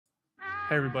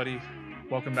Hey everybody,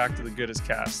 welcome back to the Goodest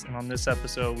cast. And on this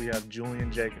episode, we have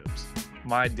Julian Jacobs,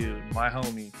 my dude, my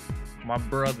homie, my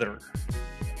brother.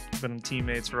 Been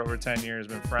teammates for over 10 years,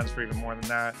 been friends for even more than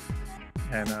that.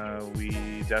 And we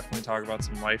definitely talk about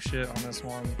some life shit on this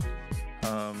one.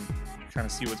 Kind of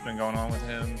see what's been going on with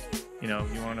him. You know,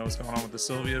 you want to know what's going on with the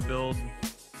Silvia build?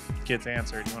 Gets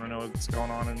answered. You want to know what's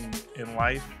going on in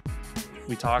life?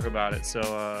 We talk about it.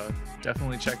 So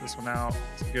definitely check this one out.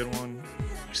 It's a good one.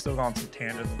 We still go on some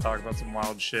tangents and talk about some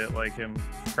wild shit, like him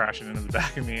crashing into the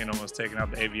back of me and almost taking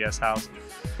out the ABS house.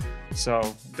 So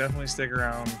definitely stick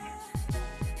around.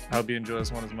 I hope you enjoy this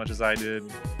one as much as I did.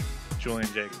 Julian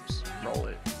Jacobs, roll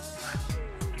it.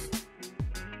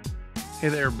 Hey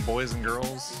there, boys and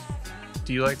girls.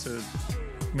 Do you like to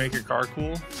make your car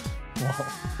cool? Well,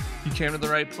 you came to the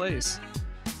right place.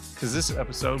 Because this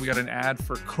episode, we got an ad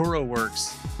for Kuro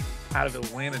Works out of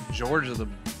Atlanta, Georgia. The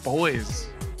boys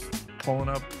pulling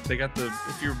up. They got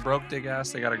if you're broke, dig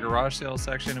ass, they got a garage sale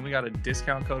section, and we got a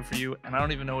discount code for you. And I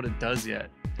don't even know what it does yet.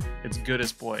 It's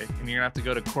Goodest boy. And you're gonna have to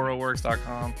go to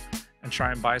kuroworks.com and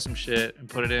try and buy some shit and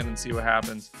put it in and see what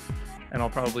happens. And I'll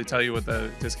probably tell you what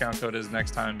the discount code is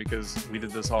next time because we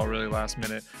did this all really last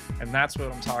minute. And that's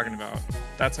what I'm talking about.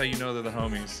 That's how you know they're the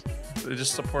homies. They're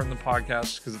just supporting the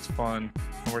podcast because it's fun.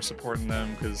 And we're supporting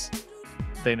them because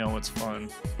they know it's fun.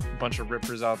 A bunch of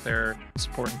rippers out there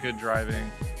supporting good driving,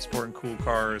 supporting cool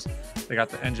cars. They got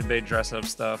the engine bay dress up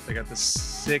stuff. They got the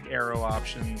sick aero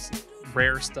options,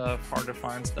 rare stuff, hard to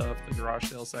find stuff, the garage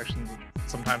sale section.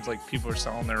 Sometimes like people are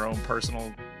selling their own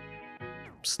personal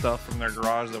stuff from their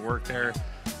garage that work there.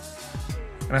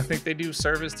 And I think they do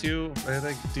service too. They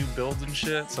like do builds and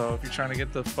shit. So if you're trying to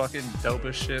get the fucking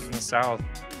dopest shit in the South,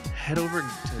 head over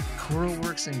to Kuro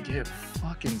Works and get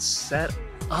fucking set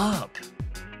up,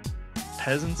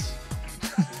 peasants.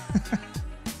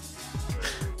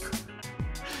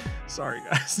 Sorry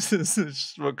guys, this is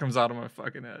just what comes out of my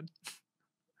fucking head.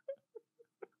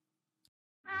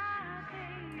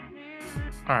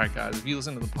 All right, guys, if you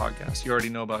listen to the podcast, you already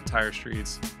know about Tire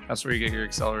Streets. That's where you get your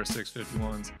Accelera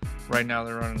 651s. Right now,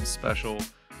 they're running a special.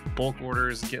 Bulk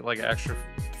orders get like extra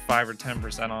 5 or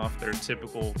 10% off their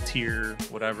typical tier,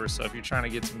 whatever. So if you're trying to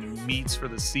get some meats for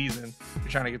the season, you're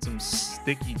trying to get some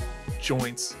sticky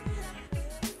joints,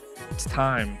 it's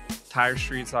time.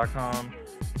 TireStreets.com.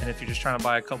 And if you're just trying to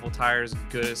buy a couple tires,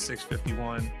 Goodest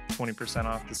 651, 20%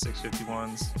 off the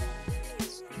 651s.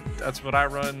 That's what I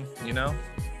run, you know?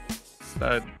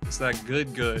 It's that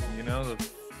good, you know, the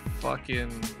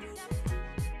fucking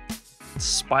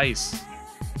spice.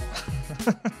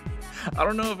 I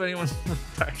don't know if anyone from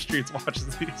Tire Streets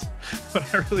watches these, but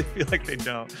I really feel like they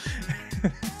don't.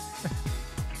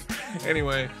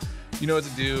 Anyway, you know what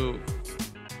to do.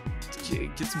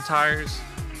 Get some tires,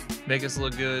 make us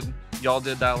look good. Y'all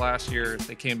did that last year.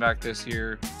 They came back this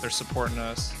year. They're supporting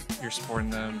us. You're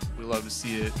supporting them. We love to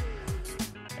see it.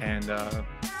 And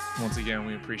once again,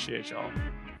 we appreciate y'all.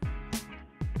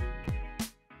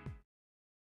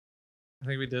 I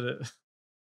think we did it.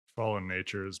 Fallen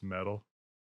Nature is metal.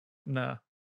 Nah.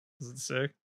 Is it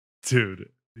sick? Dude,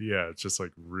 yeah, it's just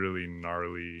like really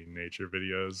gnarly nature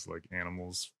videos, like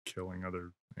animals killing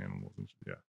other animals. And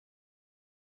yeah,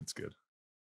 it's good.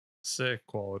 Sick.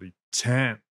 Quality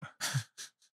 10.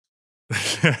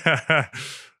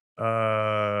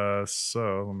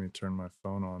 So let me turn my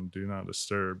phone on do not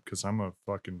disturb because I'm a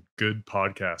fucking good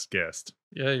podcast guest.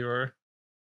 Yeah, you are.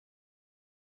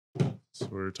 So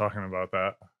we were talking about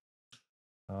that.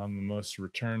 I'm the most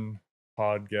return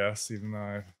pod guest, even though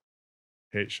I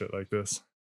hate shit like this.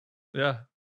 Yeah.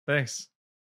 Thanks.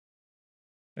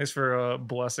 Thanks for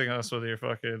blessing us with your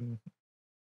fucking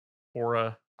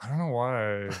aura. I don't know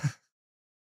why. I don't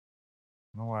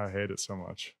know why I hate it so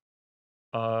much.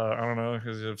 I don't know,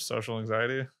 because you have social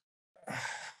anxiety.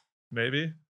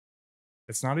 Maybe.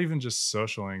 It's not even just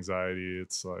social anxiety.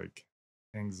 It's like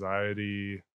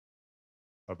anxiety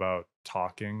about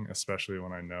talking, especially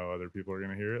when I know other people are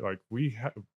going to hear it. Like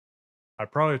I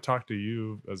probably talk to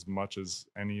you as much as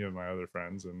any of my other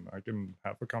friends, and I can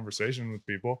have a conversation with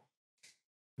people.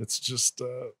 It's just, I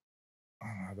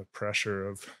don't know, the pressure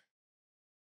of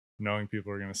knowing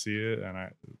people are going to see it. And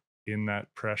in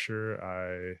that pressure,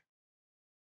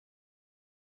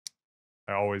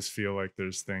 I always feel like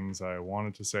there's things I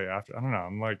wanted to say after. I don't know.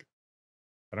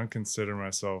 I don't consider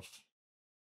myself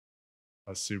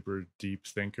a super deep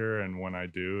thinker, and when I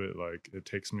do, it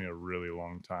takes me a really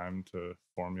long time to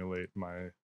formulate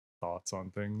my thoughts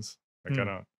on things. Like I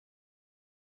don't.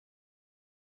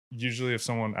 Usually, if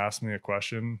someone asks me a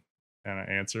question and I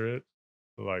answer it,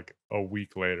 like a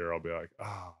week later, I'll be like,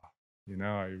 you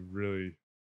know,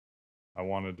 I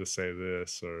wanted to say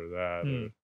this or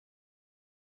that.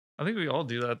 I think we all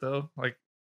do that though. Like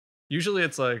usually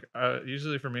it's like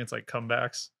usually for me it's like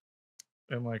comebacks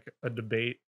and like a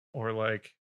debate or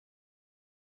like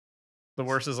the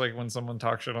worst is like when someone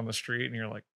talks shit on the street and you're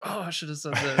like, oh, I should have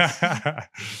said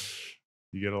this.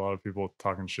 You get a lot of people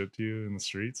talking shit to you in the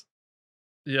streets.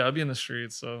 Yeah, I'd be in the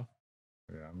streets, so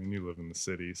Yeah, I mean, you live in the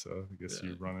city, so I guess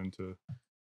you run into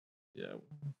yeah.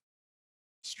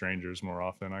 strangers more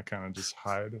often. I kind of just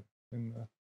hide in the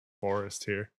forest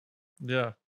here.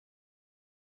 Yeah.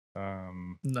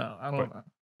 No, I don't but, know.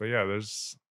 But yeah,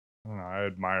 there's I don't know, I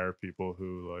admire people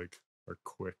who like are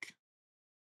quick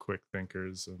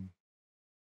thinkers and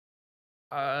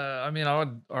I mean, I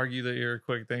would argue that you're a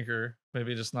quick thinker,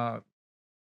 maybe just not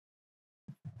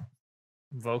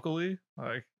vocally.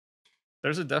 Like,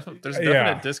 there's a definite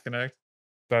disconnect.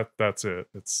 That's it.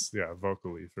 It's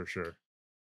vocally for sure.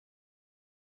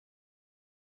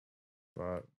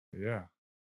 But yeah,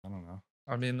 I don't know.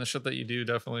 I mean, the shit that you do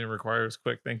definitely requires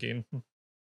quick thinking.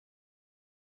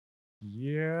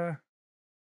 Yeah,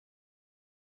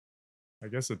 I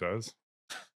guess it does.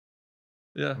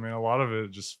 Yeah. I mean, a lot of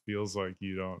it just feels like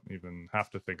you don't even have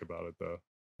to think about it, though.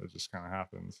 It just kind of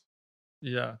happens.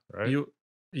 Yeah. Right?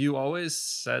 You always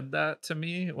said that to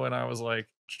me when I was like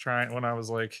trying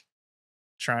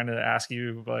to ask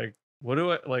you like what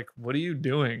are you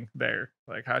doing there?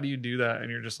 Like how do you do that? And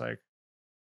you're just like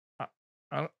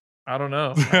I don't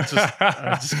know. It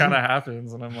just kind of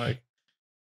happens and I'm like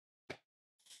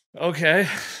okay,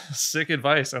 sick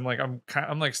advice. I'm like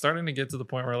I'm like starting to get to the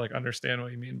point where I like understand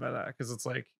what you mean by that because it's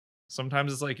like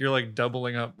sometimes it's like you're like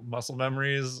doubling up muscle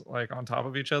memories like on top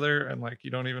of each other and like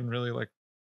you don't even really like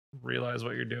realize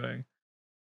what you're doing.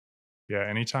 Yeah,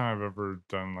 anytime I've ever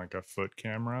done like a foot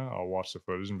camera, I'll watch the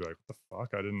footage and be like, what the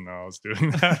fuck? I didn't know I was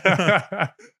doing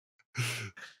that.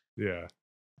 Yeah.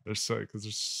 Because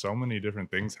there's so many different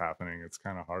things happening. It's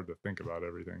kind of hard to think about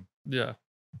everything. Yeah.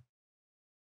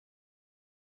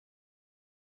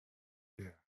 Yeah.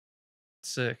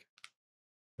 Sick.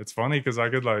 It's funny because I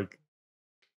could like,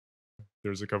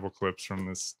 there's a couple clips from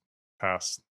this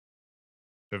past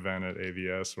event at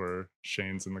AVS where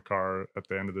Shane's in the car at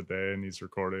the end of the day and he's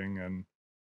recording and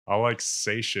I'll like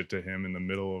say shit to him in the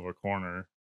middle of a corner.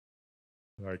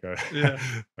 Like I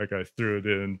threw it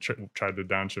in, tried to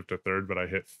downshift to third, but I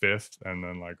hit fifth, and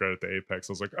then like right at the apex,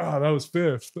 I was like, "Oh, that was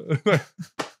fifth."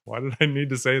 Why did I need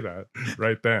to say that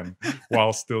right then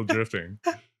while still drifting?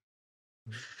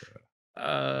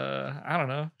 I don't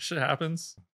know. Shit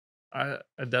happens. I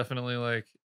definitely like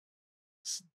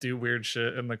do weird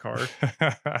shit in the car.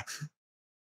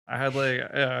 I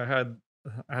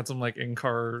had some like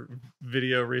in-car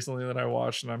video recently that I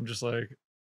watched and I'm just like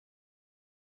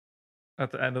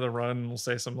at the end of the run we'll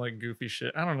say some like goofy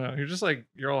shit. I don't know. You're just like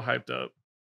you're all hyped up.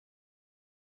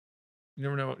 You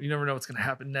never know what's gonna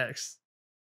happen next.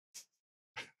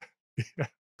 Yeah.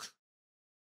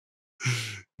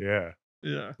 Yeah.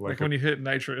 Yeah. Like when you hit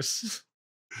nitrous.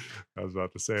 I was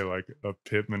about to say like a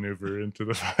pit maneuver into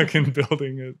the fucking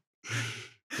building at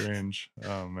Cringe.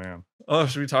 Oh man. Oh,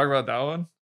 should we talk about that one?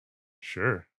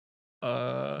 Sure.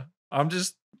 I'm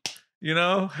just,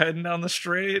 heading down the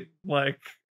straight like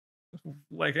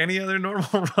any other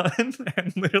normal run,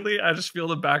 and literally I just feel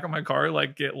the back of my car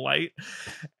like get light,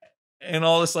 and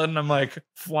all of a sudden I'm like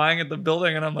flying at the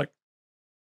building, and I'm like,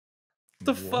 what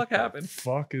the fuck happened?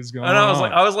 Fuck is going on?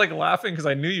 on? I was like laughing because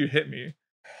I knew you hit me.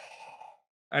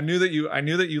 I knew that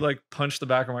you like punched the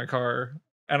back of my car,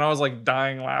 and I was like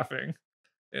dying laughing.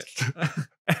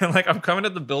 And like I'm coming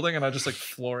at the building, and I just like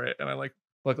floor it, and I like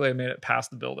luckily I made it past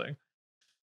the building.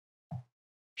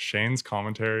 Shane's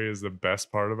commentary is the best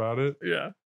part about it. Yeah.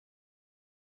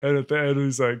 And at the end,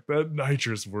 he's like, that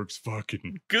nitrous works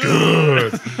fucking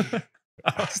good.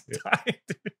 I was dying,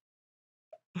 dude.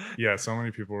 Yeah, so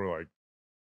many people were like,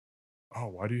 oh,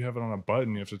 why do you have it on a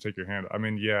button? You have to take your hand. I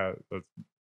mean, yeah, that's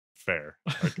fair.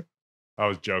 Like, I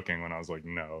was joking when I was like,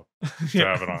 no, to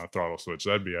have it on a throttle switch.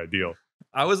 That'd be ideal.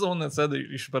 I was the one that said that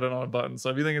you should put it on a button.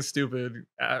 So if you think it's stupid,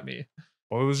 at me.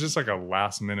 Well, it was just like a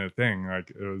last minute thing. Like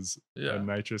it was a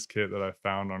nitrous kit that I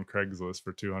found on Craigslist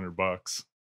for $200,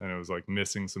 and it was like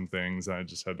missing some things. And I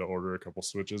just had to order a couple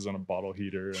switches and a bottle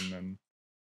heater, and then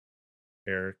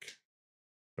Eric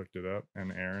hooked it up,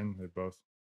 and Aaron. They both.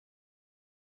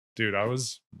 Dude, I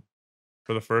was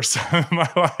for the first time in my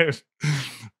life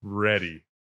ready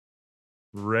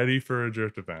for a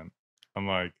drift event. I'm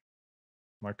like,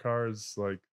 my car is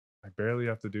like, I barely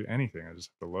have to do anything. I just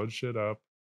have to load shit up.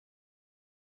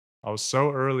 I was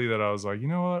so early that I was like, you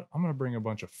know what? I'm going to bring a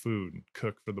bunch of food and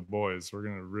cook for the boys. We're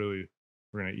going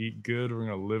to eat good. We're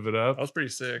going to live it up. That was pretty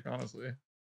sick, honestly.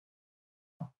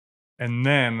 And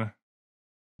then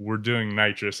we're doing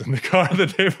nitrous in the car the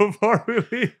day before we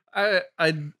leave. I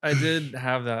did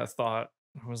have that thought.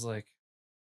 I was like,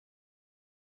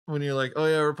 when you're like, oh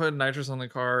yeah, we're putting nitrous on the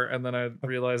car, and then I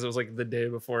realized it was like the day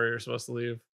before you're supposed to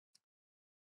leave.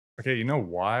 Okay, you know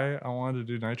why I wanted to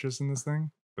do nitrous in this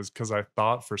thing? It's because I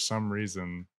thought for some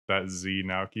reason that Z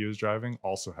Naoki was driving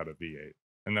also had a V8.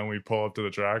 And then we pull up to the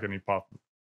track and he popped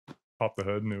the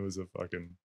hood and it was a fucking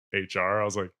HR. I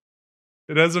was like,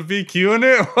 it has a VQ in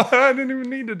it? I didn't even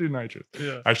need to do nitrous.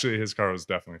 Yeah. Actually, his car was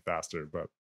definitely faster, but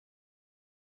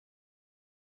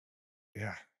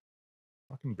yeah.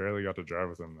 Fucking barely got to drive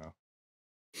with him though.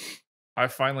 I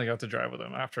finally got to drive with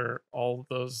him after all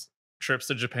those trips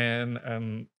to Japan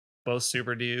and both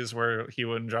Super Ds where he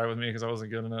wouldn't drive with me because I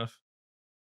wasn't good enough.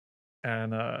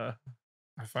 And I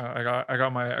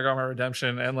got my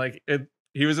redemption, and like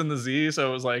he was in the Z, so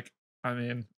it was like, I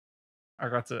mean, I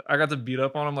got to beat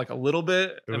up on him like a little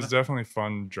bit. It was definitely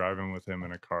fun driving with him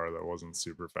in a car that wasn't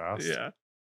super fast.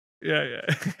 Yeah.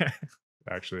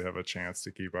 Actually have a chance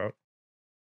to keep up.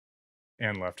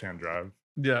 And left-hand drive.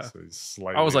 Yeah. So he's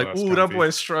slightly I was like, less ooh, that comfy.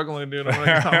 boy's struggling, dude. I'm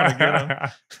gonna get him.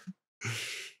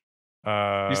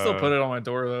 You still put it on my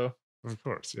door though. Of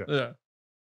course, yeah. Yeah.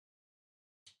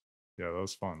 Yeah, that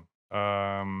was fun.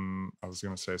 I was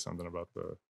gonna say something about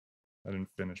I didn't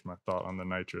finish my thought on the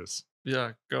nitrous.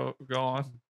 Yeah, go on.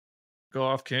 Go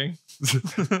off, King.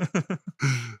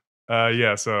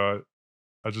 Yeah, so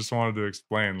I just wanted to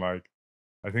explain, like,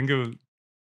 I think it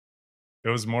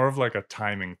was more of like a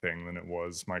timing thing than it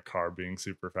was my car being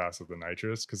super fast with the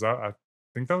nitrous. Cause I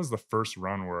think that was the first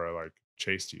run where I like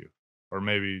chased you. Or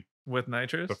maybe with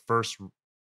nitrous? the first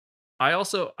I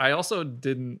also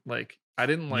didn't like you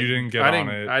didn't get on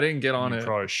it. I didn't get on you it.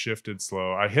 Probably shifted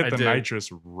slow. I hit the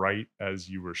nitrous right as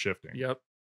you were shifting. Yep.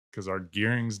 Because our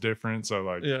gearing's different, so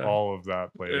like all of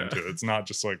that played into it. It's not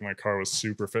just like my car was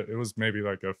super fit. It was maybe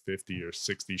like a 50 or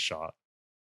 60 shot.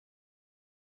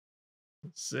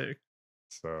 Sick.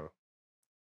 So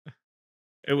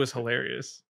it was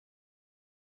hilarious.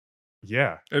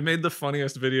 Yeah. It made the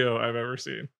funniest video I've ever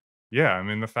seen. Yeah, I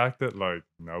mean the fact that like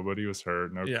nobody was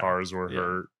hurt, no cars were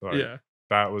hurt. Like,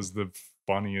 that was the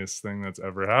funniest thing that's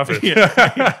ever happened.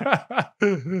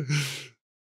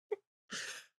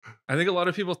 I think a lot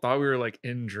of people thought we were like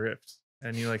in drift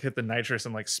and you like hit the nitrous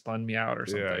and like spun me out or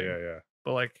something. Yeah.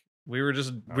 But like we were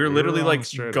literally like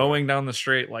going down the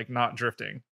straight, like not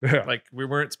drifting. Yeah. Like we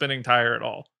weren't spinning tire at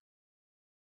all.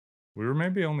 We were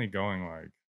maybe only going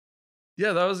like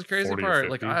yeah, that was the crazy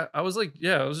part. Like I was like,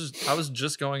 I was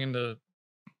just going into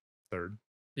third.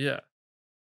 Yeah.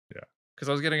 Because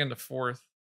I was getting into fourth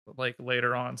like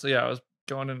later on. So yeah, I was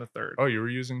going into third. Oh, you were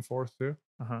using fourth too?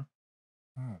 Uh-huh.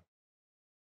 Oh.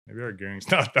 Maybe our gearing's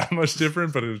not that much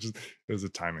different, but it was a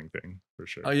timing thing for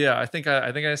sure. Oh yeah, I think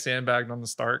I sandbagged on the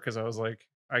start because I was like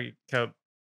I kept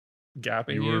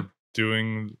gapping you.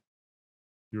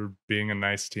 You were being a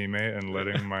nice teammate and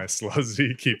letting my slow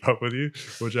Z keep up with you,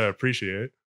 which I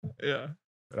appreciate. Yeah.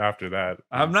 But after that,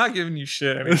 I'm not giving you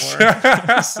shit anymore.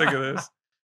 I'm sick of this.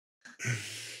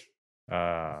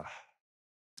 I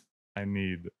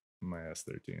need my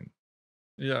S13.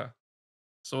 Yeah.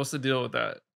 So what's the deal with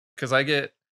that? Because I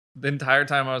get the entire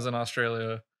time I was in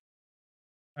Australia,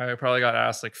 I probably got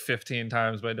asked like 15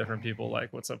 times by different people,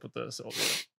 like, what's up with the Silvia?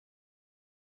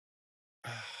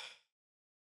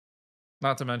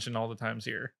 Not to mention all the times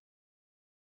here.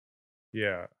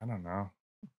 Yeah, I don't know.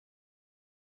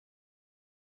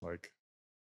 Like,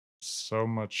 so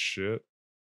much shit.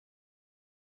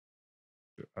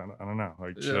 I don't know.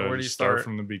 Like, should where I do you just start start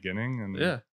from the beginning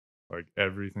and like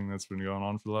everything that's been going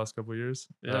on for the last couple of years?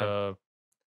 Yeah.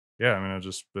 Yeah, I mean, I've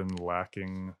just been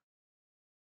lacking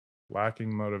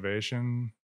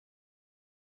motivation.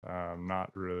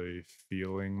 Not really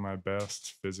feeling my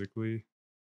best physically.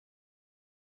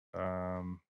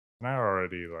 And I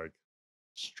already like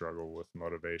struggle with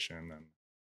motivation, and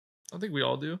I think we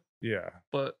all do. Yeah.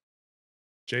 But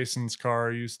Jason's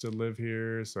car used to live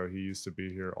here, so he used to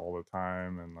be here all the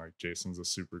time, and like Jason's a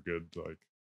super good like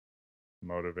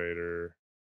motivator.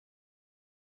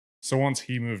 So once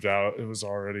he moved out, it was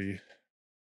already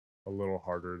a little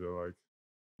harder to like.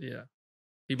 Yeah.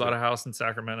 He bought a house in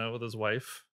Sacramento with his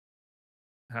wife.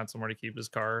 Had somewhere to keep his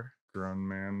car. Grown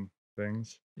man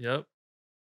things. Yep.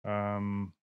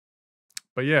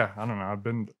 But yeah, I don't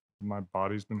know. My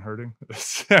body's been hurting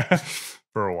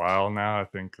for a while now. I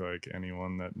think like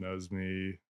anyone that knows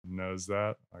me knows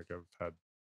that. Like I've had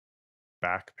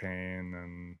back pain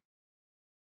and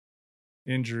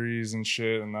injuries and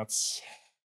shit, and it's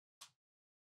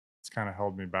kind of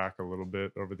held me back a little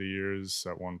bit over the years.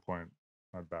 At one point,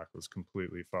 my back was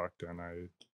completely fucked, and I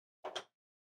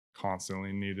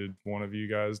constantly needed one of you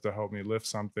guys to help me lift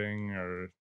something,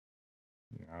 or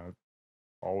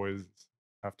always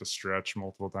have to stretch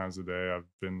multiple times a day. I've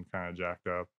been kind of jacked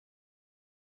up.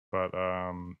 But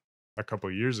a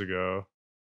couple years ago,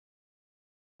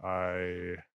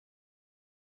 I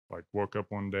like woke up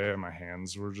one day and my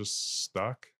hands were just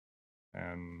stuck,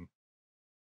 and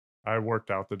I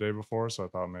worked out the day before, so I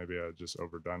thought maybe I'd just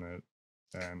overdone it,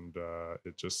 and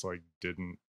it just like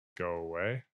didn't go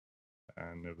away,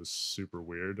 and it was super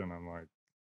weird. And I'm like,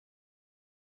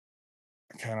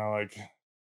 kind of like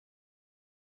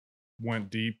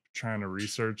went deep trying to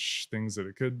research things that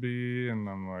it could be, and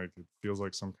I'm like, it feels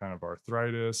like some kind of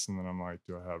arthritis, and then I'm like,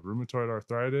 do I have rheumatoid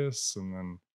arthritis? And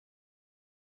then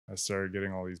I started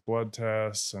getting all these blood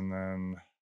tests, and then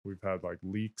we've had like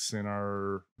leaks in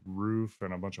our roof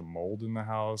and a bunch of mold in the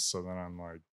house. So then I'm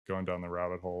like going down the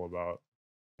rabbit hole about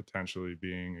potentially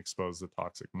being exposed to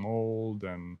toxic mold.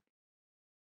 And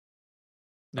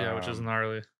Yeah, which is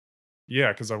gnarly.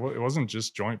 yeah, because it wasn't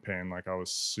just joint pain. Like I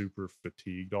was super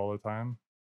fatigued all the time,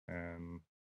 and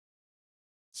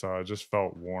so I just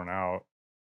felt worn out.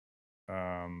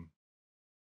 Um,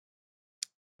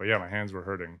 but yeah, my hands were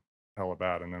hurting hella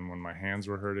bad. And then when my hands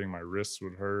were hurting, my wrists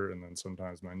would hurt, and then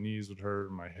sometimes my knees would hurt,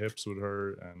 and my hips would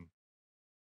hurt, and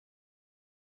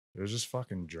it was just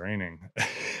fucking draining.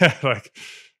 Like,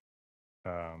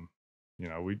 um,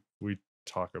 we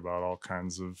talk about all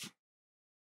kinds of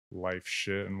life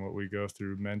shit and what we go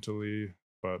through mentally,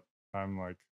 but I'm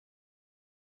like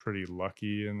pretty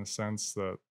lucky in the sense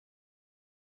that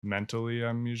mentally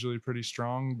I'm usually pretty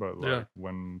strong, but Yeah. like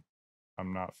when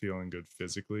I'm not feeling good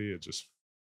physically, it just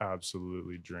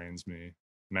absolutely drains me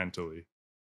mentally.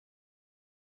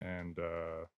 And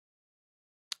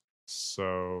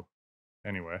so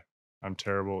anyway, I'm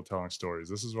terrible at telling stories.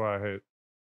 This is why I hate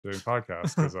doing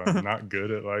podcasts, because I'm not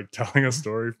good at like telling a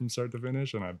story from start to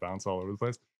finish, and I bounce all over the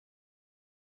place.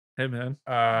 Hey man,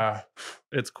 Uh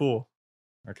it's cool.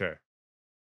 okay.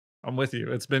 I'm with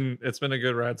you. It's been a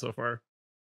good ride so far.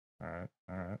 All right.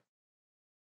 All right.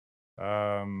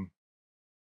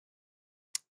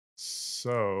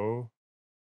 So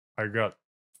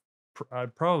I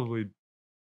probably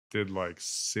did like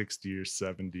 60 or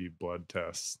 70 blood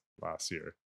tests last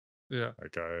year. Yeah.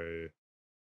 Like I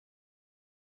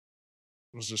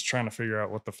was just trying to figure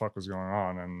out what the fuck was going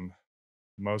on, and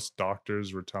most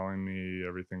doctors were telling me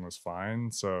everything was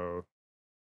fine. So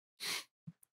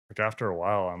like after a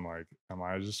while, I'm like, am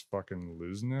I just fucking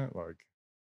losing it? Like,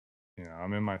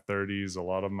 I'm in my 30s. A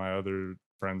lot of my other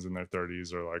friends in their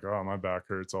 30s are like, oh, my back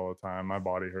hurts all the time. My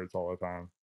body hurts all the time.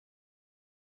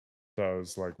 So I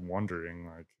was like wondering,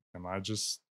 like,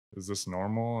 is this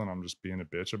normal? And I'm just being a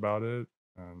bitch about it.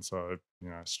 And so,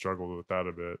 I struggled with that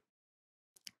a bit.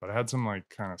 But I had some like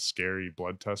kind of scary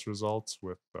blood test results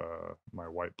with my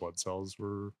white blood cells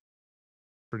were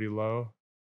pretty low.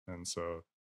 And so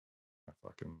I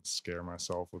fucking scare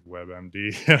myself with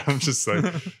WebMD. I'm just like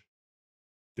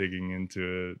digging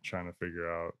into it, trying to figure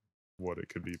out what it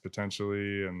could be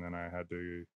potentially. And then I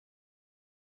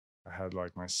had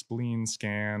like my spleen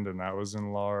scanned, and that was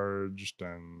enlarged.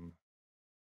 And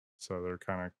so they're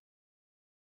kind of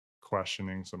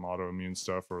questioning some autoimmune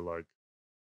stuff, or like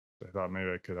they thought maybe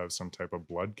I could have some type of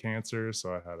blood cancer.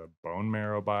 So I had a bone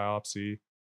marrow biopsy,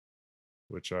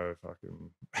 which I fucking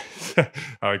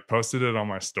I like posted it on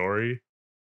my story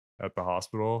at the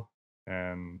hospital,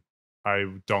 and I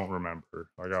don't remember.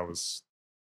 Like I was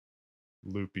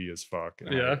loopy as fuck,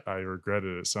 and Yeah. I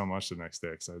regretted it so much the next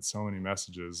day because I had so many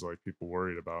messages, like people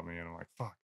worried about me, and I'm like,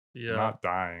 fuck, I'm Yeah. not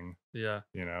dying. Yeah.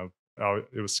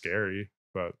 It was scary,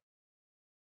 but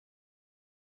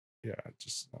yeah, I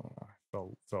don't know, I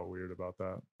felt weird about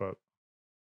that. But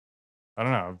I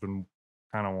don't know. I've been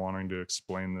kind of wanting to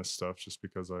explain this stuff just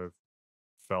because I've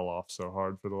fell off so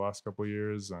hard for the last couple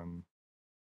years, and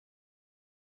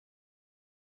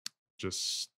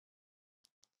just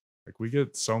like we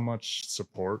get so much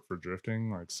support for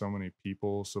drifting, like so many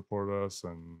people support us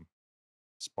and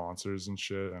sponsors and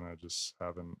shit, and I just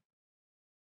haven't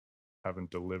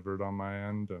delivered on my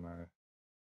end, and I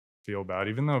feel bad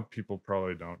even though people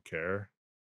probably don't care.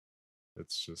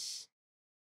 It's just,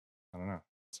 I don't know,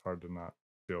 it's hard to not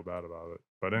feel bad about it.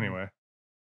 But anyway,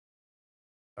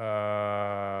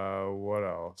 what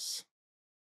else?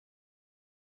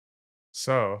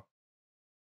 So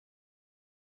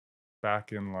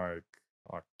back in like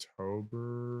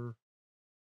October,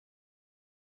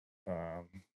 um,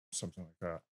 something like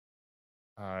that,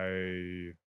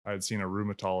 I had seen a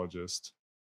rheumatologist,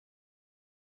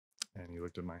 and he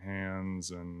looked at my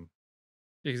hands, and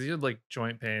Because you had like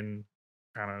joint pain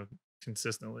kind of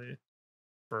consistently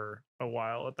for a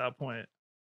while at that point.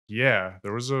 Yeah,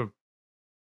 there was a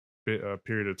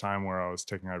period of time where I was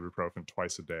taking ibuprofen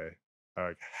twice a day. I,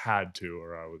 like, had to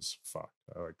or I was fucked.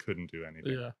 I, like, couldn't do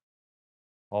anything. Yeah.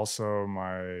 Also,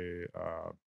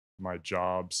 my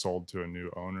job sold to a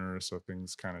new owner, so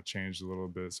things kinda changed a little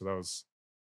bit, so that was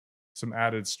some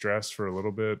added stress for a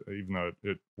little bit, even though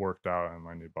it worked out and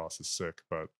my new boss is sick,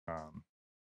 but,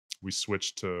 we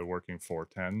switched to working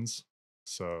 410s,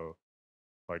 so,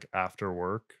 like, after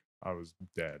work, I was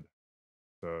dead.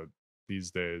 So,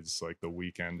 these days, like, the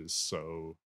weekend is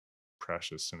so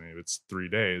precious to me. It's 3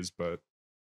 days, but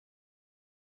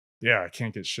yeah, I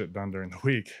can't get shit done during the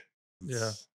week.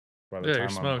 Yeah. It's by the Yeah, you're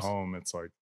time I'm smoked. home, it's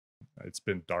like it's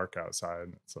been dark outside,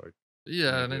 and it's like,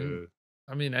 I Yeah, need and then to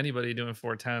I mean, anybody doing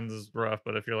 410s is rough,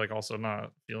 but if you're, like, also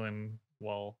not feeling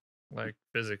well, like,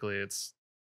 physically, it's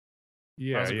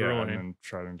yeah, sounds yeah, and grueling. then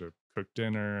trying to cook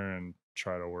dinner and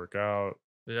try to work out.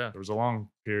 Yeah. There was a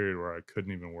long period where I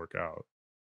couldn't even work out,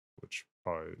 which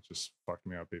probably just fucked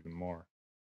me up even more.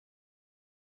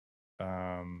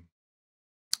 Um,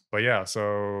 but yeah,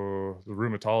 so the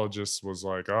rheumatologist was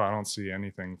like, "Oh, I don't see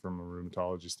anything from a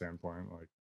rheumatology standpoint. Like,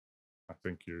 I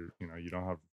think you don't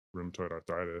have rheumatoid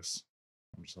arthritis."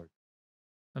 I'm just like,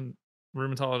 And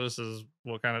rheumatologist is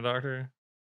what kinda doctor?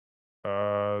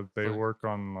 They Like work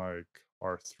on like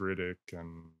arthritic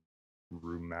and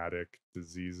rheumatic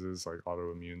diseases, like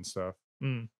autoimmune stuff.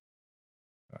 mm,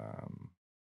 Um,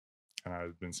 and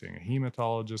I've been seeing a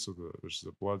hematologist, which is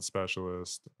a blood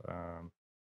specialist.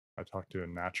 I talked to a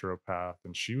naturopath,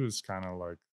 and she was kind of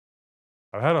like,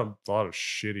 I've had a lot of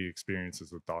shitty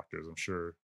experiences with doctors. I'm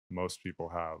sure most people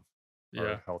have. yeah.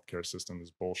 Our healthcare system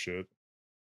is bullshit.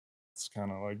 It's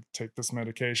kind of like take this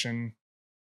medication,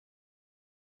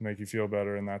 make you feel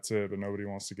better, and that's it. But nobody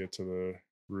wants to get to the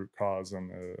root cause. And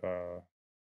the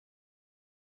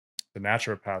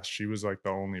naturopath, she was like the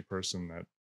only person that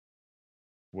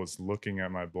was looking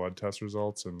at my blood test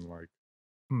results and like,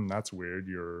 that's weird.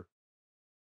 Your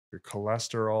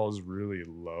cholesterol is really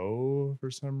low for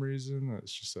some reason.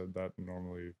 She said that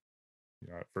normally,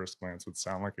 at first glance would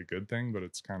sound like a good thing, but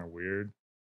it's kind of weird.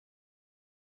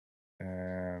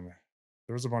 And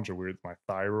there was a bunch of weird, my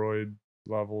thyroid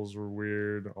levels were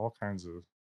weird, all kinds of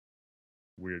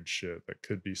weird shit that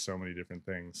could be so many different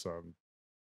things. So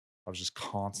I was just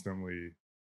constantly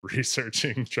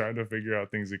researching, trying to figure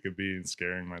out things it could be and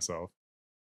scaring myself.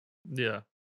 Yeah.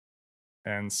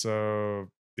 And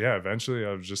so, yeah, eventually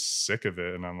I was just sick of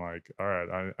it. And I'm like, all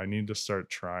right, I need to start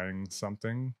trying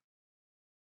something,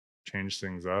 change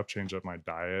things up, change up my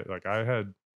diet. Like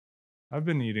I've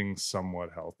been eating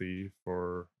somewhat healthy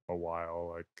for a while.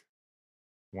 Like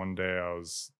one day I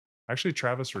was actually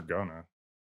Travis Regona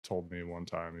told me one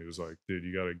time, he was like, dude,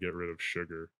 you got to get rid of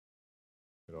sugar.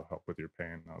 It'll help with your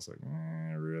pain. And I was like,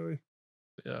 really?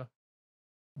 Yeah.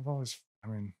 I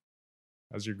mean,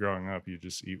 as you're growing up, you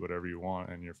just eat whatever you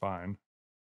want and you're fine.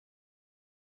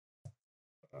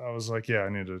 I was like, yeah, I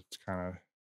need to kind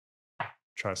of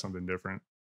try something different.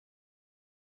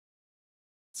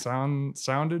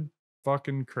 Sounded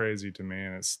fucking crazy to me,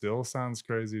 and it still sounds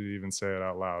crazy to even say it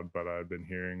out loud, but I've been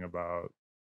hearing about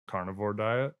carnivore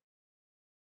diet.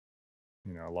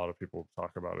 A lot of people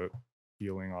talk about it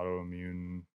healing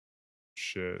autoimmune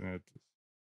shit, and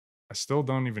I still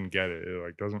don't even get it. It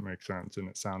like doesn't make sense and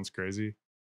it sounds crazy,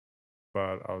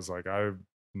 but I was like, I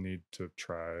need to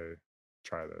try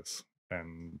this.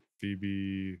 And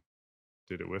Phoebe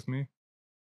did it with me,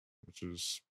 which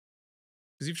is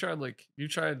 'Cause you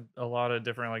tried a lot of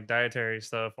different, like, dietary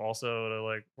stuff also to,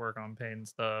 like, work on pain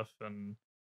stuff and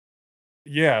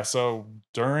yeah, so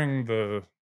during the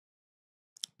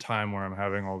time where I'm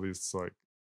having all these like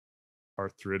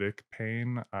arthritic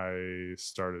pain, I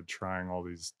started trying all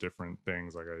these different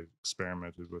things. Like I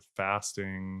experimented with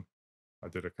fasting. I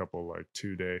did a couple like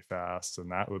 2-day fasts,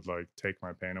 and that would like take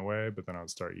my pain away, but then I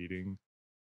would start eating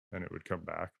and it would come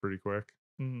back pretty quick.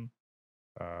 mhm.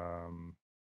 Um,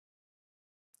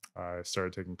 I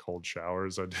started taking cold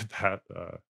showers. I did that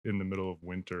in the middle of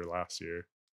winter last year.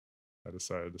 I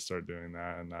decided to start doing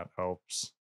that, and that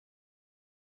helps.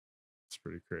 It's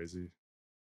pretty crazy.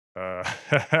 Uh,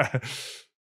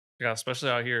 Yeah, especially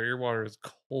out here, your water is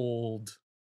cold.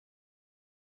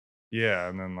 yeah,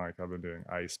 and then like I've been doing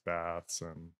ice baths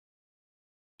and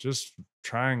just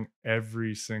trying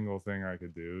every single thing I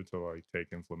could do to like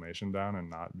take inflammation down and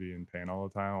not be in pain all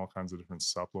the time, all kinds of different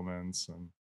supplements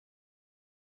and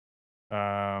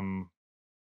um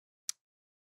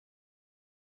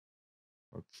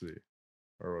let's see,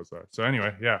 where was I? So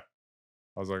anyway, yeah.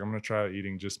 I was like, I'm gonna try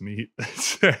eating just meat.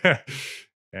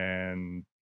 And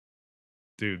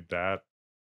dude, that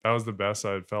was the best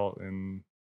I'd felt in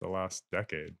the last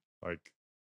decade. Like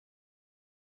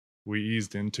we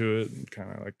eased into it and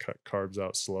kind of like cut carbs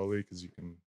out slowly because you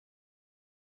can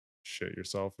shit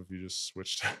yourself if you just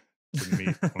switch to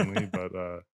meat only. But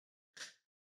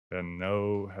and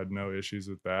had no issues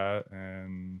with that.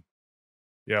 And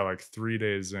yeah, like 3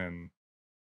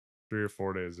 or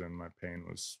 4 days in, my pain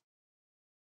was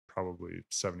probably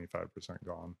 75%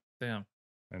 gone. Damn.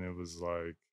 And it was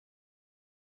like,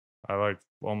 I like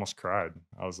almost cried.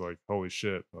 I was like, holy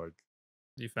shit. Like,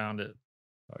 You found it.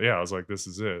 yeah, I was like, this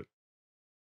is it.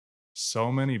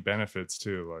 So many benefits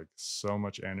too, like so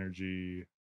much energy,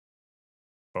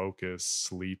 focus,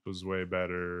 sleep was way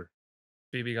better.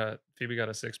 Phoebe got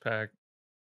a 6-pack.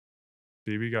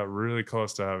 Phoebe got really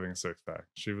close to having a 6-pack.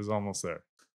 She was almost there.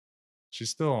 She's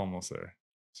still almost there.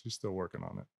 She's still working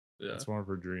on it. Yeah. It's one of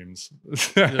her dreams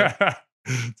Yeah.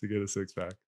 to get a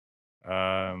 6-pack.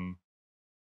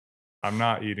 I'm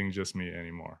not eating just meat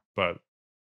anymore, but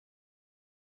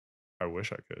I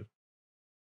wish I could.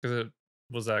 Because it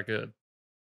was that good.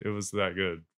 It was that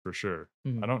good for sure.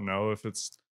 Mhm. I don't know if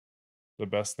it's the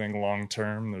best thing long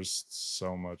term. There's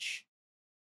so much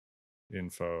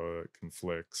info that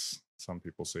conflicts. Some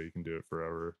people say you can do it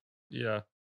forever. Yeah.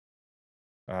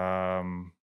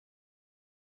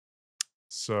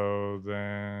 So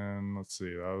then let's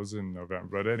see, that was in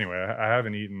November. But anyway, I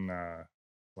haven't eaten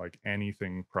like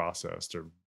anything processed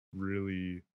or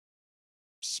really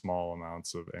small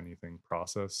amounts of anything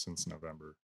processed since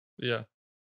November. Yeah.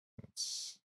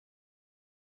 It's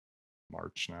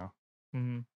March now.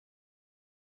 Mm-hmm.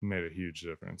 Made a huge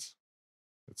difference.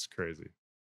 It's crazy.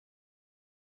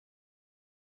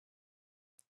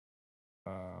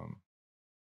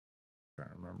 Can't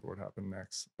remember what happened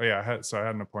next. Oh yeah, I had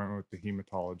an appointment with the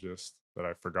hematologist that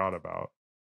I forgot about.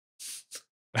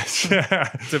 Yeah.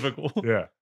 Typical. Yeah.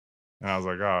 And I was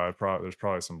like, oh, there's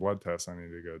probably some blood tests I need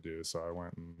to go do. So I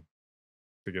went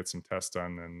to get some tests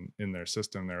done, and in their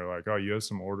system they're like, oh, you have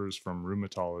some orders from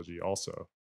rheumatology also.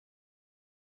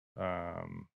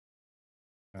 And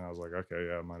I was like, okay,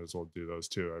 yeah, might as well do those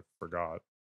too. I forgot.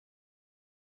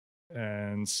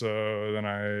 And so then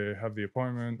I have the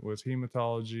appointment with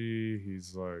hematology.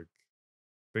 He's like,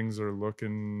 things are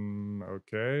looking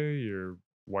okay. Your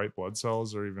white blood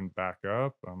cells are even back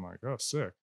up. I'm like, oh,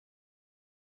 sick.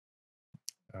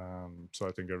 So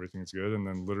I think everything's good. And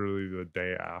then literally the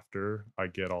day after, I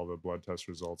get all the blood test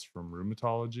results from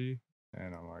rheumatology.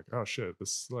 And I'm like, oh shit,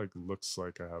 this like looks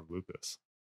like I have lupus.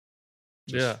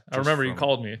 Yeah, I remember you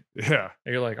called me. Yeah.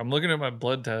 And you're like, I'm looking at my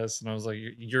blood test, and I was like,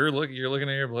 you're looking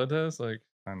at your blood test? Like,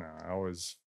 I know. I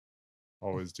always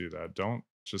do that. Don't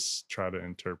just try to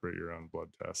interpret your own blood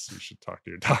tests. You should talk to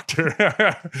your doctor.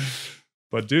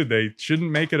 But dude, they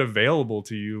shouldn't make it available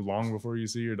to you long before you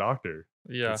see your doctor.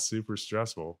 yeah, It's super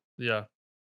stressful. yeah,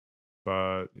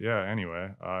 But yeah, anyway,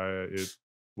 it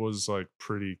was like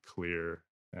pretty clear.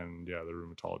 And yeah, the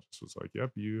rheumatologist was like,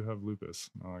 yep, you have lupus.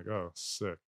 And I'm like, oh,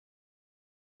 sick.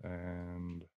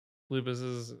 And lupus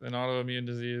is an autoimmune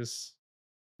disease.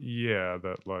 yeah,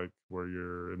 that like where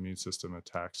your immune system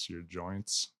attacks your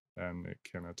joints and it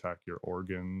can attack your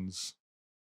organs.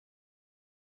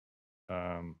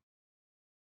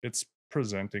 It's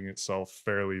presenting itself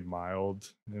fairly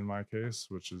mild in my case,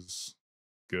 which is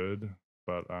good.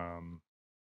 But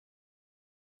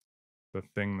the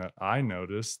thing that I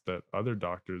noticed that other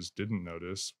doctors didn't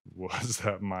notice was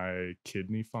that my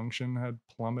kidney function had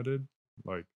plummeted.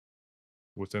 Like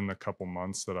within the couple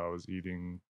months that I was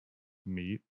eating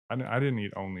meat. I didn't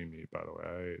eat only meat, by the way.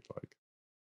 I ate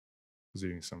was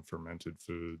eating some fermented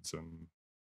foods and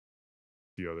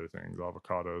a few other things,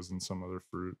 avocados and some other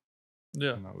fruit.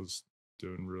 Yeah, And that was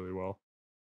doing really well.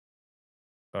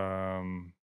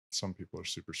 Some people are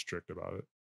super strict about it.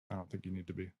 I don't think you need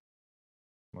to be,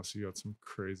 unless you got some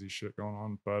crazy shit going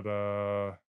on.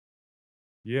 But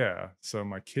yeah, so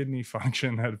my kidney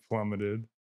function had plummeted.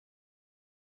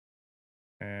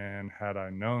 And had I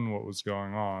known what was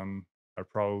going on, I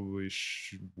probably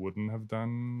wouldn't have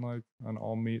done like an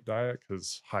all meat diet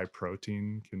because high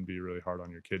protein can be really hard on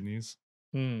your kidneys.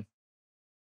 And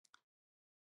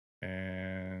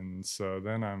so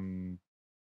then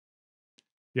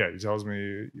he tells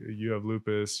me you have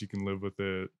lupus, you can live with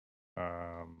it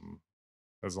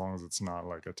as long as it's not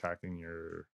like attacking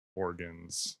your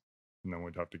organs. And then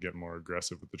we'd have to get more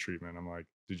aggressive with the treatment. I'm like,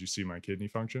 did you see my kidney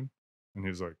function? And he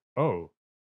was like, oh,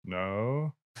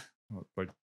 no. Like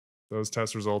those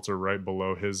test results are right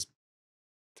below his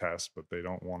test, but they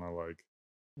don't want to like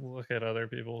look at other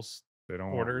people's they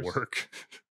don't want orders. to work.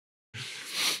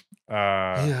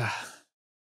 Yeah.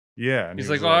 Yeah. And he's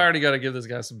like, well, I already got to give this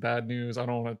guy some bad news. I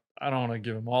don't want to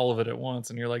give him all of it at once.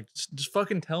 And you're like, just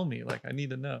fucking tell me. Like, I need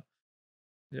to know.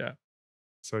 Yeah.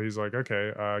 So he's like,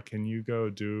 okay, can you go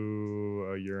do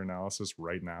a urinalysis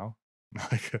right now?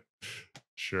 Like,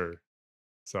 sure.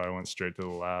 So I went straight to the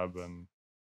lab and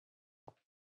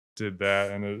did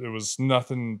that, and it was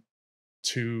nothing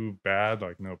too bad,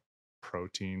 like no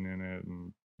protein in it,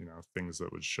 and things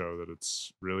that would show that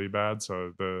it's really bad.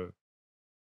 So the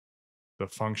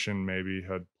function maybe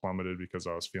had plummeted because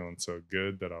I was feeling so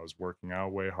good that I was working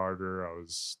out way harder. I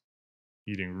was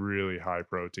eating really high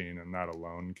protein, and that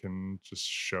alone can just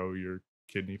show your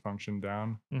kidney function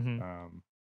down. Mm-hmm. Um,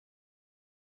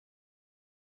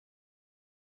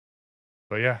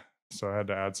 but yeah, so I had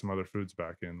to add some other foods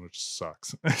back in, which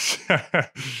sucks. uh,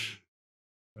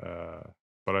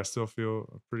 but I still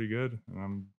feel pretty good, and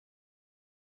I'm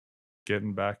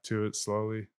getting back to it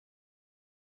slowly.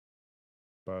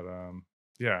 But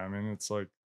yeah, I mean, it's like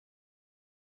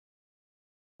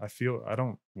I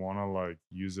don't want to like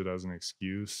use it as an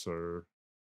excuse, or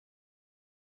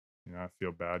I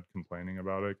feel bad complaining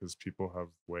about it because people have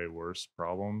way worse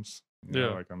problems. Yeah.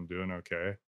 Like I'm doing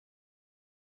okay.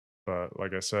 But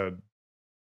like I said,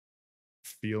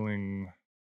 feeling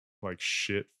like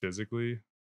shit physically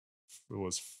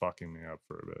was fucking me up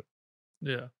for a bit.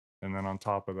 Yeah. And then on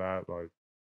top of that, like,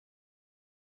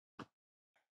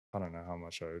 I don't know how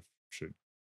much I should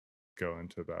go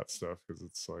into that stuff because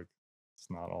it's like, it's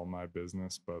not all my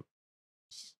business, but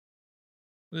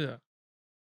Yeah.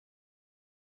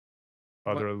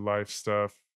 What? other life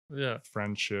stuff, Yeah.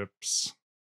 friendships,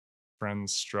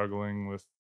 friends struggling with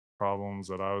problems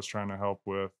that I was trying to help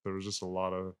with. There was just a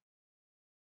lot of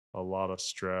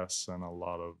stress and a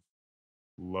lot of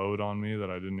load on me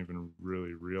that I didn't even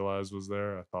really realize was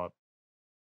there.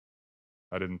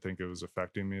 I didn't think it was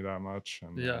affecting me that much,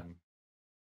 and Yeah. then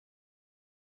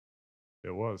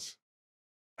it was.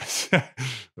 It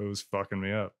was fucking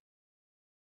me up.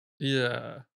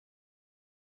 Yeah.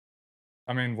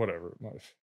 I mean, whatever.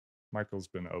 Michael's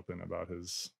been open about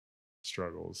his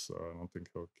struggles, so I don't think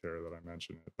he'll care that I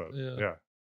mention it. But Yeah. yeah,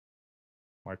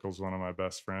 Michael's one of my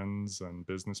best friends and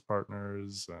business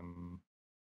partners, and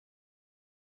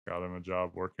got him a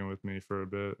job working with me for a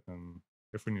bit. And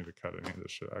if we need to cut any of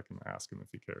this shit, I can ask him if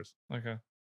he cares. Okay.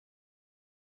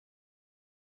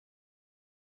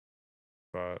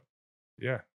 But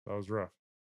yeah, that was rough.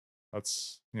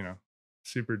 That's,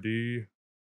 Super D.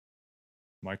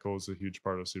 Michael is a huge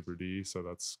part of Super D, so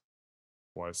that's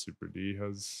why Super D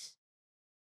has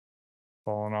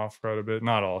fallen off quite a bit.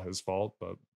 Not all his fault,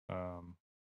 but um,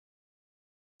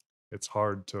 it's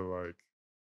hard to like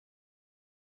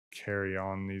carry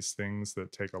on these things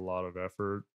that take a lot of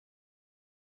effort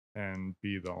and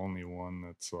be the only one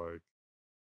that's like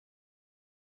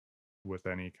with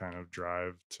any kind of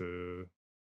drive to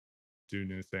do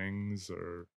new things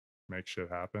or make shit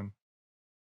happen.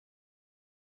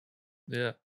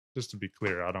 Yeah. Just to be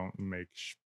clear, I don't make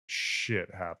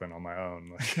shit happen on my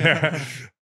own. Like,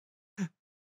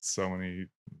 so many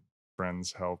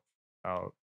friends help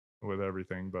out with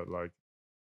everything, but like,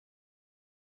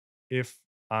 if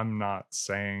I'm not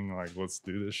saying like let's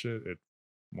do this shit, it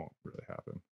won't really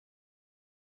happen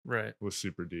Right. with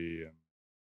Super D and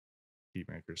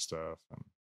Heatmaker stuff. And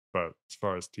but as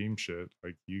far as team shit,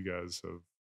 like you guys have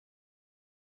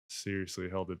seriously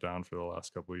held it down for the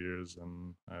last couple of years,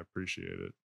 and I appreciate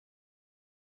it.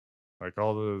 Like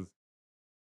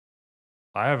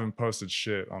I haven't posted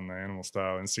shit on the Animal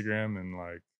Style Instagram in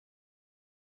like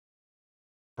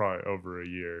probably over a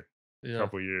year, Yeah.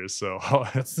 couple years. So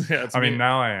It's I mean, me.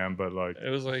 now I am, but like, It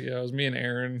was like, yeah, it was me and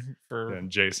Aaron for,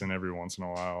 and Jason every once in a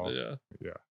while. yeah.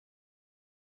 Yeah.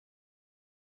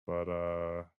 But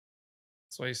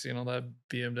That's why you seen all that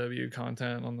BMW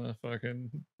content on the fucking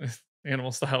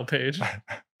animal style page.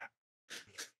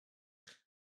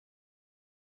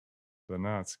 but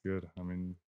no, it's good. I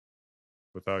mean,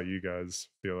 without you guys,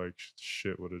 I feel like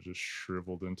shit would have just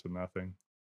shriveled into nothing.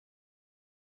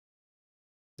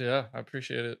 Yeah, I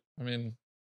appreciate it. I mean,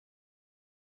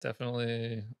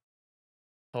 definitely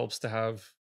helps to have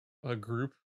a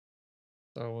group.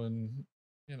 So when,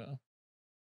 you know,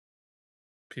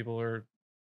 people are,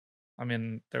 I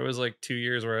mean, there was like 2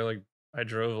 years where I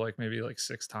drove like maybe like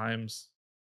 6 times.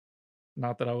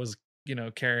 Not that I was,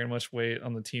 carrying much weight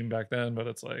on the team back then, but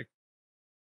it's like,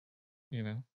 you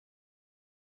know,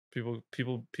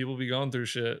 people be going through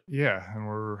shit. Yeah, and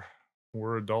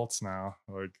we're adults now.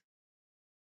 Like,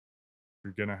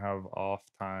 you're gonna have off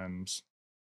times,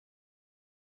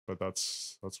 but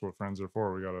that's what friends are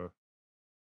for. We gotta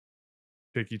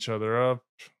pick each other up.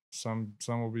 Some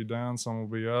will be down, some will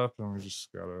be up, and we just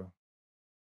gotta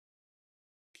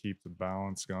keep the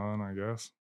balance going, I guess.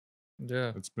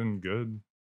 Yeah. It's been good.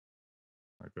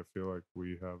 Like, I feel like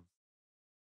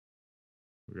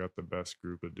We got the best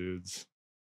group of dudes.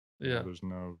 Yeah. There's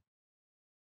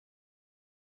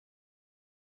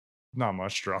not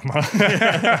much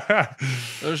drama.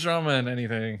 There's drama in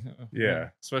anything. Yeah.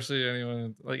 Especially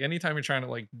anyone, like anytime you're trying to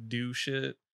like do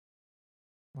shit,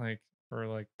 like or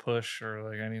like push or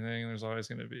like anything, there's always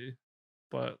gonna be.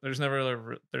 But there's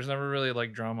never really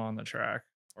like drama on the track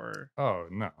or Oh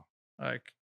no. like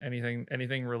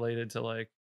anything related to like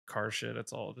car shit.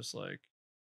 It's all just like,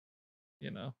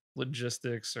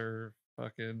 logistics or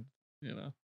fucking,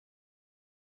 Yeah,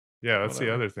 that's the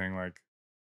whatever. other thing. Like,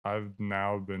 I've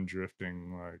now been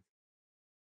drifting like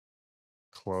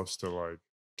close to like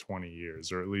 20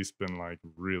 years, or at least been like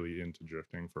really into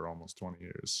drifting for almost 20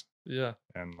 years. Yeah.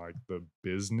 And like the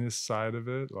business side of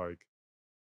it, like,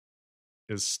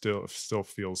 is still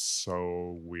feels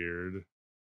so weird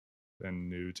and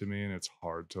new to me, and it's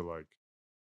hard to like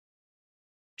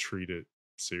treat it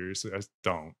seriously. I just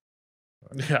don't.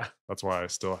 Like, Yeah. that's why I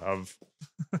still have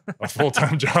a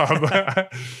full-time job.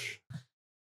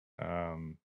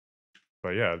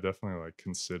 But yeah, I've definitely like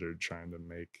considered trying to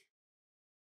make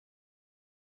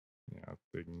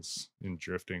things in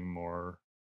drifting more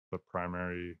the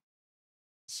primary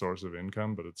source of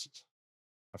income, but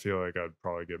I feel like I'd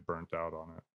probably get burnt out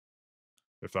on it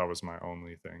if that was my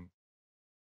only thing.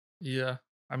 Yeah.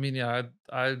 I mean, yeah,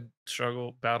 I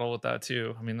battle with that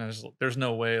too. I mean, there's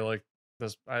no way like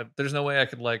there's no way I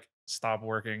could like stop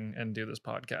working and do this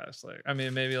podcast. Like, I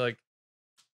mean, maybe like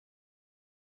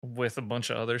with a bunch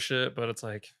of other shit, but it's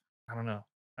like I don't know.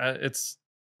 It's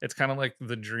kind of like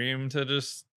the dream to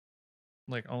just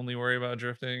like only worry about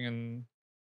drifting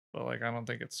but like I don't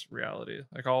think it's reality.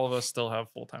 Like all of us still have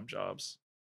full-time jobs.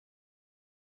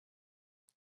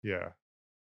 Yeah.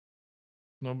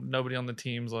 Nobody on the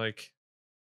team's like,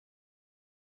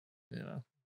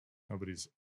 Nobody's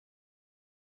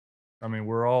I mean,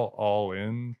 we're all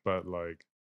in, but like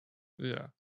yeah.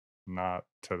 not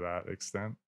to that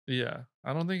extent. Yeah.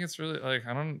 I don't think it's really like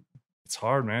I don't It's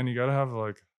hard, man. You have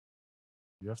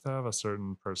to have a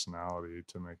certain personality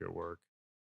to make it work.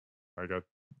 Like I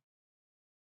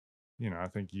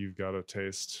think you've got a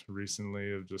taste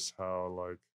recently of just how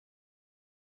like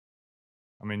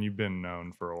I mean, you've been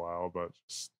known for a while, but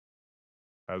just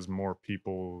as more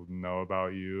people know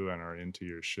about you and are into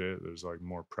your shit, there's like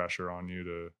more pressure on you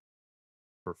to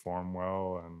perform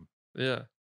well. And yeah.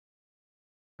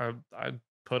 I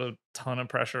put a ton of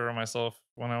pressure on myself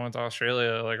when I went to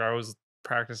Australia. Like I was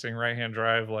practicing right hand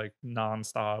drive like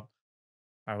nonstop.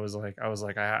 I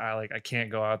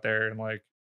can't go out there and like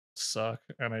suck.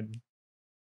 And I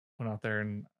went out there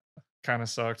and kind of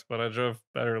sucked, but I drove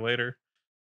better later.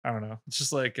 I don't know. It's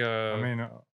just like I mean,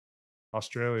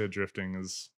 Australia drifting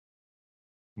is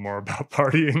more about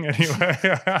partying anyway.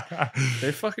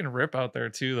 they fucking rip out there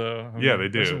too though. Yeah, they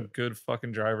There's do. some good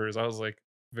fucking drivers. I was like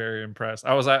very impressed.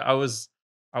 I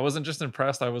wasn't just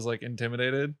impressed, I was like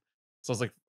intimidated. So I was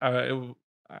like I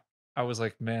I was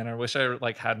like, man, I wish I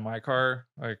like had my car.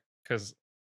 Like, cause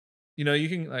you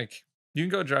can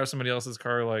go drive somebody else's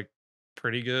car like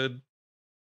pretty good.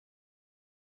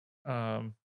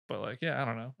 Um, but like, yeah, I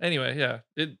don't know. Anyway, yeah,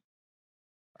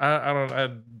 I don't I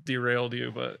derailed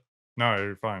you, but No,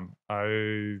 you're fine.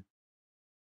 I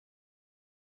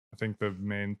think the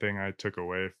main thing I took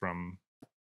away from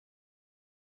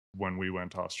when we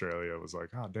went to Australia was like,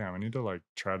 oh damn, I need to like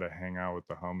try to hang out with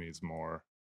the homies more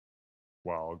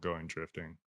while going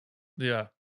drifting. yeah.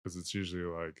 Because it's usually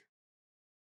like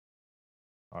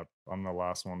I'm the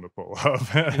last one to pull up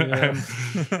Yeah.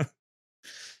 and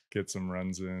get some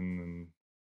runs in, and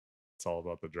it's all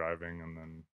about the driving and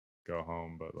then go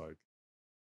home. But like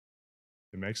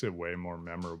it makes it way more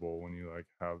memorable when you like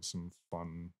have some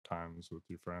fun times with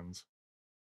your friends.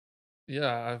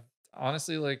 Yeah, I've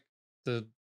honestly like the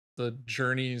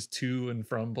journeys to and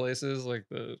from places, like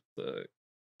the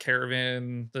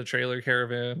caravan, the trailer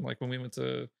caravan, like when we went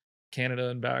to Canada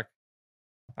and back,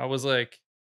 I was like,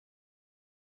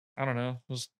 I don't know,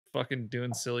 was fucking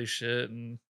doing silly shit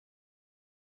and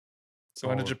It's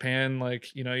going to all Japan, like,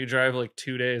 you drive like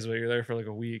 2 days, but you're there for like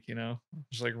a week,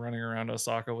 just like running around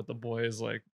Osaka with the boys,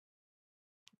 like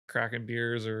cracking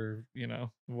beers or,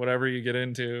 whatever you get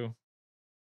into,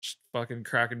 just fucking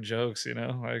cracking jokes,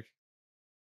 like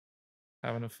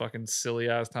having a fucking silly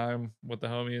ass time with the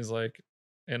homies like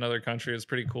in other countries. It's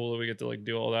pretty cool that we get to like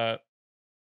do all that.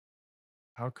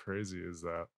 how crazy is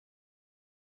that?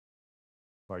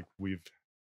 Like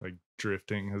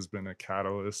drifting has been a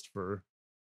catalyst for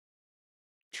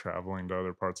traveling to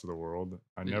other parts of the world.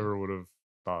 I Yeah. never would have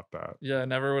thought that. Yeah, I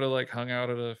never would have like hung out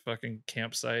at a fucking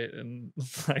campsite and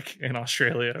like in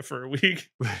Australia for a week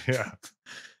Yeah.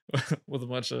 with a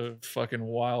bunch of fucking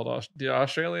wild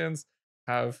Australians.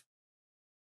 have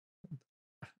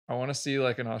I want to see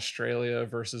like an Australia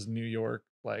versus New York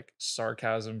like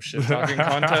sarcasm shit talking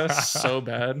contest so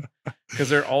bad because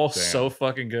they're all so Damn.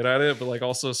 fucking good at it, but like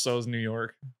also so is New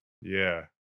York, Yeah.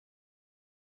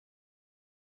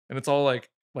 and it's all like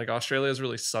Australia is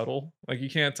really subtle. Like you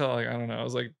can't tell. Like I don't know. I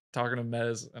was like talking to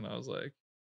Mez, and I was like,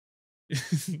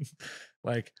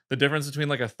 like the difference between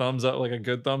like a thumbs up, like a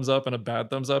good thumbs up, and a bad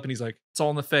thumbs up, and he's like, it's all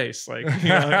in the face. Like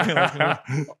like,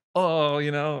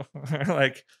 oh,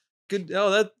 like good.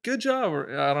 Oh, that good job.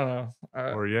 Or I don't know.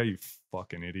 Or yeah, you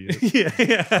fucking idiot.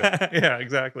 Yeah,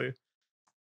 exactly.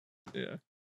 Yeah.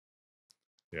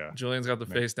 Yeah. Julian's got the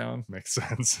face down. Makes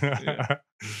sense. Yeah.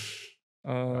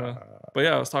 But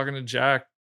yeah, I was talking to Jack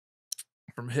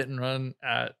from Hit and Run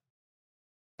at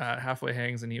Halfway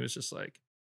Hangs, and he was just like,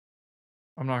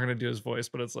 I'm not gonna do his voice,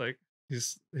 but it's like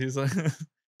he's like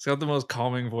he's got the most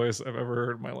calming voice I've ever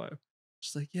heard in my life.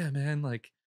 Just like, yeah, man,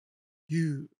 like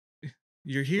you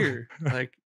you're here.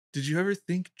 Like, did you ever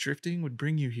think drifting would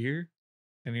bring you here?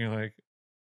 And you're like,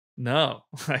 no.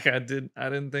 Like I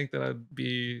didn't think that I'd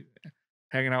be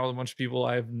hanging out with a bunch of people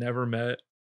I've never met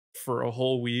for a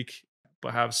whole week,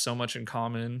 but have so much in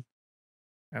common.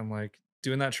 And like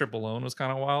doing that trip alone was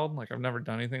kind of wild. Like I've never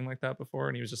done anything like that before.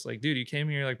 And he was just like, dude, you came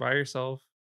here like by yourself.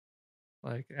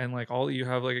 Like, and like all you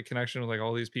have like a connection with like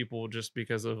all these people just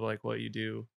because of like what you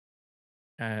do.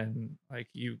 And like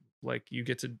you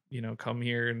get to, come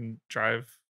here and drive,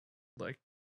 like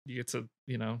you get to,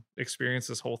 experience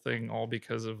this whole thing all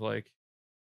because of like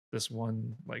this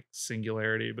one like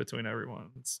singularity between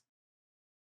everyone. It's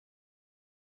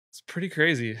pretty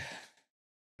crazy.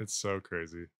 It's so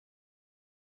crazy.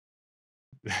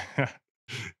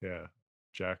 Yeah.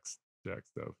 Jack's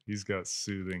stuff. He's got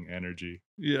soothing energy.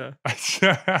 Yeah.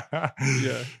 Yeah.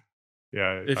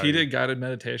 Yeah. If he did guided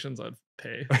meditations, I'd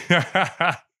pay.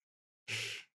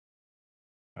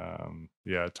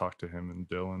 Yeah, I talked to him and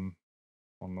Dylan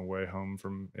on the way home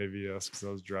from AVS because I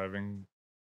was driving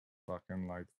fucking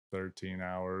like 13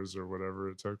 hours or whatever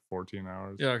it took, 14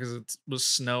 hours. Yeah, because it was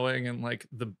snowing and like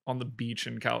on the beach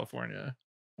in California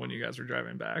when you guys were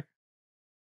driving back.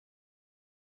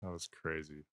 That was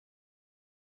crazy.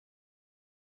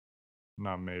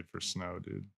 Not made for snow,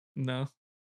 dude. No,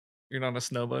 you're not a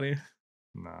snow bunny.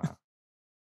 Nah.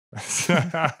 This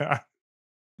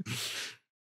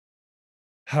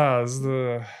is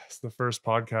the first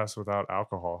podcast without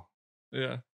alcohol.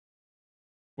 Yeah.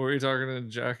 What were you talking to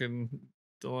Jack and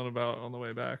Dylan about on the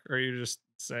way back? Or are you just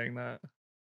saying that?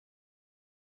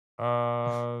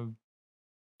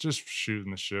 Just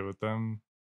shooting the shit with them.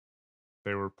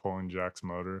 They were pulling Jack's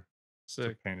motor to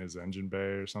Sick. paint his engine bay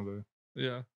or something.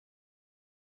 Yeah.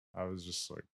 I was just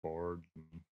like bored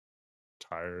and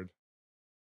tired.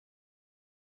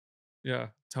 Yeah.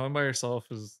 Towing by yourself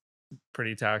is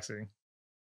pretty taxing.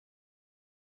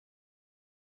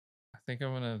 I think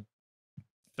I'm gonna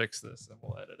fix this and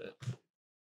we'll edit it.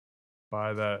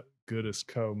 Buy that Goodest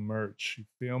Co merch. You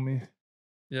feel me?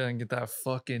 Yeah, and get that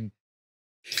fucking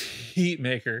heat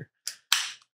maker.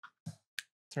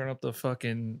 Turn up the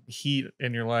fucking heat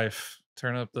in your life.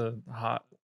 Turn up the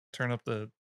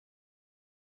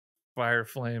fire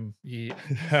flame heat.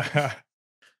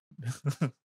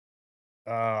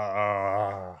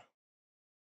 Or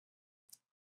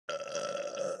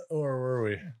were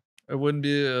we? It wouldn't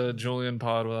be a Julian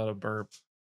pod without a burp.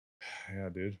 Yeah,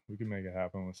 dude. We can make it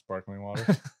happen with sparkling water.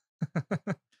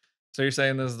 So you're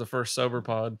saying this is the first sober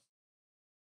pod?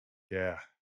 Yeah.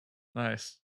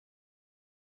 Nice.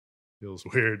 Feels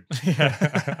weird.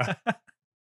 Yeah. A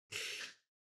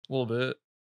little bit.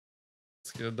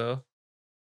 It's good though.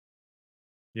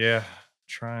 Yeah.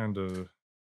 Trying to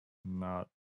not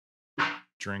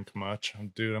drink much.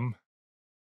 I'm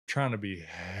trying to be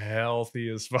healthy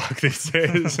as fuck these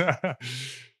days. You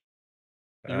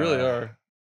really are.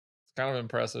 It's kind of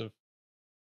impressive.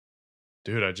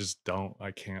 Dude,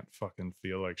 I can't fucking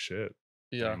feel like shit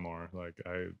anymore. Like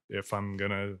if I'm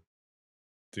gonna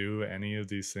do any of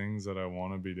these things that I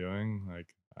want to be doing,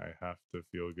 like I have to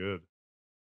feel good.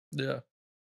 Yeah.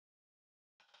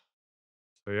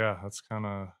 So yeah, that's kind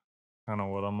of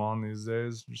what I'm on these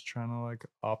days. Just trying to like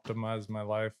optimize my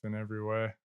life in every way,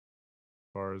 as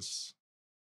far as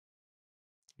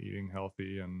eating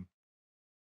healthy and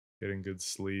getting good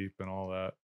sleep and all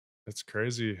that. It's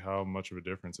crazy how much of a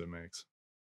difference it makes.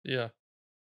 Yeah.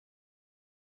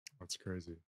 That's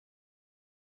crazy.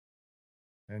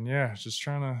 And yeah, just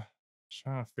trying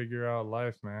to figure out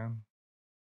life, man.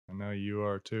 I know you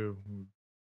are too.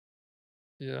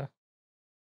 Yeah.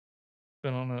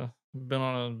 Been on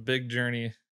a big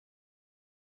journey.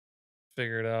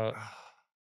 Figure it out.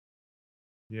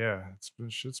 Yeah,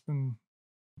 shit's been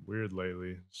weird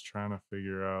lately. Just trying to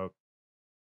figure out,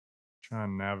 trying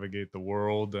to navigate the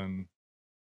world and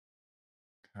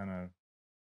kind of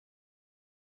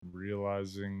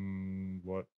realizing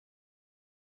what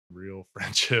real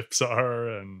friendships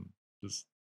are and just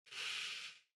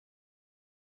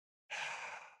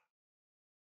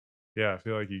yeah, I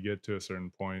feel like you get to a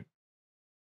certain point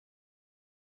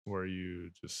where you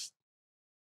just,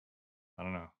 I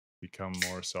don't know, become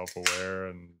more self-aware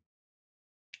and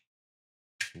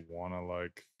want to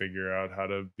like figure out how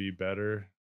to be better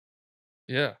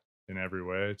Yeah. in every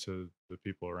way to the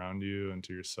people around you and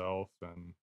to yourself.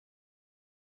 And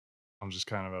I'm just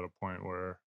kind of at a point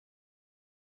where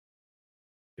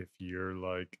if you're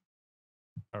like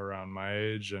around my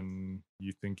age and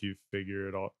you think you've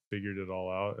figured it all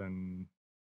out and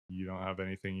you don't have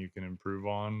anything you can improve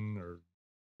on, or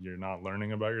you're not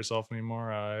learning about yourself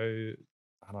anymore, I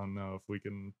don't know if we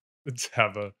can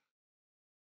have a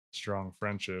strong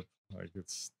friendship. Like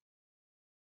it's,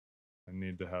 I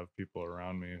need to have people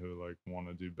around me who like want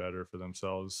to do better for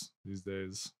themselves these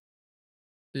days.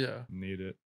 Yeah. Need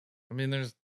it. I mean,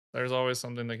 there's always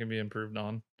something that can be improved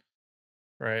on,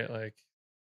 right? Like,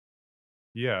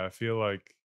 Yeah, I feel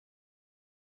like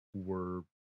we're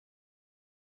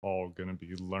all going to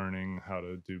be learning how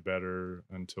to do better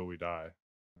until we die.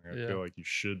 Like, I yeah. feel like you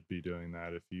should be doing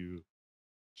that. If you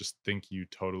just think you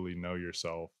totally know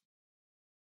yourself,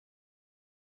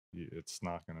 it's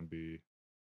not going to be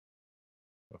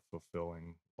a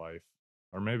fulfilling life.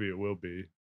 Or maybe it will be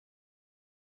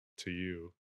to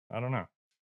you. I don't know.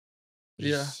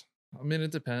 Yeah. Just I mean,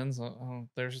 it depends.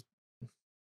 There's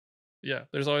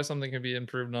always something can be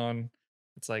improved on.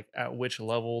 It's like at which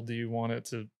level do you want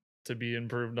it to be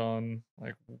improved on?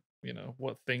 Like,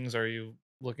 what things are you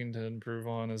looking to improve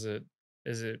on? Is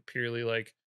it purely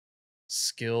like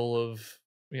skill of,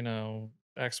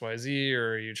 XYZ,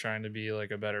 or are you trying to be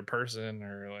like a better person,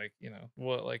 or like,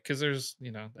 what, like, cuz there's,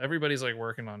 everybody's like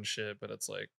working on shit, but it's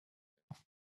like,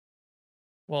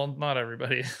 well, not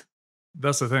everybody.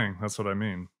 that's the thing. That's what I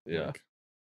mean. Yeah. Like,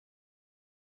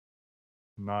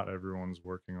 not everyone's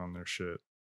working on their shit.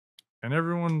 And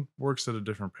everyone works at a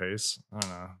different pace. I don't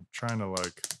know. I'm trying to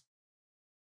like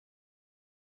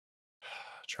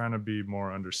trying to be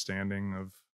more understanding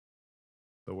of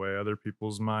the way other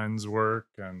people's minds work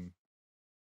and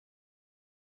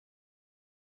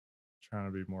trying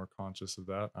to be more conscious of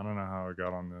that. I don't know how I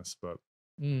got on this, but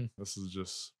Mm, this is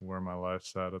just where my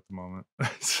life's at the moment. I'm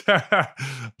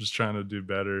just trying to do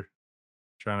better,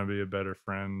 trying to be a better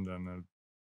friend and a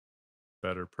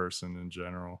better person in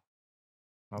general.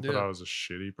 Not that yeah. I was a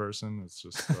shitty person. It's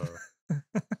just I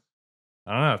don't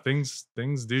know.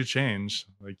 Things do change.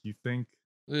 Like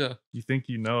Yeah. you think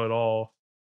you know it all,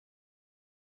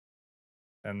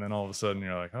 and then all of a sudden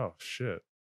you're like, oh shit.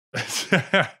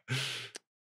 I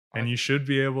And you should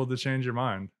be able to change your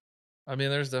mind. I mean,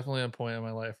 there's definitely a point in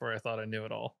my life where I thought I knew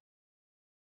it all.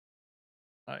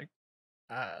 Like,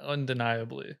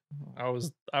 undeniably. I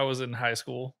was in high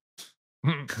school,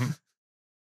 and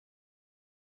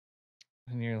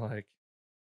you're like,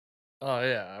 "Oh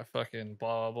yeah, I fucking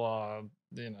blah blah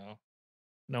blah."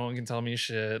 No one can tell me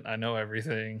shit. I know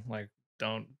everything. Like,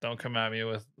 don't come at me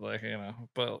with like,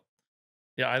 But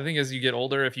yeah, I think as you get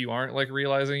older, if you aren't like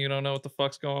realizing you don't know what the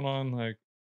fuck's going on, like,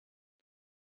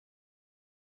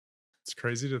 It's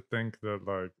crazy to think that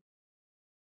like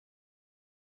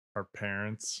our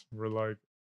parents were like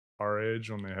our age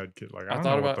when they had kids. Like I I don't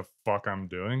thought know what about. the fuck I'm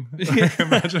doing. Like Yeah.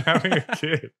 imagine having a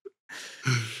kid.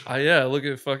 Yeah, look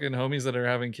at fucking homies that are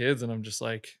having kids, and I'm just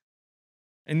like,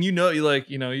 and you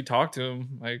talk to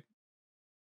them, like,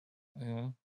 you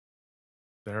know,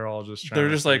 They're all just they're trying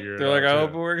to just like, figure it they're like, out I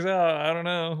hope too. it works out. I don't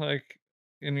know, like,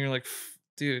 and you're like,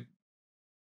 dude,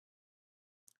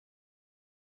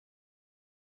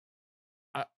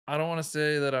 I don't want to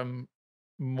say that I'm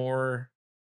more,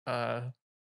 uh,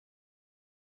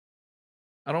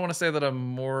 I don't want to say that I'm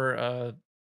more,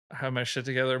 have my shit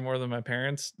together more than my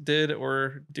parents did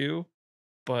or do,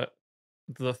 but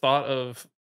the thought of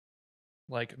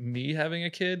like me having a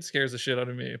kid scares the shit out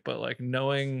of me. But like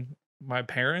knowing my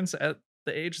parents at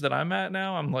the age that I'm at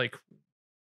now, I'm like,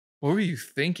 what were you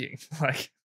thinking?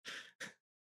 Like,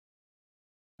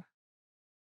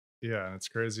 Yeah, and it's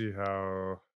crazy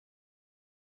how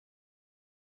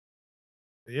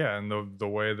yeah, and the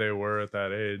way they were at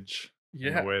that age and the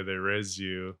yeah, way they raised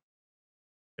you,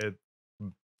 it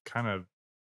kind of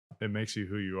it makes you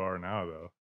who you are now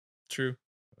though. true.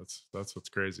 That's what's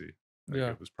crazy. Like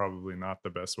Yeah. it was probably not the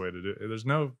best way to do it. There's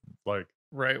no like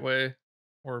Right way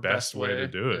or best best way to way.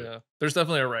 do it. Yeah. There's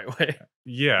definitely a right way.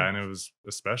 Yeah, and it was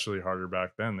especially harder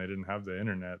back then. They didn't have the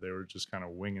internet. They were just kind of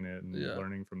winging it and Yeah.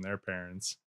 learning from their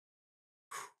parents.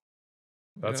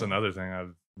 That's Yeah. another thing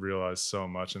I've realized so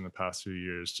much in the past few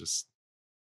years, just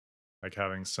like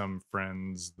having some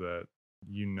friends that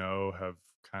have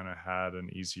kind of had an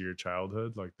easier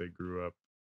childhood, like they grew up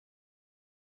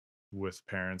with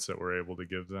parents that were able to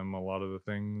give them a lot of the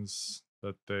things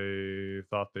that they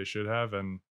thought they should have,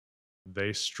 and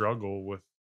they struggle with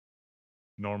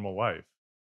normal life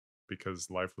because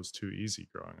life was too easy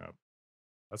growing up.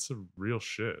 That's a real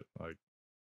shit. Like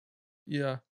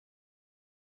Yeah.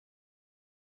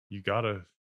 you gotta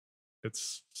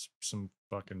some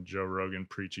fucking Joe Rogan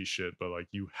preachy shit, but like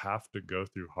you have to go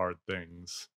through hard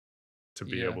things to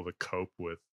be Yeah. able to cope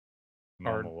with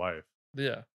Hard. normal life,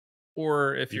 Yeah.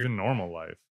 Or if you're even normal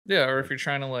life. yeah, or if Like, you're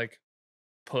trying to like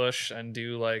push and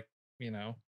do like, you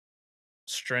know,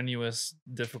 strenuous,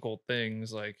 difficult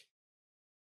things, like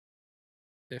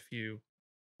if you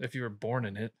if you were born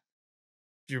in it,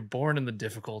 if you're born in the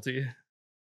difficulty,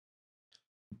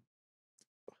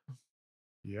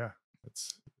 yeah,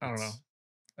 it's I don't know. it's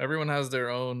Everyone has their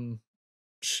own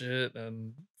shit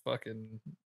and fucking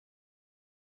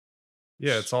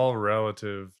yeah, it's all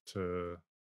relative to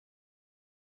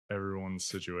everyone's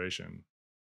situation.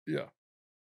 yeah.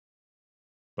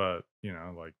 But,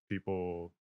 like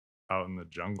people out in the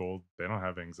jungle, they don't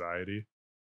have anxiety.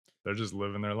 They're just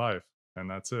living their life and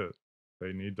that's it.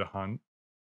 They need to hunt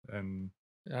and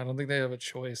I don't think they have a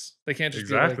choice. They can't just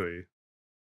be like exactly.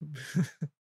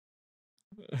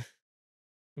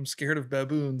 I'm scared of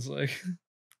baboons, like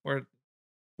or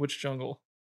which jungle?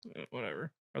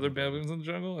 Whatever. Are there The baboons in the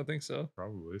jungle? I think so.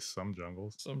 Probably some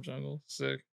jungles. Some jungle.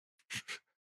 Sick.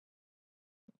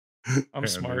 I'm And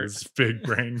smart. this big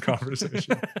brain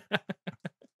conversation.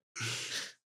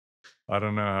 I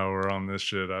don't know how we're on this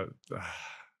shit.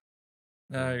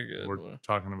 Nah, you're good. We're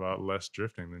talking about less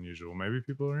drifting than usual. Maybe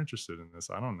people are interested in this.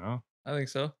 I don't know. I think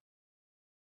so.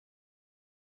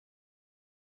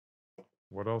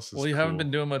 What else is Well, you haven't been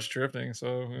cool? doing much drifting,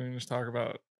 so we can just talk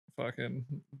about fucking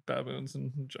baboons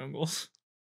and jungles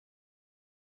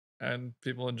and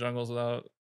people in jungles without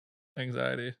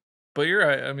anxiety. But you're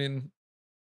right. I mean,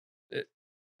 it,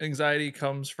 anxiety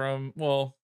comes from,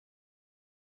 well,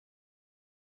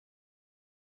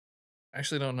 I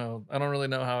actually don't know. I don't really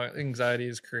know how anxiety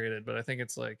is created, but I think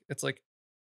it's like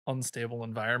unstable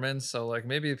environments. So like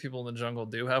maybe people in the jungle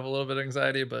do have a little bit of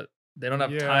anxiety, but they don't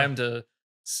have Yeah. time to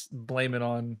blame it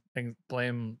on and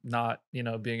blame not,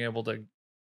 being able to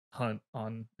hunt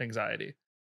on anxiety.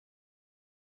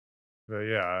 But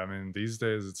yeah, I mean, these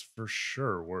days it's for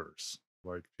sure worse.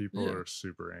 Like people Yeah. are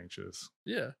super anxious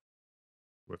Yeah.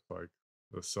 with like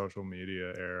the social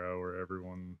media era where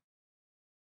everyone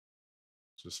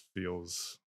just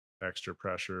feels extra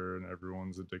pressure and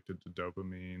everyone's addicted to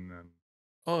dopamine and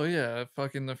Oh yeah.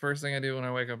 Fucking the first thing I do when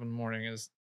I wake up in the morning is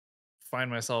find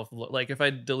myself like if I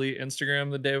delete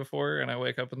Instagram the day before and I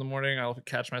wake up in the morning, I'll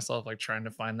catch myself like trying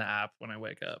to find the app when I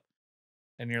wake up.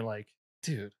 And you're like,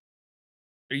 dude,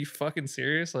 are you fucking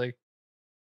serious? Like,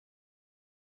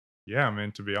 yeah, I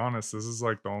mean, to be honest, this is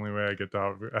like the only way I get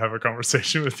to have a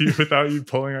conversation with you without you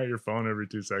pulling out your phone every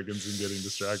 2 seconds and getting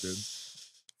distracted.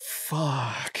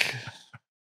 fuck.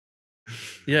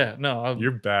 Yeah, no,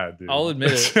 You're bad, dude. I'll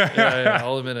admit it. Yeah,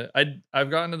 I'll admit it. I've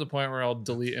gotten to the point where I'll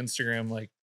delete Instagram like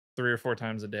 3 or 4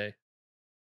 times a day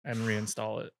and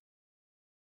reinstall it.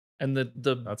 And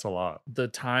That's a lot. the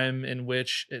time in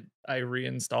which I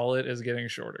reinstall it is getting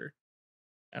shorter.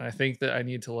 And I think that I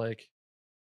need to like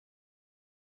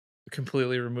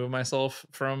completely remove myself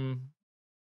from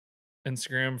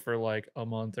Instagram for like a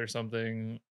month or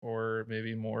something, or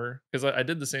maybe more. Because I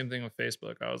did the same thing with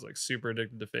Facebook. I was like super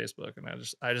addicted to Facebook, and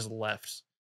I just left.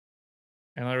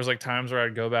 And there was like times where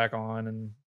I'd go back on,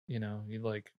 and you'd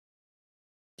like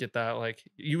get that like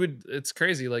you would. It's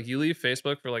crazy. Like you leave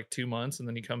Facebook for like 2 months, and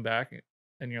then you come back,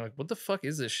 and you're like, what the fuck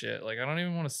is this shit? Like I don't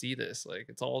even want to see this. Like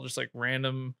it's all just like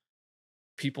random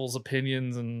people's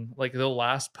opinions, and like the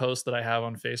last post that I have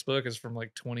on Facebook is from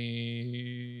like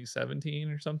 2017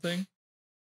 or something.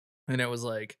 And it was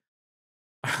like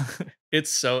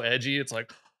it's so edgy. It's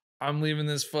like I'm leaving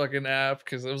this fucking app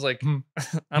because it was like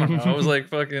I don't know. I was like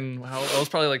fucking I was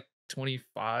probably like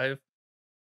 25.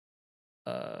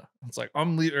 It's like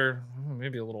I'm leaving, or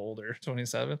maybe a little older,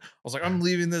 27. I was like, I'm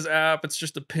leaving this app. It's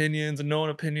just opinions, and no one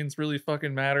opinions really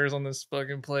fucking matters on this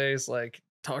fucking place. Like,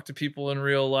 talk to people in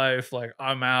real life. Like,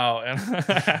 I'm out. And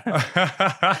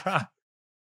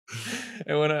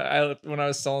and when I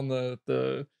was selling the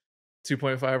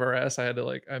 2.5 RS, I had to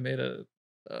like I made a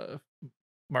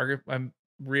market. I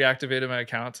reactivated my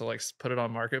account to like put it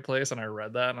on marketplace, and I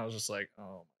read that, and I was just like,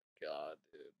 oh god,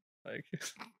 dude. Like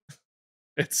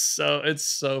it's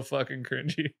so fucking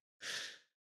cringy.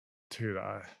 Dude,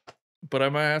 But I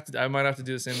might have to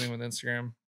do the same thing with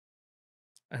Instagram.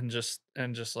 And just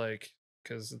like,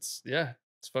 cuz it's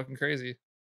fucking crazy.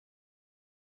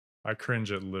 I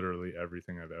cringe at literally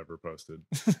everything I've ever posted.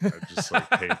 I just like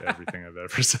hate everything I've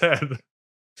ever said.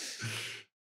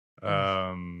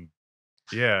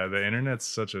 Yeah, the internet's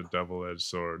such a double-edged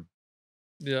sword.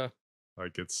 Yeah.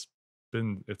 Like it's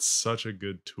such a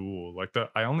good tool. Like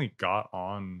I only got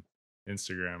on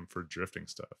Instagram for drifting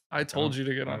stuff. I Like, told you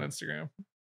to get on Instagram.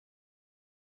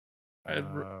 I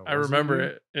was remember you?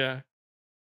 it. Yeah.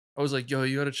 I was like, "Yo,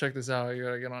 you got to check this out. You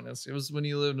got to get on this." It was when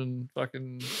you lived in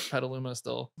fucking Petaluma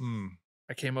still.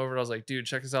 I came over and I was like, "Dude,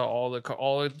 check this out. All the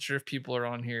drift people are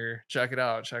on here. Check it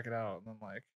out. Check it out." And I'm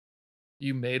like,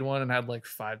 "You made one and had like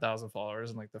 5,000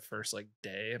 followers in like the first like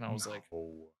day." And I was like,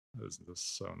 this is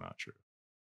so not true.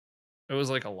 it was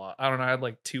like a lot. I don't know. I had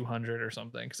like 200 or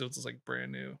something because it was just like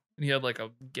brand new. And he had like a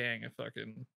gang of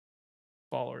fucking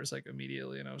followers like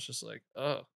immediately. And I was just like,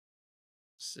 oh,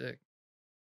 sick.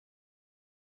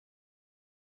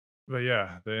 But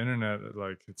yeah, the internet,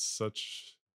 like it's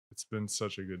been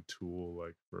such a good tool,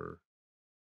 like for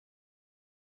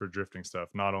drifting stuff.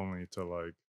 Not only to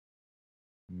like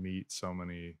meet so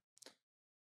many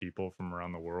people from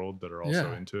around the world that are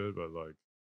also into it, but like,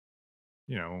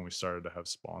 you know, when we started to have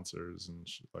sponsors and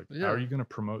like, how are you going to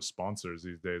promote sponsors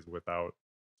these days without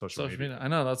social media? I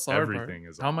know that's the hard part. Everything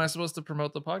is How am I supposed to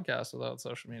promote the podcast without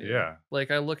social media? Yeah.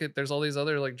 Like I look at, there's all these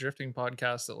other like drifting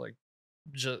podcasts that like,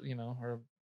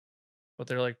 but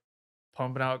they're like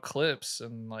pumping out clips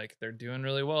and like they're doing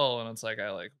really well. And it's like,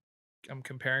 I'm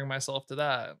comparing myself to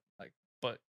that. Like,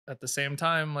 but at the same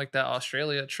time, like that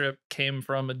Australia trip came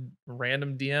from a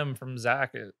random DM from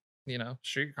Zach at,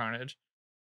 Street Carnage.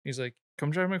 He's like,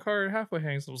 come drive my car at Halfway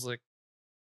Hangs. I was like,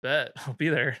 bet, I'll be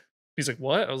there. He's like,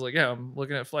 what? I was like, yeah, I'm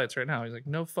looking at flights right now. He's like,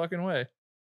 no fucking way.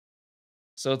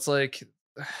 So it's like,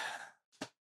 I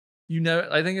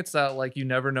think it's that like you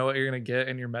never know what you're gonna get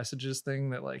in your messages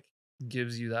thing that like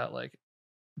gives you that like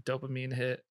dopamine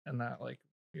hit and that like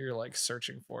you're like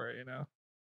searching for it,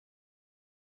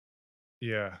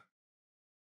 Yeah.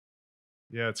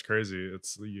 Yeah, it's crazy.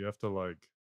 It's you have to like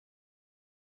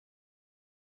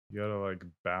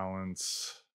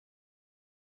balance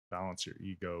your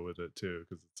ego with it too,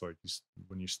 because it's like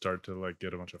when you start to like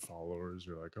get a bunch of followers,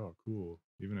 you're like, oh cool,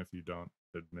 even if you don't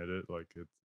admit it, like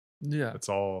it's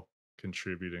all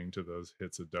contributing to those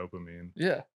hits of dopamine.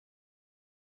 Yeah.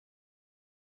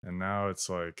 And now it's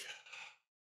like,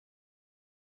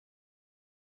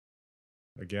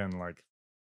 again, like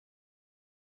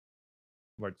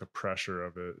the pressure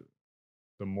of it,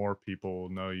 the more people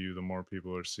know you, the more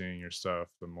people are seeing your stuff,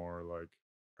 the more like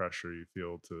pressure you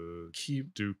feel to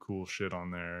do cool shit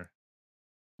on there.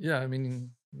 Yeah, I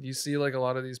mean, you see like a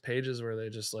lot of these pages where they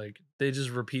just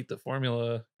repeat the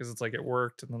formula because it's like it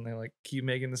worked, and then they like keep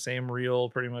making the same reel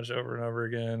pretty much over and over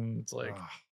again. It's like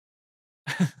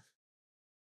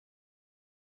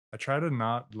I try to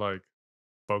not like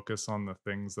focus on the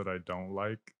things that I don't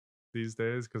like these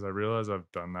days, because I realize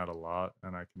I've done that a lot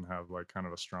and I can have like kind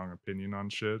of a strong opinion on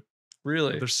shit.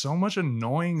 Really? But there's so much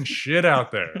annoying shit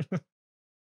out there.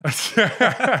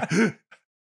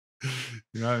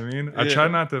 You know what I mean? I try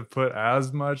not to put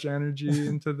as much energy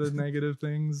into the negative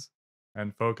things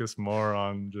and focus more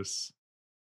on just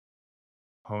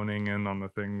honing in on the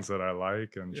things that I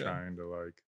like and trying to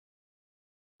like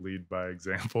lead by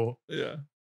example. Yeah.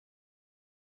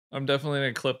 I'm definitely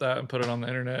gonna clip that and put it on the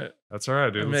internet. That's all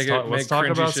right, dude. Let's talk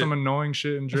about some annoying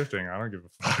shit in drifting. I don't give a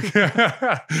fuck.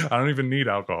 I don't even need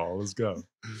alcohol. Let's go.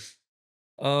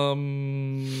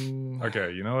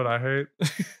 Okay, you know what I hate?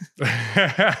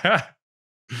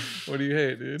 What do you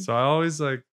hate, dude? So I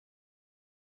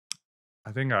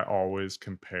think I always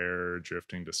compare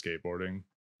drifting to skateboarding.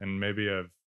 And maybe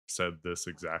I've said this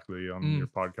exactly on your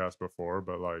podcast before,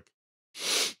 but like,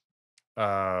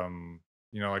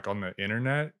 like on the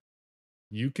internet,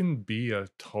 you can be a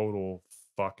total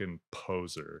fucking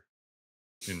poser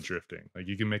in drifting. Like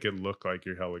you can make it look like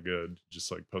you're hella good.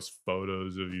 Just like post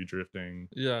photos of you drifting.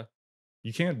 Yeah.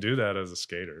 You can't do that as a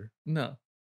skater. No.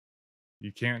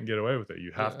 You can't get away with it.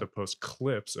 You have to post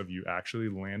clips of you actually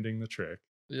landing the trick.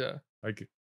 Yeah. Like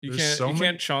you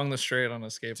can't chong the straight on a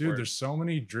skateboard. Dude, there's so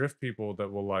many drift people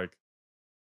that will like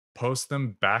post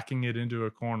them backing it into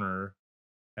a corner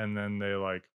and then they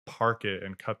like park it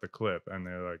and cut the clip and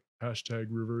they're like hashtag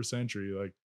reverse entry.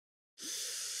 Like,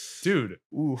 dude.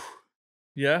 Ooh.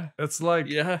 Yeah. That's like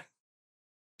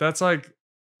that's like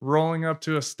rolling up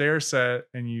to a stair set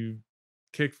and you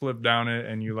kickflip down it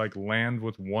and you like land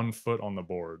with 1 foot on the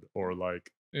board, or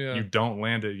like Yeah. You don't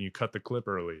land it and you cut the clip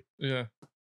early. Yeah.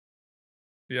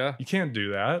 Yeah. You can't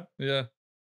do that. Yeah.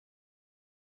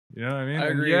 You know what I mean? I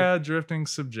And agree. yeah,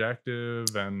 drifting's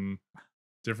subjective and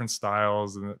different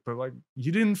styles, but like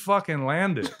you didn't fucking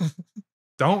land it.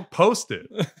 Don't post it.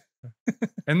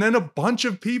 And then a bunch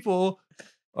of people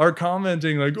are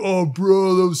commenting like, "Oh,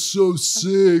 bro, that was so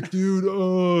sick, dude.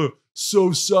 Oh,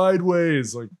 so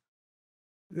sideways." Like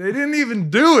they didn't even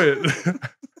do it.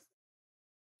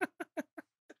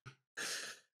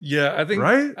 Yeah, I think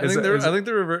Right? I think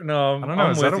the revert. No, I don't know.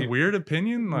 I'm Is that with a you. weird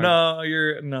opinion? Like, No,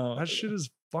 you're no. that shit is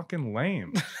fucking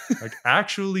lame. Like,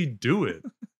 actually do it.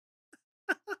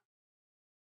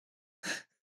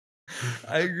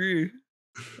 I agree.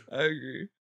 I agree.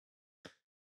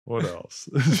 What else?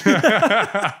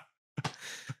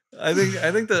 I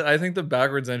think the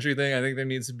backwards entry thing. I think there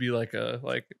needs to be like a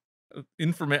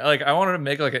I wanted to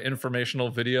make like an informational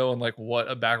video on like what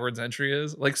a backwards entry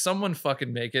is. Like someone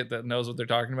fucking make it that knows what they're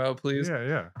talking about, please.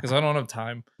 Yeah. Because I don't have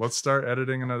time. Let's start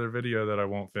editing another video that I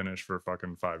won't finish for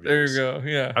fucking 5 There years. you go.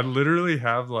 Yeah. I literally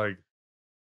have like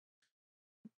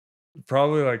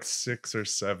probably like 6 or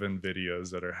 7 videos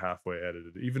that are halfway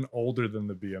edited, even older than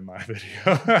the BMI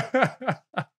video.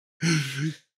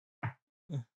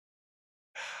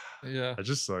 Yeah. I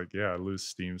just like, I lose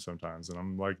steam sometimes and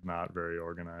I'm like not very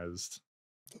organized.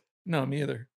 No, me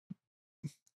either.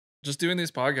 Just doing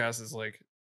these podcasts is like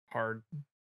hard.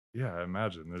 Yeah, I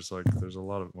imagine there's a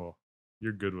lot of, well,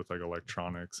 you're good with like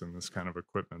electronics and this kind of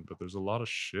equipment, but there's a lot of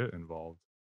shit involved.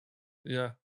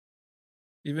 Yeah.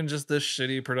 Even just this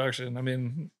shitty production. I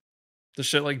mean, the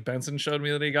shit like Benson showed me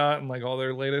that he got and like all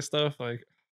their latest stuff, like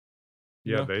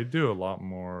Yeah, they do a lot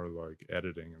more like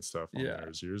editing and stuff on Yeah.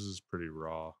 theirs. Yours is pretty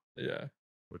raw. Yeah.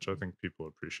 Which I think people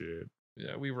appreciate.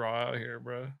 Yeah, we raw out here,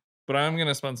 bro. But I'm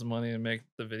gonna spend some money and make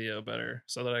the video better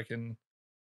so that I can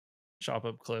chop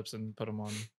up clips and put them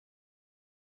on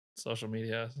social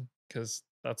media, because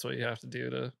that's what you have to do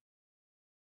to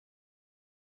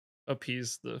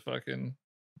appease the fucking.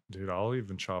 Dude, I'll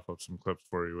even chop up some clips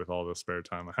for you with all the spare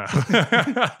time I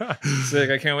have. Sick.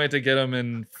 I can't wait to get them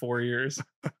in 4 years.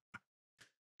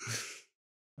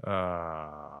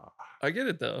 I get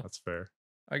it though. That's fair.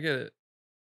 I get it.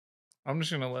 I'm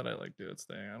just gonna let it like do its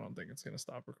thing. I don't think it's gonna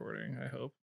stop recording. I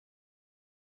hope.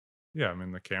 Yeah, I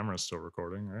mean the camera's still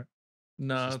recording, right?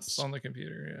 No, it's on the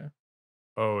computer. Yeah.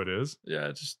 Oh, it is? Yeah,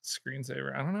 it's just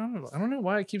screensaver. I don't know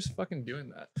why it keeps fucking doing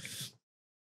that.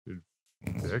 Dude,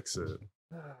 fix it.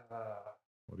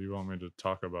 What do you want me to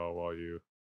talk about while you...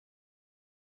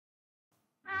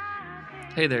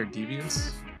 Hey there,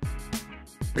 deviants.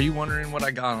 Are you wondering what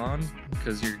I got on?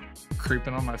 Because you're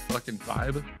creeping on my fucking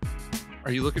vibe?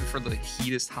 Are you looking for the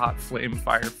heatest hot flame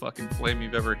fire fucking flame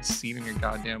you've ever seen in your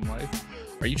goddamn life?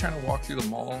 Are you trying to walk through the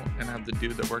mall and have the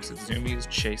dude that works at Zoomies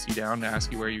chase you down to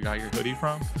ask you where you got your hoodie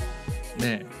from?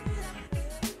 Man,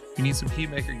 you need some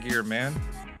heatmaker gear, man.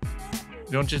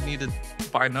 You don't just need to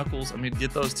buy knuckles. I mean,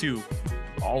 get those too.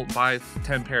 I'll buy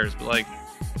 10 pairs, but like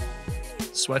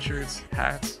sweatshirts,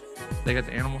 hats. They got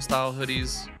the animal style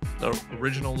hoodies, the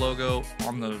original logo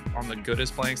on the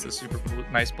Goodest blanks, the super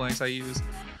nice blanks I use.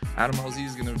 Adam LZ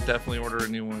is gonna definitely order a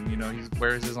new one. You know, he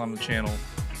wears his on the channel.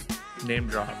 Name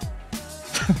drop.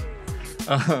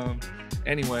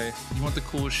 Anyway, you want the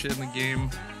coolest shit in the game?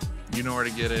 You know where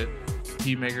to get it.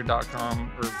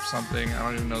 heatmaker.com or something. I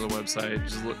don't even know the website.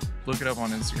 Just look it up on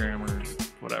Instagram or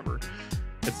whatever.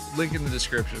 It's link in the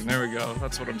description. There we go.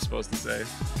 That's what I'm supposed to say.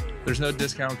 There's no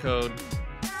discount code.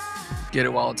 Get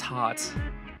it while it's hot.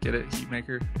 Get it,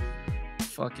 Heatmaker.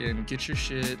 Fucking get your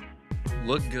shit.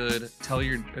 Look good. Tell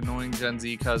your annoying Gen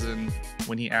Z cousin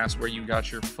when he asks where you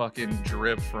got your fucking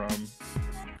drip from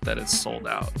that it's sold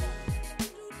out.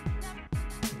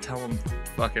 Tell him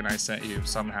fucking I sent you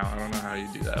somehow. I don't know how you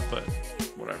do that, but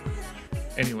whatever.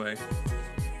 Anyway,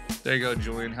 there you go,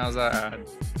 Julian. How's that ad?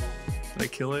 Did I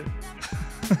kill it?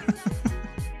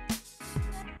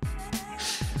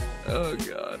 Oh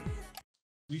god.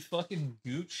 We fucking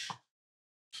gooch.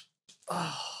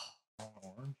 Oh.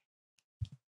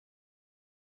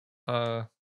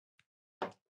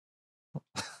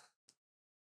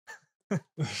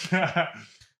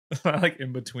 Like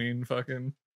in between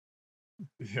fucking.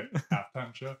 Yeah,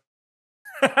 halftime show.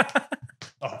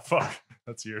 Oh fuck,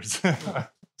 that's yours.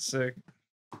 Sick.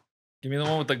 Give me the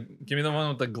one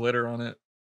with the glitter on it.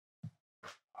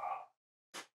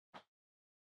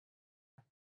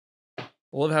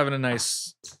 I love having a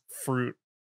nice fruit.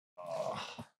 I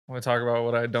want to talk about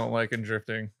what I don't like in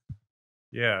drifting.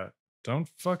 Yeah, don't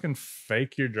fucking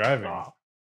fake your driving.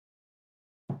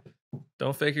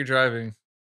 Don't fake your driving.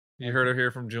 You heard it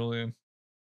here from Julian.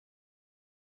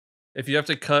 If you have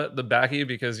to cut the backy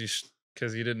because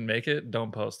because you didn't make it,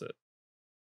 don't post it.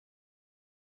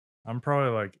 I'm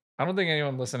probably like I don't think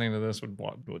anyone listening to this would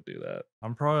do that.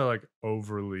 I'm probably like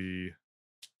overly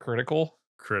Critical?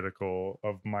 critical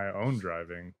of my own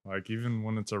driving. Like even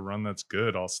when it's a run that's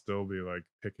good, I'll still be like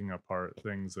picking apart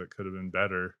things that could have been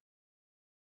better.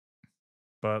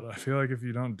 But I feel like if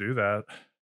you don't do that,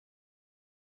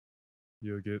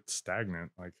 you'll get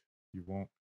stagnant. Like you won't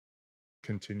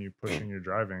continue pushing your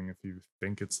driving if you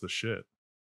think it's the shit.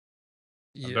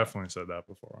 I've Yeah. definitely said that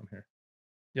before on here.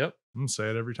 Yep. I'm gonna say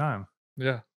it every time.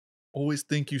 Yeah. Always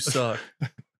think you suck.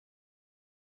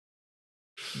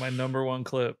 My number one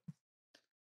clip.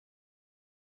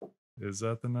 Is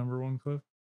that the number one clip?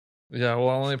 Yeah, well,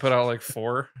 I only put out like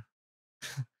 4.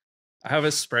 I have a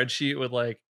spreadsheet with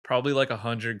like probably like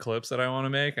 100 clips that I want to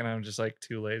make, and I'm just like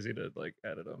too lazy to like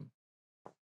edit them.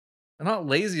 I'm not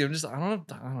lazy. I'm just I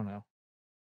don't know.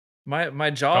 My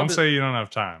job. Don't say you don't have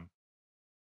time.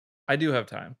 I do have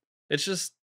time. It's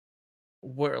just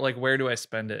where do I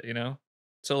spend it? You know.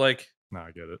 So like No,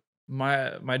 I get it.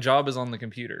 my job is on the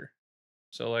computer.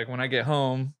 So like when I get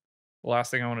home, the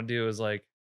last thing I want to do is like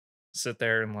sit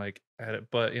there and like edit.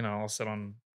 But you know, I'll sit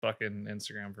on fucking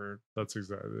Instagram for That's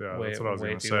exactly that's way what I was way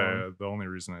gonna too say. long. The only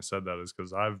reason I said that is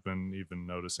because I've been even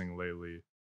noticing lately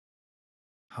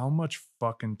how much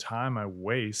fucking time I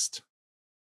waste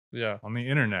Yeah. on the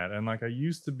internet. And like I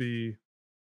used to be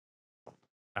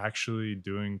actually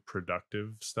doing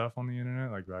productive stuff on the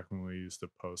internet, like back when we used to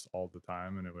post all the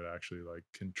time and it would actually like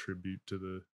contribute to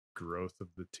the growth of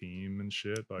the team and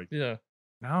shit. Like Yeah.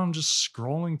 now I'm just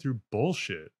scrolling through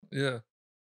bullshit. Yeah.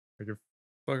 Like if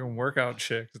Fucking workout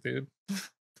chicks, dude.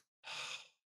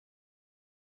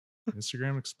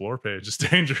 Instagram explore page is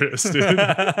dangerous, dude.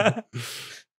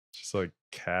 Just like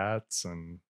cats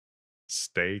and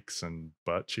steaks and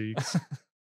butt cheeks. And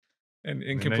I mean,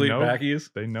 incomplete backies.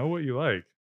 they know what you like.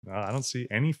 No, I don't see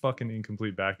any fucking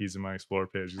incomplete backies in my explore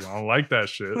page. I don't like that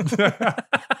shit.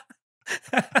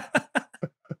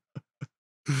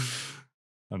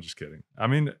 I'm just kidding. I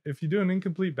mean, if you do an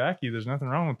incomplete backy, there's nothing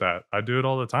wrong with that. I do it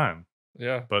all the time.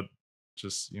 Yeah. But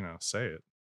just, say it.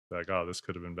 Like, oh, this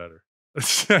could have been better.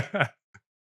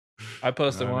 I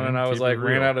posted know what I one mean? and I was Keep it like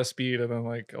ran real. out of speed, and then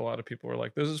like a lot of people were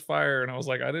like, "This is fire," and I was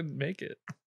like, "I didn't make it."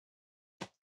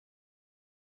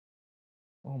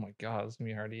 Oh my god, it's gonna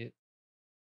be hard to eat.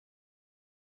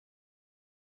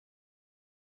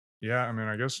 Yeah, I mean,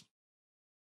 I guess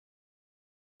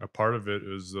a part of it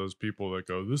is those people that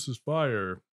go, "This is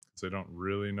fire," because they don't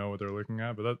really know what they're looking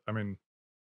at. But that, I mean,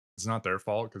 it's not their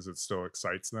fault because it still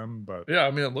excites them. But Yeah,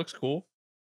 I mean it looks cool.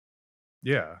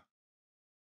 yeah,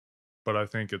 but I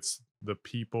think it's the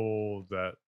people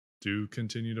that do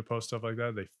continue to post stuff like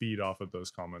that. They feed off of those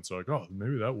comments. They're like, "Oh,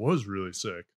 maybe that was really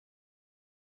sick,"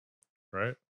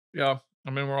 right? Yeah,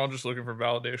 I mean we're all just looking for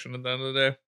validation at the end of the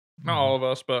day. Not Mhm. all of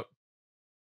us, but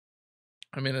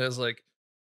I mean it is like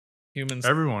humans.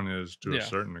 Everyone is to a Yeah.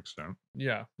 certain extent.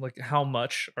 Yeah, like how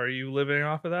much are you living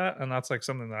off of that? And that's like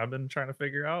something that I've been trying to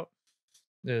figure out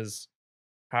is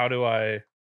how do I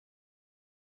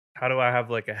have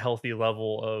like a healthy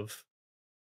level of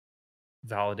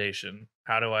validation?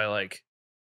 How do I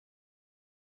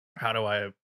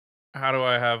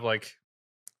have like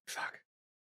fuck.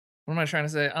 What am I trying to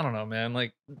say? I don't know, man.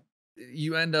 Like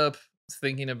you end up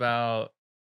thinking about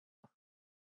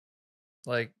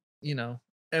like,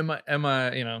 am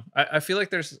I, I feel like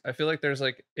there's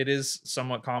like it is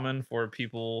somewhat common for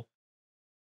people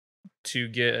to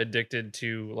get addicted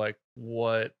to like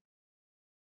what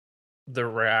the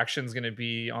reaction's going to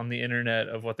be on the internet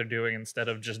of what they're doing instead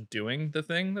of just doing the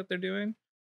thing that they're doing.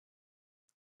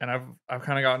 And I've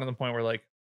kind of gotten to the point where like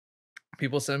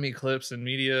people send me clips and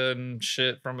media and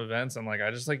shit from events, and like I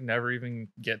just like never even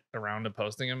get around to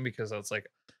posting them because it's like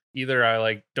either I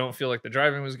like don't feel like the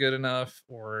driving was good enough,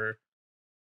 or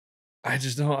I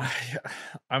just don't.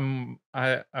 I've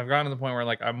gotten to the point where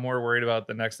like I'm more worried about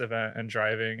the next event and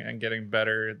driving and getting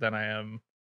better than I am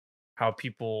how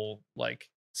people like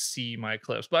see my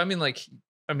clips. But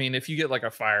I mean, if you get like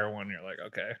a fire one, you're like,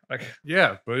 okay, like,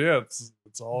 Yeah, but yeah,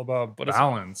 it's all about but it's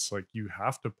balance. Like you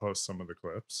have to post some of the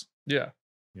clips. yeah,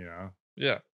 You know,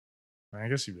 yeah, I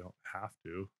guess you don't have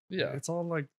to. yeah, It's all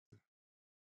like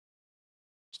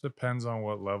just depends on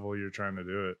what level you're trying to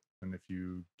do it and if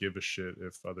you give a shit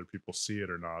if other people see it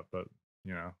or not. But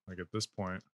like at this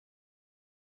point,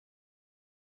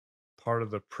 part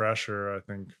of the pressure I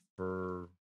think for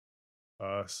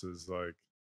us is like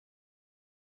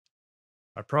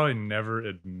I probably never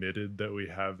admitted that we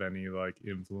have any like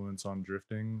influence on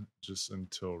drifting just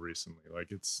until recently.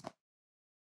 Like it's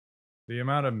the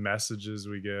amount of messages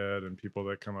we get and people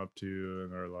that come up to you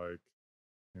and are like,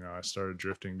 You know, I started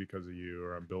drifting because of you,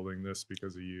 or I'm building this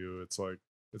because of you. It's like,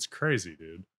 it's crazy,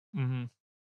 dude. Mm-hmm.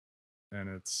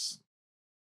 And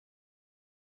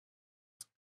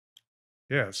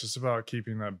yeah, it's just about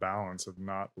keeping that balance of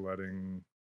not letting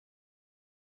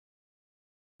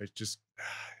it just,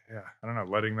 yeah, I don't know,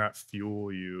 letting that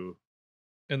fuel you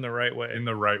In the right way. in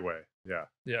the right way. Yeah,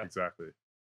 Yeah. exactly.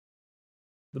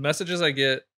 The messages I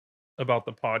get about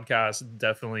the podcast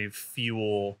definitely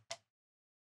fuel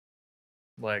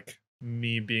like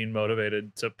me being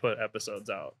motivated to put episodes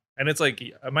out. And it's like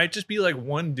I might just be like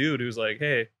one dude who's like,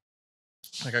 "Hey,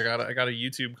 like I got a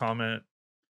YouTube comment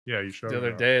Yeah, you showed the me other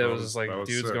that. day that That was just like that was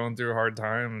dude's sick. going through a hard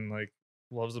time and like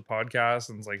loves the podcast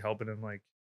and it's like helping him like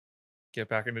get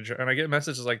back into and I get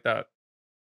messages like that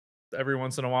every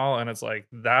once in a while and it's like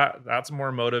that's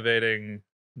more motivating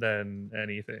than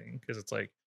anything because it's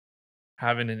like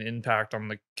having an impact on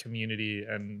the community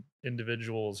and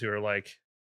individuals who are like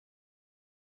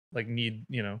need,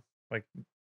 you know, like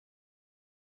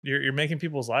you're making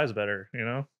people's lives better, you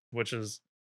know, which is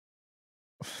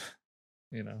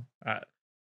you know,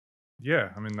 Yeah,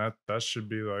 I mean that should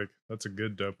be like, that's a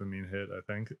good dopamine hit, I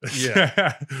think.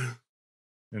 yeah.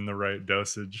 In the right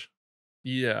dosage.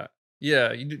 Yeah.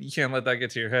 Yeah, you can't let that get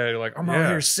to your head. You're like, I'm out Yeah.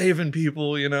 here saving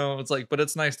people, you know. It's like, but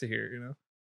it's nice to hear, you know.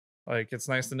 Like it's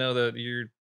nice to know that you're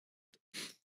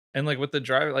and like with the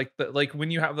driver, like like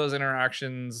when you have those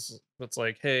interactions, it's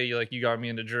like, hey, you got me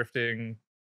into drifting.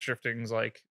 Drifting's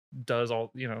like does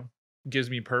all, you know, gives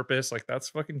me purpose. Like that's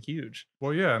fucking huge.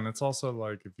 Well, yeah, and it's also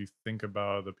like, if you think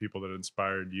about the people that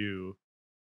inspired you,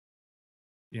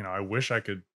 you know, I wish I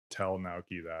could tell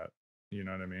Naoki that. You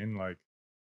know what I mean? Like,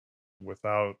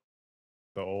 without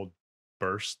the old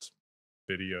burst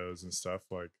videos and stuff,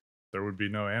 like there would be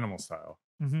no animal style.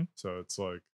 Mm-hmm. So it's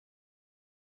like,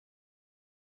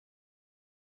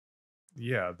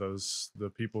 yeah, the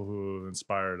people who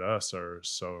inspired us are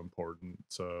so important.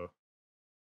 So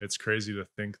it's crazy to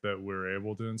think that we're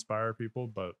able to inspire people,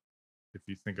 but if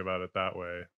you think about it that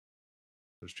way,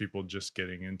 there's people just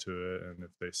getting into it, and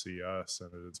if they see us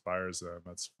and it inspires them,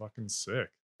 that's fucking sick.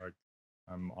 Like,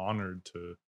 I'm honored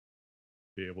to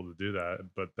be able to do that.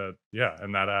 But that, yeah,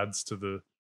 and that adds to the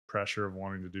pressure of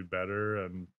wanting to do better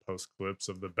and post clips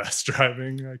of the best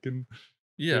driving I can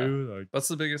Yeah. do, like, That's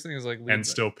the biggest thing is like and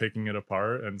still picking it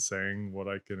apart and saying what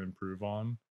I can improve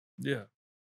on. yeah.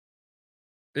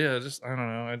 Yeah, just I don't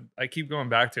know. I keep going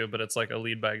back to it, but it's like a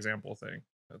lead by example thing.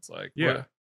 It's Yeah.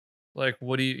 like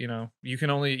what do you know, you can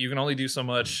only do so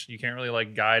much. You can't really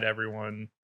like guide everyone,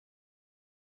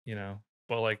 you know.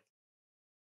 But like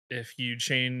if you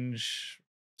change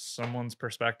someone's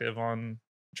perspective on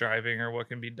driving or what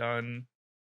can be done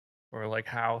or like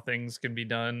how things can be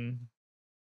done.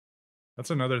 That's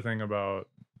another thing about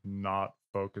not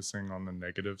focusing on the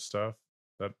negative stuff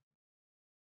that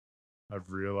I've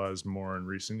realized more in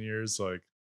recent years. Like,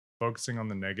 focusing on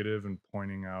the negative and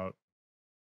pointing out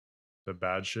the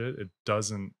bad shit, it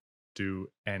doesn't do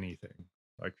anything.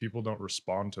 Like, people don't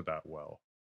respond to that well.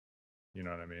 You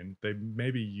know what I mean? They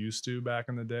maybe used to back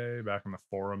in the day, back in the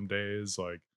forum days.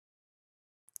 Like,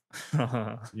 you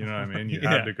know what I mean? You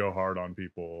had Yeah. to go hard on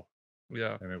people,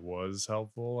 Yeah. and it was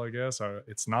helpful, I guess.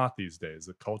 It's not these days.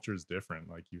 The culture is different.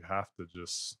 Like, you have to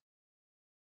just,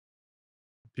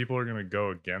 people are going to go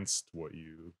against what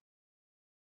you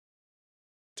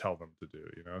tell them to do,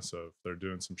 you know? So if they're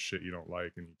doing some shit you don't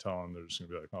like and you tell them, they're just going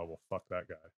to be like, oh, well, fuck that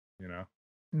guy, you know?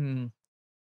 Mm,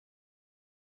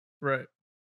 right.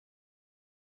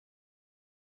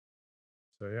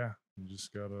 So yeah, you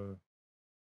just gotta,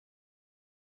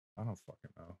 I don't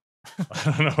fucking know. I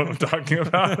don't know what I'm talking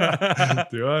about.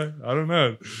 Do I? I don't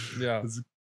know. Yeah. It's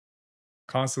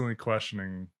constantly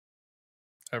questioning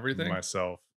Everything.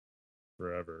 myself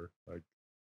forever. Like,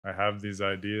 I have these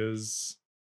ideas,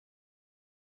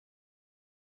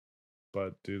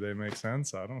 but do they make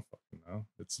sense? I don't fucking know.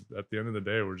 It's, at the end of the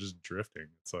day, we're just drifting.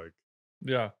 It's like,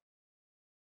 Yeah.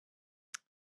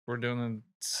 We're doing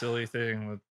a silly thing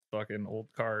with fucking old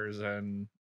cars and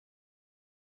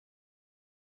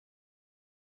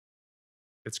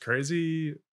it's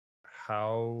crazy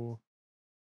how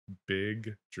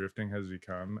big drifting has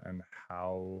become and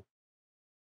how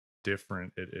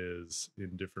different it is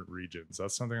in different regions.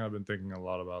 That's something I've been thinking a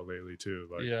lot about lately too.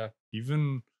 Like, yeah.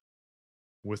 even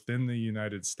within the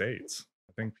United States,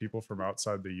 I think people from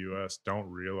outside the US don't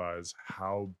realize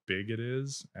how big it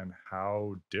is and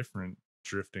how different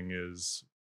drifting is,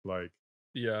 like,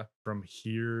 Yeah. from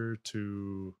here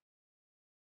to,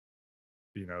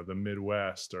 you know, the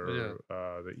Midwest Yeah.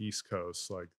 or the East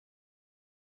Coast. Like,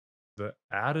 the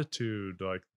attitude,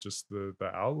 like, just the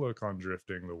outlook on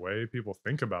drifting, the way people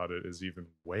think about it is even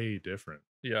way different.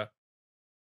 Yeah.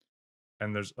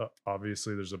 and there's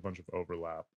obviously there's a bunch of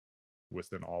overlap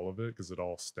within all of it because it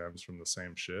all stems from the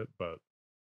same shit, but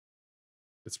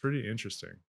it's pretty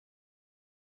interesting.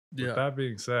 With Yeah. that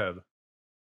being said,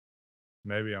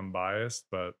 maybe I'm biased,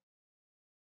 but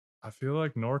I feel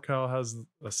like NorCal has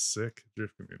a sick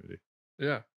drift community.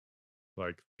 Yeah.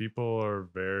 Like people are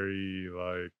very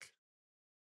like,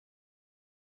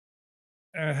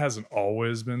 and it hasn't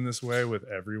always been this way with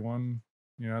everyone.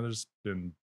 You know, there's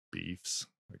been beefs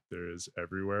like there is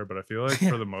everywhere, but I feel like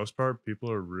for the most part,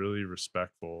 people are really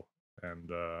respectful and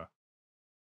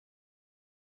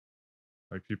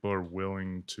like people are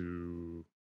willing to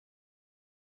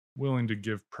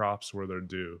give props where they're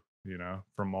due, you know,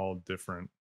 from all different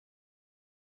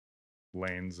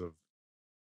lanes of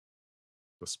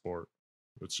the sport.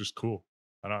 It's just cool.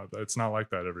 I don't it's not like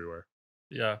that everywhere.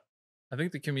 Yeah. I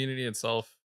think the community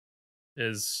itself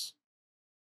is,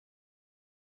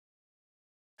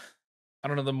 I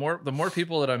don't know, the more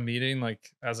people that I'm meeting, like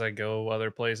as I go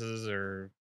other places,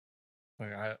 or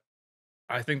like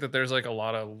I think that there's like a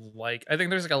lot of I think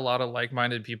there's like a lot of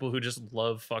like-minded people who just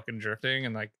love fucking drifting,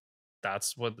 and like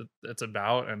that's what it's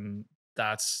about, and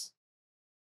that's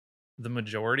the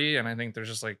majority. And I think there's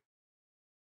just like,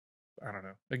 I don't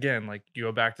know. Again, like you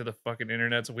go back to the fucking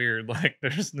internet's weird. Like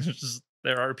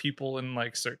there are people in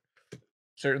like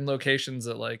certain locations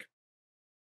that like,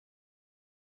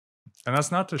 And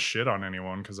that's not to shit on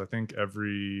anyone because I think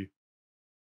every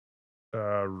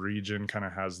region kind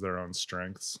of has their own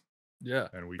strengths yeah,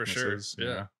 and for sure. weaknesses, you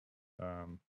Yeah.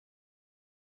 know.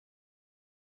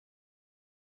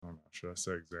 I don't know, should I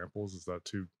say examples? Is that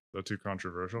too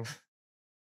controversial?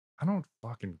 I don't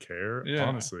fucking care, Yeah.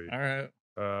 honestly. All right.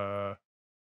 Uh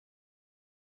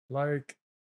like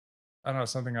I don't know,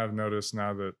 something I've noticed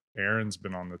now that Aaron's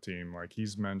been on the team, like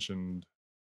he's mentioned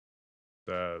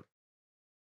that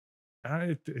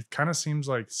it kind of seems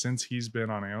like since he's been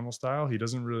on Animal Style, he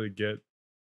doesn't really get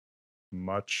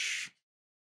much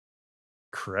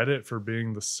credit for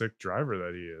being the sick driver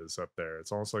that he is up there.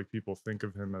 It's almost like people think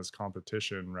of him as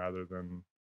competition rather than,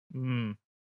 Mm,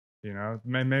 you know,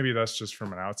 maybe that's just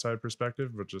from an outside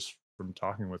perspective, but just from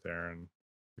talking with Aaron,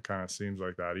 it kind of seems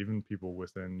like that. Even people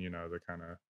within, you know, the kind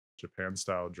of Japan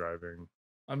style driving.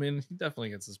 I mean, he definitely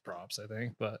gets his props, I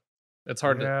think, but it's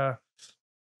hard to. Yeah,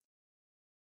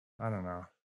 I don't know.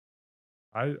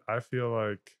 I feel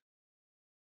like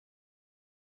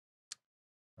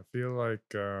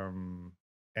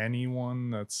anyone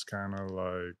that's kind of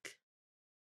like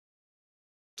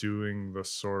doing the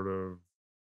sort of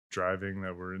driving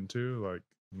that we're into, like,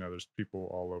 you know, there's people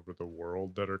all over the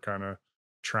world that are kind of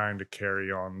trying to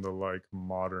carry on the like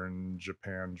modern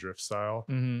Japan drift style.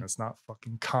 Mhm. And it's not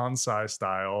fucking Kansai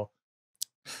style,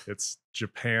 it's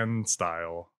Japan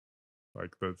style,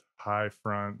 like the high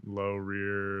front, low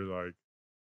rear, like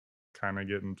kind of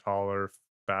getting taller,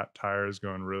 fat tires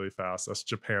going really fast. That's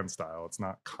Japan style. It's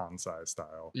not Kansai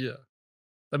style. Yeah.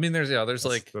 I mean, there's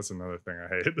like, That's another thing I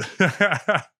hate.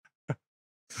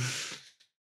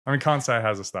 I mean, Kansai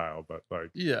has a style, but like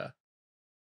yeah.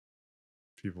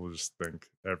 people just think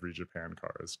every Japan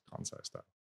car is Kansai style.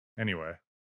 Anyway,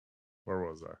 where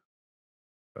was I?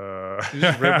 You're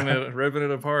just ripping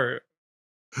it apart.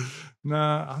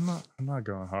 Nah, I'm not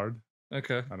going hard.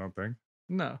 Okay. I don't think.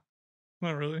 No,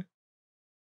 not really.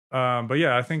 But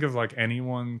yeah, I think of like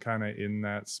anyone kind of in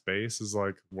that space is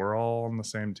like we're all on the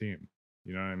same team.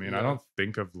 You know what I mean? I Yeah. don't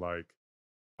think of like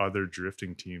other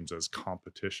drifting teams as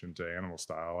competition to Animal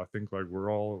Style. I think like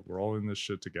we're all in this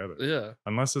shit together. Yeah.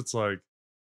 Unless it's like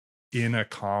in a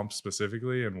comp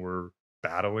specifically and we're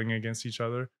battling against each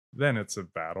other, then it's a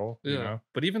battle, you Yeah. know?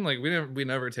 But even like we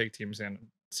never take Team Sand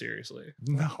seriously.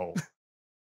 No.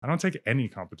 I don't take any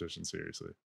competition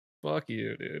seriously. Fuck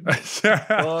you, dude.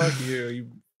 Fuck you.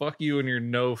 Fuck you and your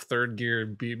no third gear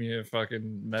beat me at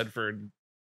fucking Medford.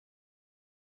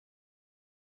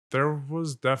 There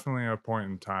was definitely a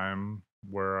point in time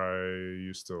where I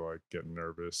used to like get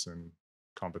nervous in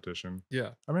competition.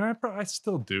 Yeah. I mean, I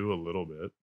still do a little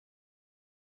bit,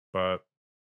 but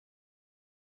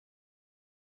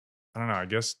I don't know. I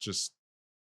guess just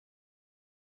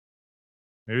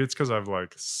maybe it's because I've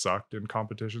like sucked in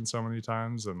competition so many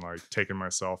times and like taken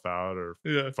myself out or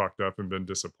Yeah. fucked up and been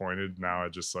disappointed. Now I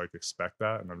just like expect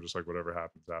that and I'm just like, whatever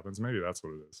happens, happens. Maybe that's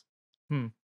what it is. Hmm.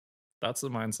 That's the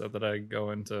mindset that I go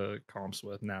into comps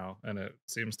with now, and it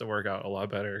seems to work out a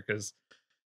lot better because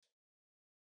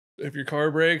if your car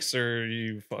breaks or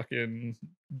you fucking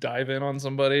dive in on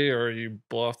somebody or you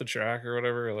blow off the track or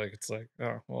whatever, like it's like,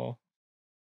 oh well,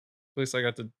 at least I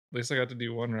got to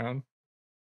do one round.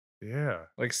 Yeah.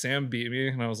 Like Sam beat me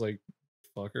and I was like,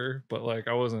 fucker. But like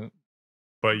I wasn't.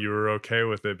 But you were okay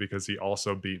with it because he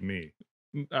also beat me.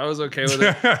 I was okay with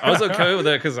it. I was okay with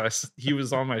it because he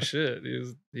was on my shit.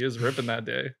 He was ripping that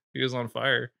day. He was on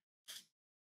fire.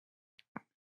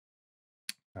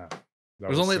 Yeah,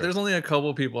 There's only a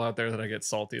couple people out there that I get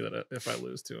salty that if I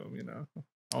lose to him, you know.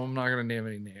 I'm not gonna name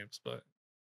any names, but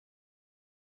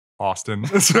Austin.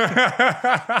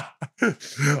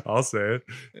 I'll say it.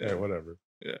 yeah. Hey, whatever.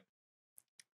 Yeah.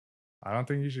 I don't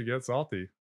think you should get salty.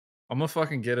 I'm gonna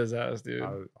fucking get his ass, dude.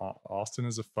 Austin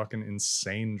is a fucking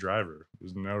insane driver.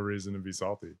 There's no reason to be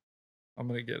salty. I'm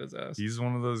gonna get his ass. He's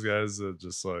one of those guys that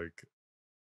just like,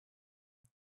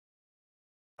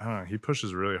 I don't know. He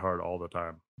pushes really hard all the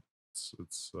time.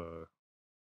 It's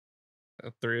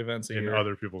 3 events a in year.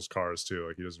 other people's cars too.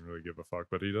 Like he doesn't really give a fuck,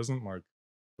 but he doesn't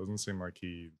seem like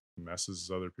he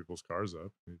messes other people's cars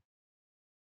up.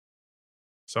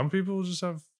 Some people just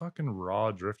have fucking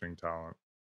raw drifting talent.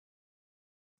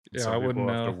 Yeah, Some I wouldn't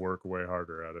people have know. to work way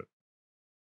harder at it.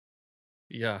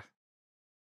 Yeah.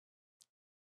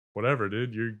 Whatever,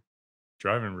 dude. You're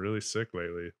driving really sick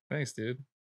lately. Thanks, dude.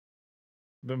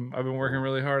 I've been working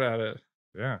really hard at it.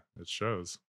 Yeah, it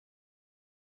shows.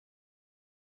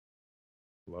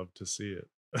 Love to see it.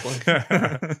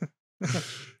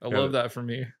 I love that for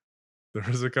me. There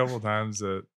was a couple times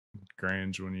at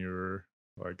Grange when you were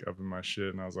like up in my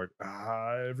shit, and I was like,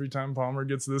 every time Palmer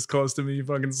gets this close to me, he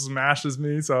fucking smashes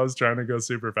me. So I was trying to go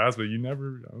super fast, but I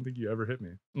don't think you ever hit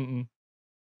me. Mm-mm.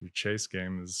 Your chase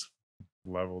game is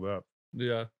leveled up.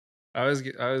 Yeah. I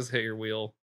always hit your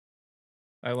wheel.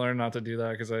 I learned not to do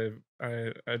that because I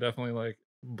definitely like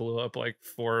blew up like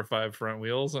 4 or 5 front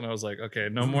wheels, and I was like, okay,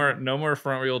 no more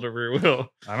front wheel to rear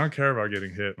wheel. I don't care about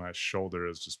getting hit. My shoulder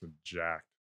has just been jacked.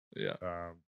 Yeah.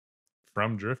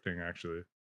 From drifting, actually.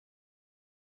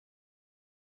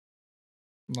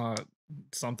 Not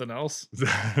something else.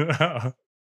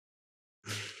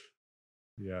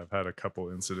 Yeah, I've had a couple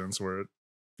incidents where it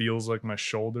feels like my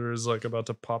shoulder is like about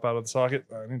to pop out of the socket.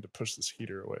 I need to push this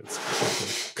heater away. It's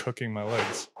fucking cooking my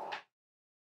legs.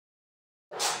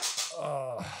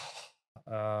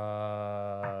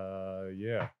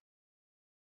 Yeah.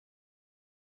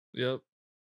 Yep.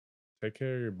 Take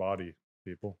care of your body,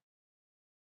 people.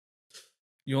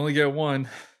 You only get one.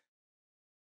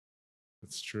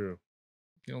 It's true.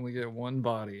 You only get one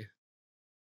body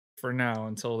for now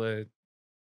until they,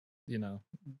 you know,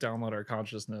 download our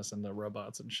consciousness into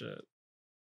robots and shit.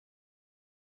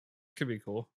 Could be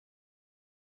cool.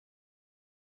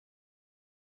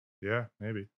 Yeah,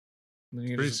 maybe.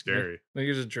 It's pretty scary. Then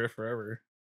you just drift forever.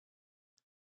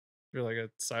 You're like a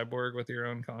cyborg with your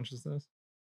own consciousness.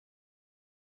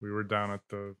 We were down at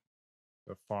the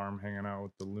farm hanging out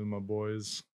with the Luma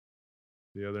boys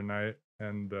the other night,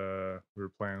 and we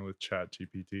were playing with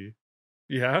ChatGPT.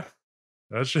 Yeah?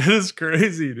 That shit is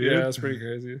crazy, dude. Yeah, it's pretty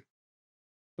crazy.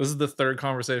 This is the 3rd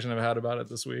conversation I've had about it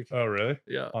this week. Oh, really?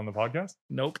 Yeah. On the podcast?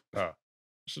 Nope. Oh.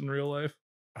 Just in real life.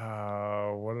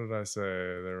 What did I say?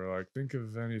 They were like, think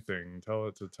of anything. Tell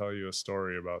it to tell you a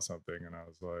story about something. And I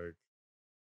was like,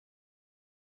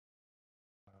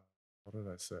 what did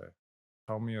I say?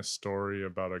 Tell me a story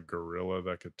about a gorilla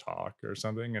that could talk or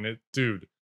something. And it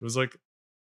was like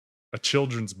a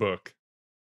children's book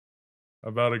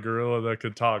about a gorilla that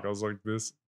could talk. I was like,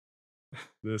 this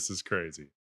is crazy.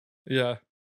 Yeah.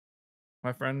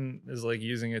 My friend is like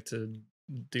using it to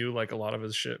do like a lot of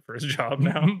his shit for his job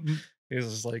now. He's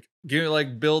just like,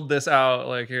 build this out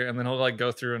like here, and then he'll like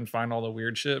go through and find all the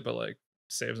weird shit, but like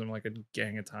saves him like a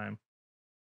gang of time.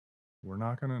 We're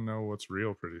not gonna know what's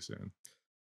real pretty soon.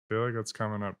 I feel like that's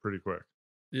coming up pretty quick.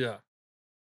 Yeah.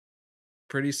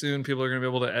 Pretty soon people are gonna be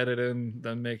able to edit in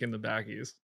them making the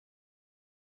backies.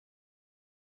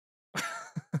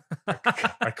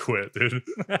 I quit, dude.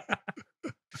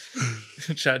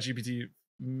 ChatGPT,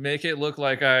 make it look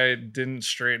like I didn't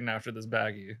straighten after this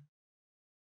baggie.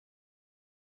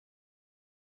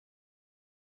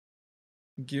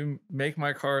 Make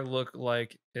my car look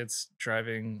like it's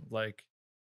driving like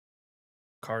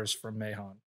cars from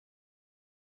Mahon.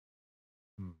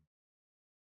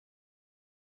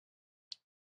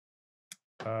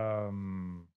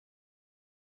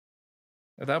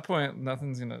 At that point,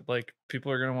 nothing's gonna like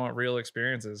people are gonna want real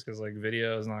experiences because like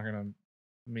video is not gonna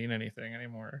mean anything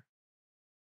anymore.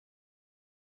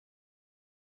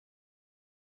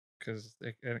 Because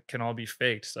it can all be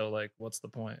faked. So like, what's the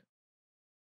point?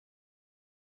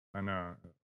 I know.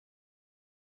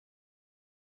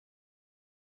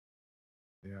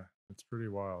 Yeah, it's pretty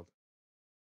wild.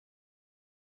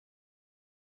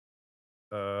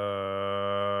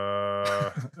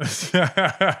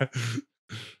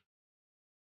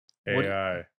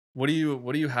 AI. What are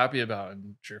you happy about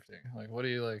in drifting? Like, what do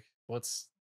you like? What's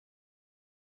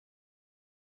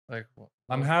Like,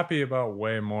 I'm happy about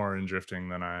way more in drifting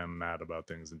than I am mad about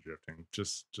things in drifting.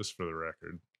 Just for the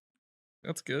record.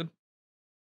 that's good.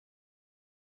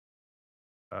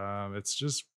 It's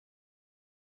just,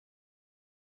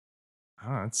 I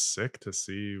don't know, it's sick to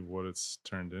see what it's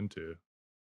turned into.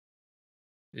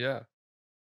 Yeah.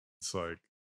 It's like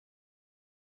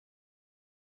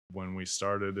when we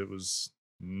started, it was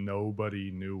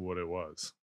nobody knew what it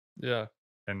was. Yeah.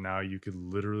 And now you could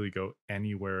literally go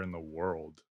anywhere in the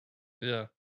world Yeah.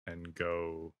 and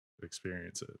go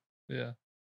experience it. Yeah.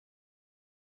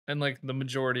 And like the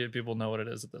majority of people know what it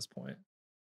is at this point.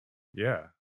 Yeah.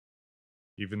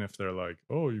 Even if they're like,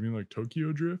 oh, you mean like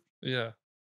Tokyo Drift? Yeah.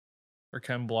 Or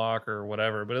Ken Block or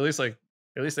whatever. But at least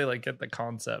they like get the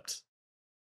concept.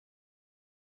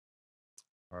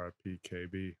 RIP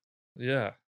KB.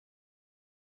 Yeah.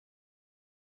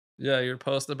 Yeah, your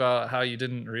post about how you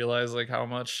didn't realize like how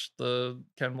much the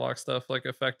Ken Block stuff like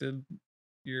affected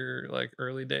your like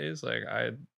early days. Like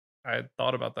I had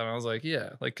thought about that and I was like,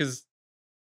 yeah, like cuz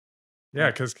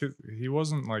Yeah, because he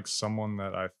wasn't like someone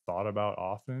that I thought about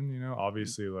often, you know.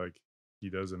 Obviously, like he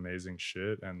does amazing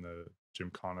shit, and the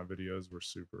Gymkhana videos were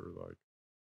super like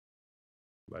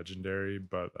legendary.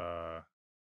 But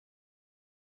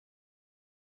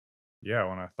yeah,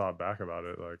 when I thought back about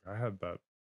it, like I had that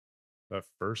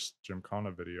first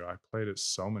Gymkhana video, I played it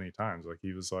so many times. Like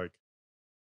he was like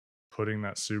putting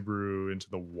that Subaru into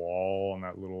the wall on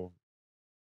that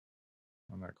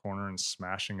corner and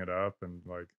smashing it up, and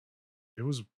like it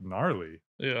was gnarly.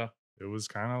 yeah. It was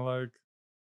kind of like,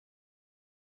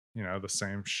 you know, the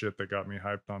same shit that got me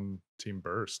hyped on Team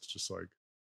Burst. Just like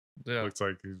Yeah. looks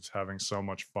like he's having so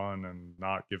much fun and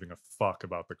not giving a fuck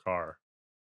about the car.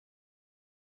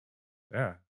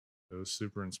 Yeah, it was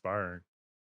super inspiring.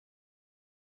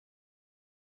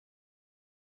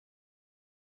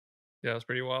 Yeah, it's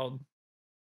pretty wild.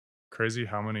 Crazy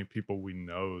how many people we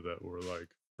know that were like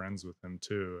friends with him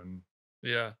too, and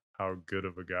Yeah. how good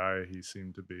of a guy he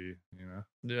seemed to be, you know?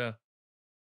 Yeah.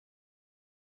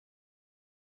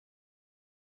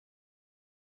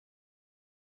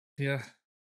 Yeah.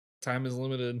 Time is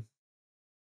limited.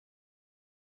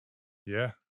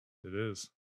 Yeah, it is.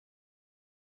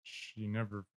 You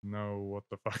never know what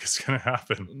the fuck is gonna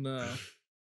happen. No.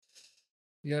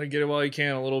 You got to get it while you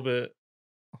can a little bit.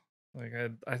 Like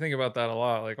I think about that a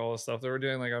lot, like all the stuff that we're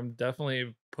doing. Like I'm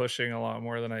definitely pushing a lot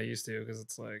more than I used to because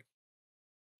it's like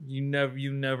you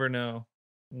never know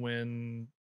when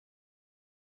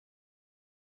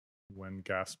When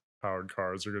gas powered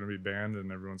cars are gonna be banned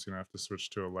and everyone's gonna have to switch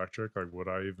to electric, like would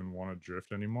I even want to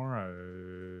drift anymore?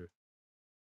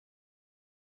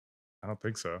 I don't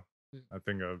think so. I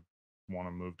think I want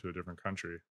to move to a different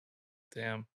country.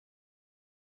 damn.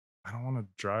 I don't want to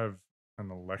drive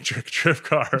an electric drift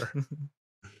car,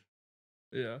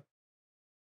 Yeah.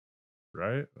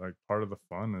 right? Like part of the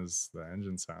fun is the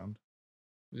engine sound.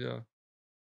 Yeah.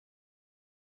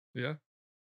 Yeah.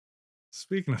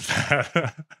 Speaking of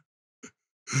that,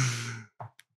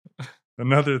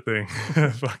 another thing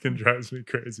that fucking drives me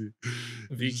crazy.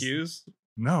 VQs?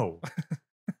 No.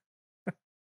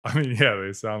 I mean, yeah,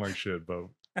 they sound like shit, but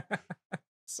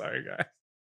Sorry guys.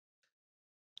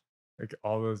 like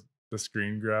all the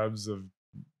screen grabs of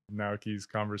Naoki's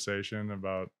conversation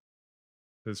about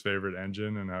his favorite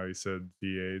engine and how he said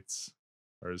V8s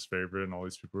are his favorite, and all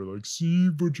these people are like, see,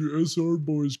 bunch of SR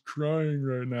boys crying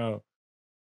right now.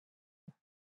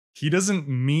 He doesn't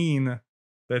mean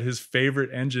that his favorite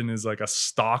engine is like a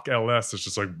stock LS. It's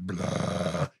just like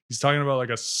blah. He's talking about like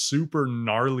a super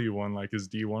gnarly one, like his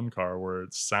D1 car, where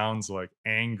it sounds like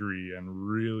angry and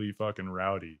really fucking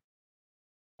rowdy,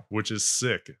 which is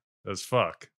sick as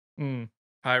fuck. High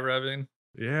revving,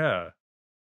 Yeah.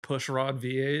 push rod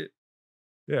V8.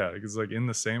 Yeah, because like in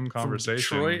the same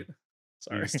conversation, From Detroit.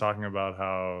 Sorry. he's talking about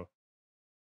how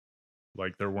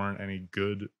like there weren't any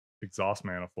good exhaust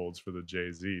manifolds for the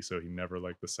JZ, so he never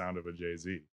liked the sound of a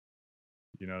JZ.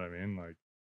 You know what I mean? Like,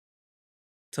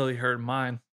 Till he heard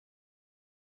mine.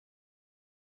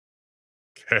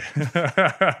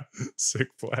 okay, sick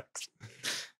flex.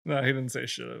 No, he didn't say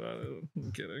shit about it.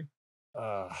 I'm kidding.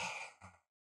 But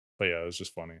yeah, it was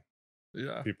just funny.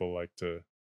 Yeah. People like to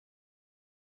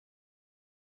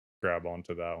grab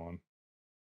onto that one.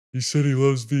 He said he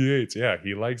loves V8s. Yeah,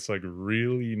 he likes like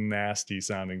really nasty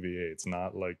sounding V8s,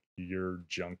 not like your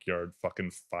junkyard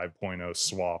fucking 5.0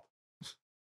 swap.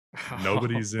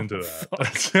 Nobody's into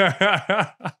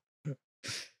that.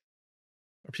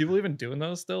 Are people even doing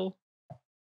those still?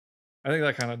 I think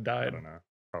that kind of died. I don't know.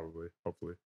 Probably.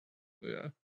 Hopefully. Yeah.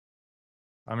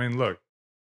 I mean, look.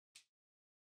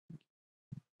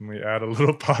 and we add a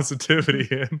little positivity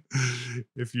in.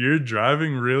 If you're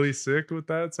driving really sick with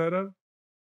that setup,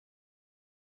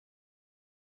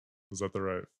 was that the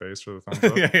right face for the thumbs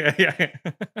up?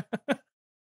 Yeah.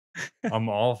 I'm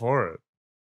all for it.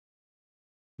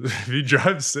 If you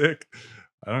drive sick,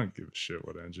 I don't give a shit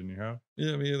what engine you have.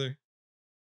 Yeah, me either.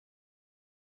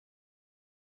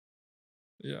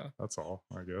 Yeah. That's all,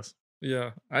 I guess.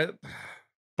 Yeah.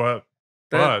 But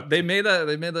They made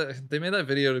that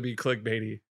video to be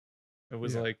clickbaity. It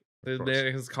was Yeah, like of course.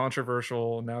 it's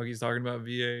controversial. Now he's talking about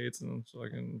V8s and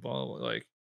fucking blah, blah, like.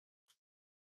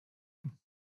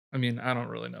 I mean, I don't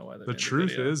really know why they The made truth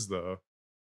video. is, though,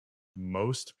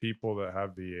 most people that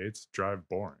have V8s drive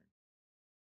boring.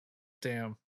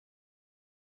 Damn.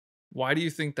 Why do you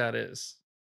think that is?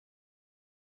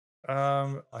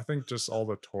 I think just all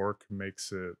the torque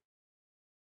makes it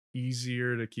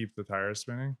easier to keep the tires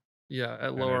spinning, Yeah,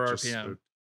 at and lower it just RPM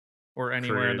or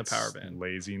anywhere in the power creates band.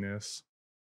 laziness.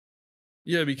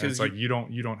 Yeah, And because it's like you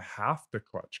don't have to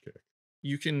clutch kick.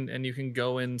 you can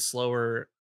go in slower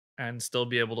and still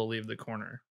be able to leave the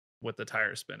corner with the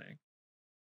tire spinning.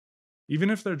 Even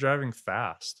if they're driving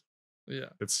fast, Yeah.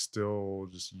 it's still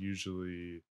just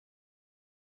usually,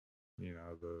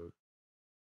 the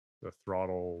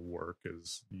throttle work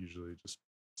is usually just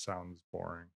sounds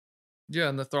boring. Yeah,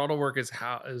 and the throttle work is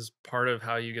part of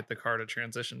how you get the car to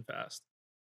transition fast.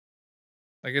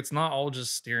 Like it's not all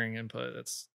just steering input.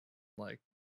 It's like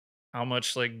how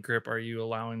much like grip are you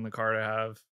allowing the car to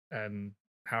have, and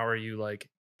how are you like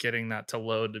getting that to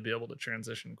load to be able to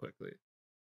transition quickly.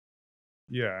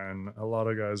 Yeah, and a lot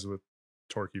of guys with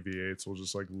torquey V8s will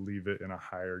just like leave it in a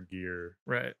higher gear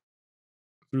Right.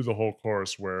 through the whole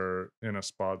course, where in a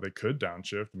spot they could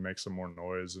downshift and make some more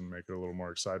noise and make it a little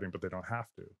more exciting, but they don't have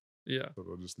to. Yeah. So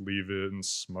they'll just leave it and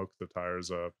smoke the tires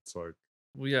up. It's like,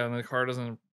 Well, yeah, and the car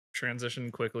doesn't transition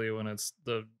quickly when it's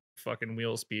the fucking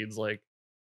wheel speeds like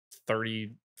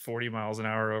 30, 40 miles an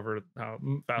hour over how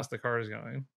fast the car is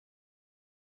going.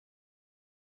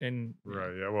 And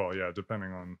right, yeah, well, yeah,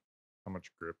 depending on how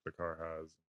much grip the car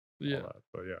has, all that,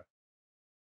 but yeah.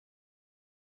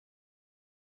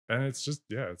 And it's just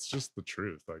the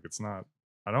truth. Like, it's not,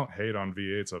 I don't hate on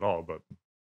V8s at all, but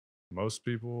most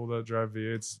people that drive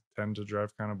V8s tend to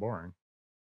drive kind of boring.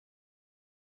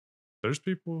 There's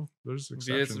V8s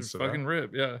exceptions are to fucking that.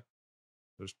 rip, yeah.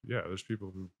 There's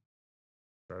people who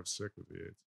drive sick with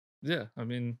V8s. Yeah, I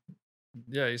mean,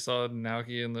 yeah, you saw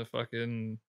Naoki in the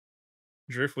fucking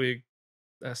Drift Week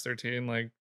S13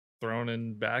 like throwing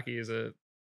in backies at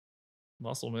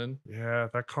Musselman. Yeah,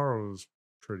 that car was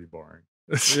pretty boring.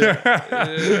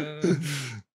 Yeah.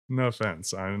 No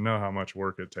offense. I know how much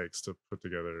work it takes to put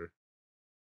together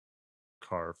a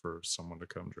car for someone to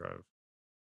come drive.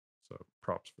 So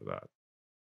props for that.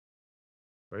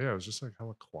 But yeah, it was just like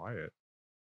hella quiet.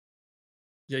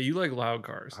 Yeah, you like loud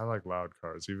cars. I like loud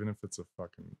cars, even if it's a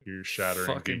fucking ear-shattering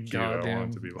Fucking DQ. I goddamn.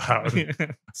 want it to be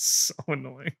loud. So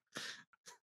annoying.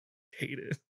 Hate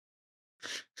it.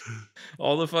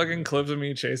 All the fucking clips of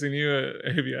me chasing you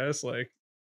at ABS, like,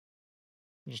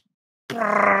 just,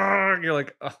 you're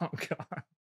like, oh god.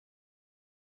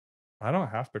 I don't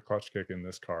have to clutch kick in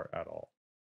this car at all.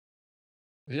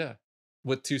 Yeah,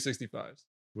 with 265s.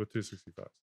 With 265s.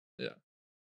 Yeah.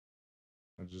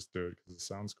 I just do it because it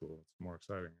sounds cool. It's more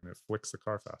exciting, and it flicks the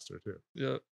car faster too.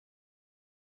 Yep.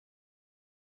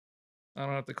 I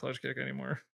don't have to clutch kick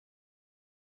anymore.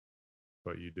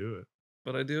 But you do it.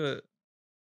 But I do it.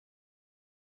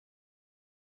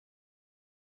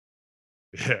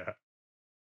 Yeah.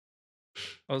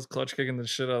 I was clutch kicking the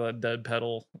shit out of that dead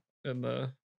pedal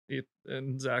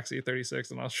in Zach's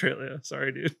E36 in Australia.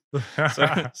 Sorry, dude.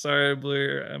 Sorry, I blew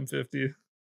your M50.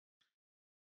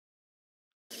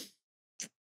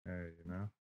 Hey,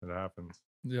 it happens.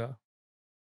 Yeah.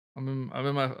 I'm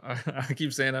in my I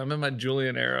keep saying I'm in my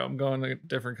Julian era. I'm going to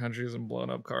different countries and blowing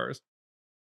up cars.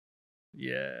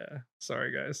 Yeah.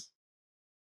 Sorry, guys.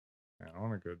 Man, I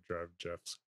want to go drive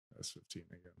Jeff's S15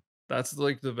 again. That's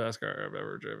like the best car I've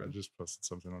ever I driven. just posted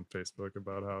something on Facebook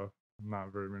about how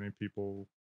not very many people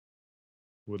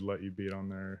would let you beat on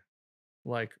their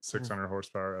Like 600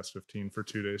 horsepower S15 for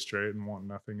 2 days straight and want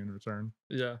nothing in return.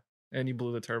 Yeah. And you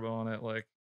blew the turbo on it like,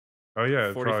 oh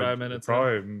yeah, 45 minutes. It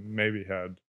probably maybe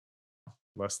had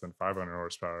less than 500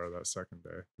 horsepower that second day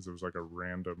because it was like a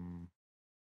random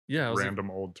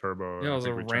old turbo. Yeah, it was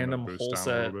a random whole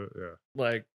set,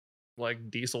 yeah, like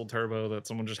diesel turbo that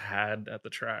someone just had at the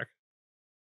track.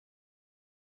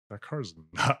 That car's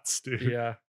nuts, dude.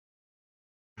 Yeah.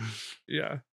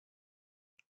 Yeah.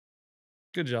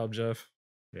 Good job, Jeff.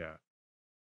 Yeah.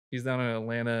 He's down in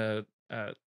Atlanta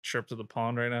at trip to the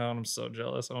pond right now, and I'm so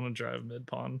jealous. I want to drive mid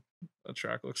pond. That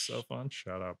track looks so fun.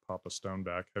 Shout out Papa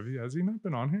Stoneback. Has he not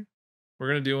been on here? We're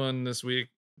gonna do one this week,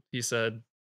 he said,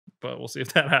 but we'll see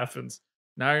if that happens.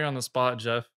 Now you're on the spot,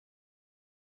 Jeff.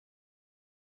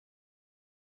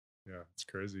 Yeah, it's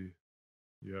crazy.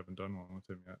 You haven't done one with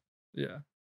him yet. Yeah.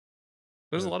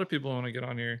 There's a Yeah. lot of people who want to get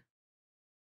on here.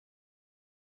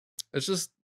 It's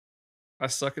just I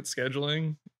suck at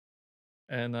scheduling,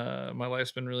 and my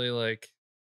life's been really like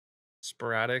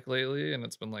sporadic lately, and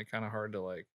it's been like kind of hard to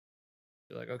like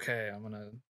be like, okay, I'm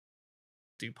gonna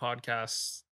do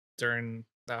podcasts during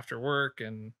after work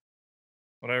and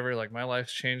whatever. Like my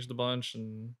life's changed a bunch,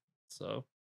 and so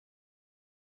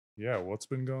Yeah, what's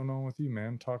been going on with you,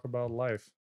 man? Talk about life.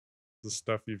 The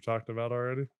stuff you've talked about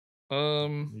already.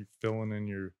 um You filling in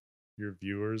your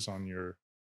viewers on your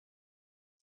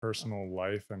personal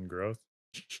life and growth.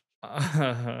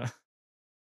 I've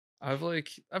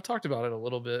talked about it a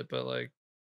little bit, but like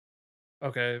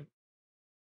okay,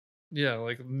 yeah,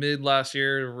 like mid last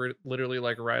year, literally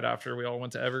like right after we all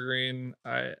went to Evergreen,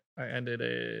 I ended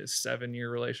a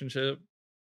 7-year relationship,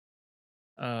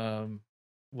 um,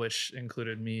 which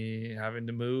included me having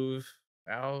to move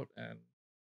out, and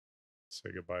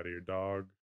Say goodbye to your dog.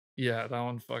 yeah, that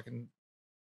one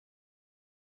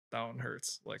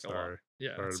hurts like a lot. Sorry.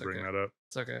 Yeah, Sorry to it's bring okay. that up.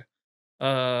 It's okay.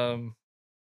 Um,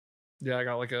 yeah, I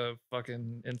got like a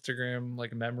fucking Instagram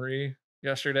like memory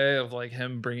yesterday of like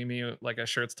him bringing me like a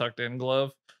shirts tucked in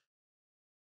glove.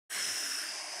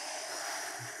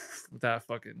 That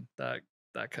fucking that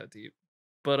cut deep.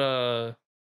 But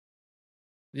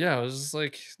yeah, it was just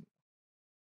like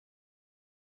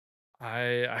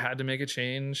I had to make a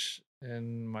change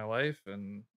in my life,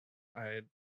 and I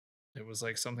it was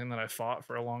like something that I fought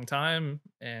for a long time,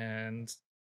 and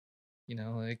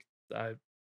like I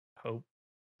hope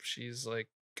she's like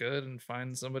good and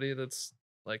finds somebody that's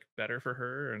like better for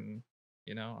her, and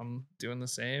I'm doing the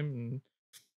same,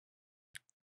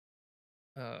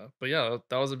 and but yeah,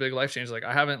 that was a big life change. Like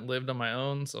I haven't lived on my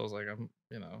own, so I was like I'm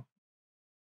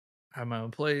have my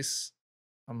own place.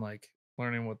 I'm like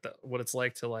learning what it's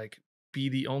like to like be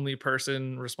the only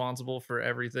person responsible for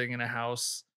everything in a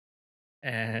house,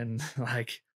 and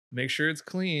like make sure it's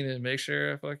clean, and make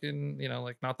sure I fucking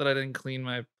like not that I didn't clean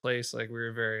my place. Like we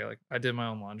were very like I did my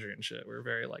own laundry and shit. We were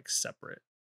very like separate.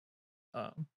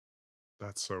 Um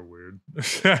That's so weird.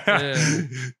 yeah,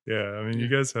 Yeah, I mean, you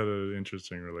yeah, guys had an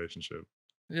interesting relationship.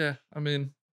 yeah. I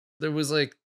mean, there was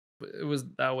like it was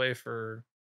that way for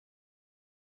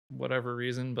whatever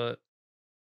reason, but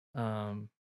um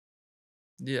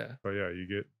yeah. But yeah,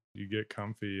 you get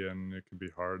comfy and it can be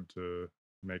hard to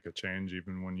make a change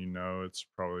even when you know it's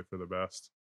probably for the best.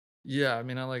 Yeah, I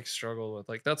mean, I like struggle with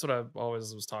like that's what I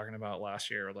always was talking about last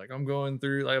year. Like I'm going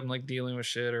through, like I'm like dealing with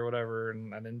shit or whatever,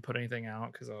 and I didn't put anything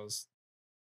out because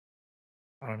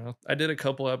I don't know. I did a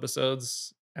couple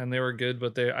episodes and they were good,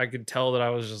 but I could tell that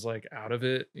I was just like out of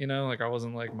it. Like I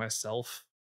wasn't like myself.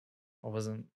 I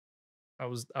wasn't. I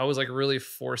was like really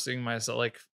forcing myself.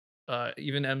 Like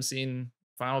even emceeing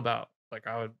Final Bout. Like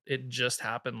it just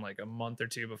happened like a month or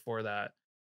two before that,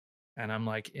 and I'm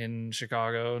like in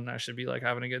Chicago and I should be like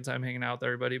having a good time hanging out with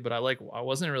everybody, but I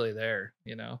wasn't really there.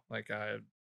 Like I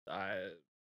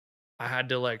I had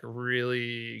to like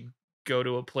really go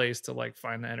to a place to like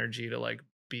find the energy to like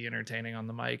be entertaining on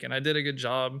the mic, and I did a good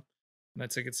job and I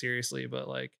took it seriously, but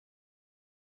like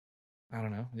I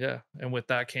don't know. Yeah. And with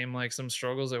that came like some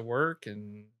struggles at work,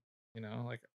 and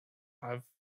like I've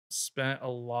spent a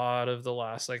lot of the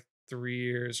last like 3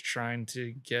 years trying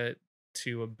to get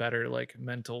to a better like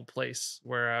mental place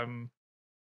where I'm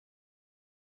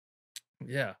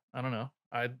yeah, I don't know.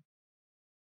 I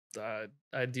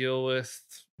deal with,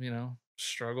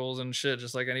 struggles and shit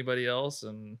just like anybody else,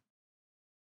 and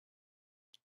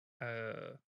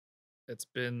uh it's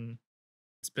been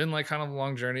like kind of a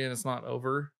long journey, and it's not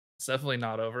over. It's definitely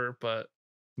not over, but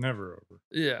Never over.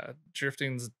 yeah,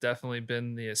 drifting's definitely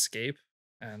been the escape,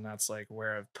 and that's like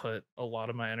where I've put a lot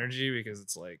of my energy because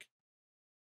it's like,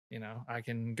 I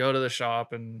can go to the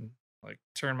shop and like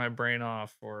turn my brain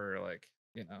off, or like,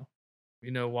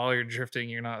 while you're drifting,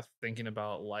 you're not thinking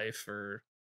about life or,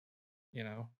 you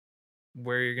know,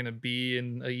 where you're gonna be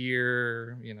in a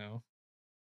year,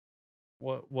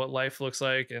 what life looks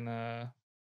like, and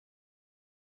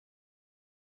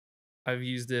I've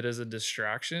used it as a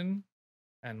distraction,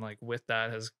 and like with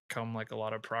that has come like a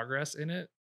lot of progress in it,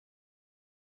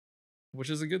 which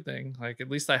is a good thing. Like at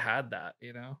least I had that.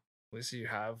 At least you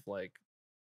have like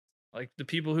the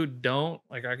people who don't,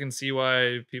 like I can see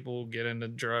why people get into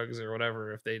drugs or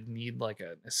whatever if they need like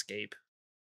an escape,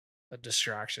 a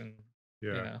distraction,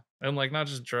 Yeah. and like not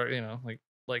just drug,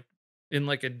 like in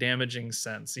like a damaging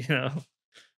sense, you know?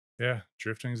 Yeah,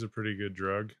 drifting is a pretty good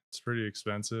drug. It's pretty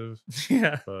expensive,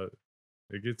 Yeah. but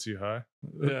it gets you high.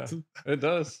 Yeah. It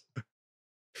does.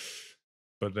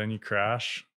 But then you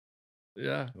crash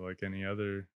Yeah. like any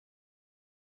other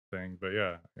thing. But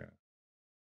yeah, yeah,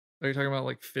 Are you talking about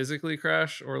like physically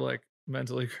crash or like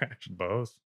mentally crash?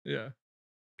 both. Yeah.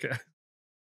 Okay.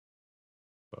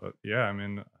 But yeah, I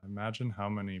mean, imagine how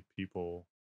many people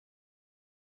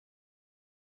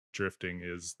drifting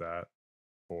is that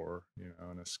for,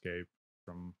 an escape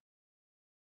from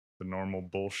the normal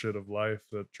bullshit of life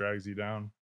that drags you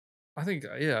down. I think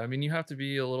yeah, I mean you have to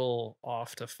be a little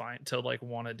off to find to like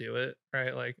want to do it,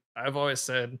 right? Like I've always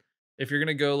said if you're going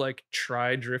to go like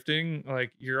try drifting,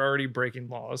 like you're already breaking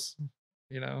laws,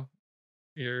 you know?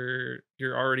 You're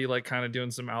already like kind of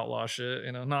doing some outlaw shit,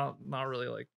 you know, not really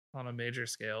like on a major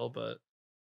scale, but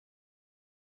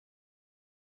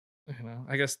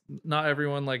I guess not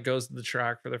everyone like goes to the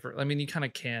track for the first. I mean, you kind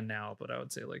of can now, but I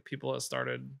would say like people that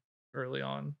started early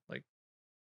on, like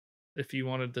if you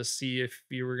wanted to see if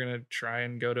you were gonna try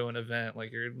and go to an event,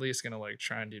 like you're at least gonna like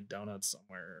try and do donuts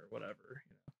somewhere or whatever,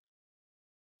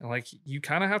 And like you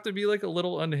kind of have to be like a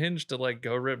little unhinged to like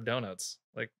go rip donuts.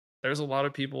 Like there's a lot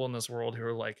of people in this world who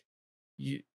are like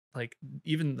you like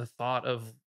even the thought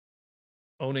of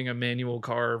owning a manual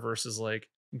car versus like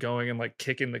going and like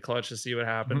kicking the clutch to see what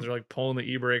happens Mhm. or like pulling the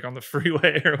e-brake on the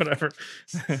freeway or whatever.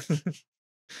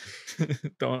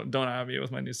 Don't have me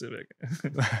with my new Civic.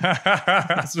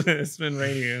 It's been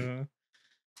raining.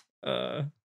 Uh,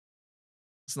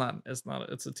 it's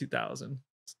a 2000.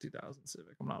 It's a 2000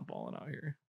 Civic. I'm not balling out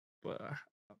here, but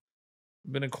I've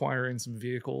been acquiring some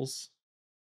vehicles.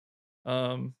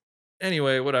 Um,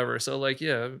 anyway, whatever. So like,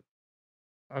 yeah,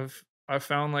 I've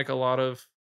found like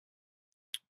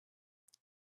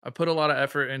I put a lot of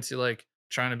effort into like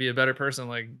trying to be a better person,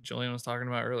 like Julian was talking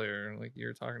about earlier, and like you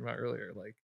were talking about earlier.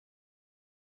 Like,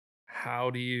 how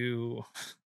do you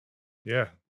Yeah,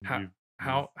 how you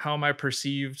how am I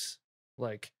perceived?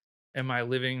 Like, am I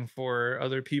living for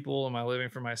other people? Am I living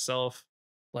for myself?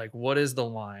 Like, what is the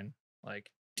line?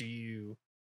 Like, do you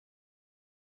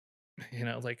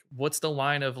like what's the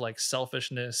line of like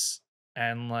selfishness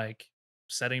and like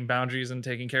setting boundaries and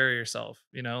taking care of yourself?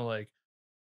 Like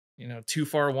too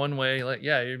far one way, like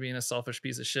yeah, you're being a selfish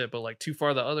piece of shit, but like too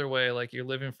far the other way, like you're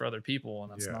living for other people,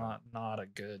 and that's yeah. not a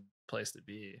good place to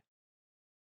be.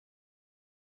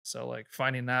 So like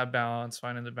finding that balance,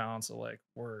 finding the balance of like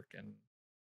work and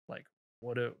like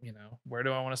where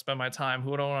do I want to spend my time?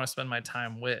 Who do I want to spend my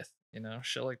time with?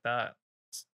 Shit like that.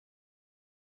 It's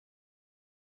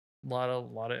a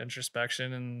lot of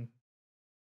introspection, and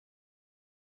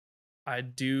I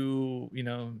do,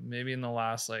 maybe in the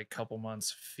last like couple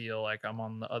months feel like I'm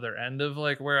on the other end of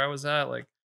like where I was at. Like,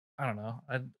 I don't know.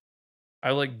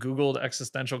 I like Googled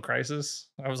existential crisis.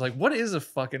 I was like, what is a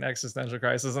fucking existential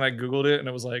crisis? And I Googled it and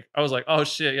I was like, oh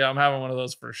shit, yeah, I'm having one of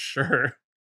those for sure.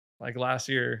 Like last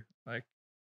year. Like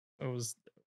it was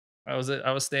I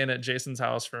was staying at Jason's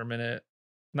house for a minute.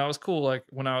 And that was cool. Like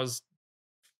when I was,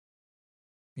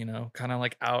 kind of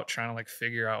like out trying to like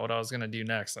figure out what I was gonna do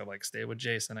next. I like stayed with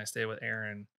Jason, I stayed with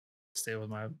Aaron, stayed with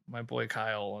my boy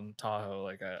Kyle and Tahoe.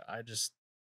 Like I just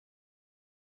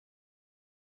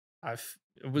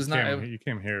it was not You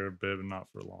came here a bit, but not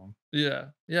for long. yeah.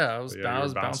 Yeah, But yeah, I you were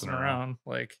was bouncing bouncing around. around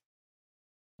like,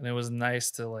 and it was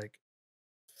nice to like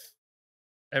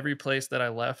every place that I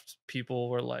left, people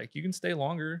were like, "You can stay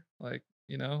longer." Like,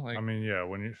 I like mean, yeah,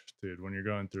 when you're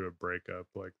going through a breakup,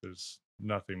 like there's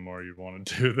nothing more you want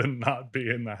to do than not be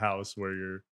in the house where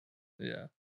you're yeah.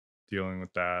 dealing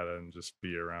with that and just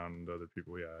be around other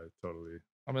people. Yeah,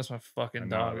 I miss my I fucking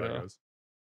know how dog that though. goes.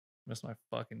 Miss my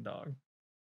fucking dog,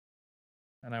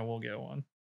 and I will get one.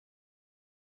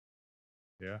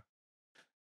 Yeah,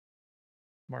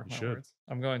 Mark you my should. words.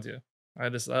 I'm going to.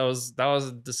 That was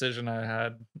a decision I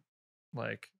had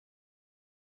like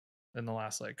in the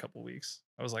last like couple weeks.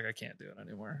 I was like, I can't do it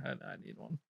anymore. I need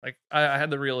one. Like I had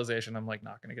the realization I'm like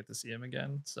not gonna get to see him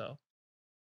again. So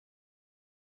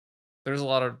there's a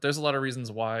lot of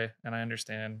reasons why, and I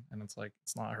understand, and it's like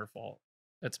it's not her fault.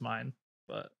 It's mine,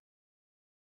 but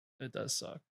it does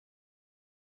suck.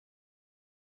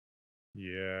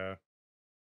 Yeah.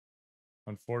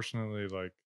 Unfortunately,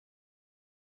 like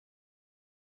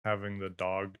having the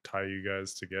dog tie you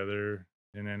guys together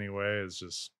in any way is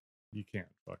just you can't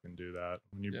fucking do that.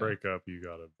 When you Yeah. break up, you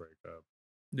gotta break up.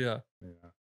 Yeah. Yeah.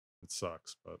 It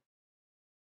sucks, but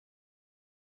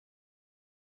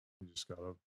you just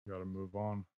gotta move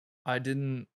on. I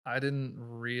didn't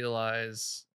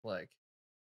realize like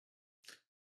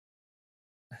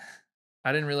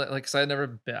I didn't really like, 'cause I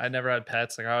never had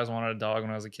pets. Like, I always wanted a dog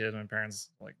when I was a kid. My parents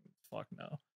like, fuck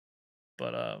no.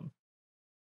 But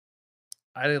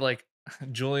I did like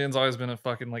Julian's always been a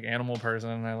fucking like animal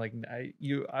person,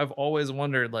 and I've always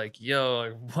wondered like,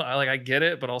 yo, like, like I get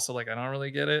it, but also like I don't really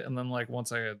get it. And then like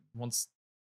once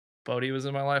Bodhi was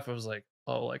in my life, I was like,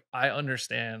 oh, like I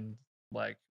understand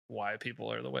like why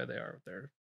people are the way they are with their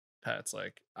pets.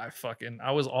 Like I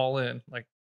was all in, like,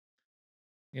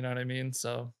 you know what I mean?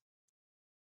 So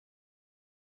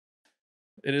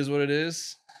it is what it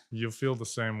is. You'll feel the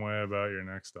same way about your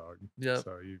next dog. Yep.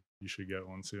 So you should get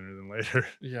one sooner than later.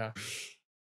 Yeah.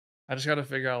 I just got to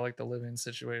figure out like the living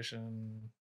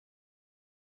situation,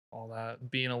 all that,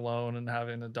 being alone and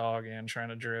having a dog and trying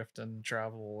to drift and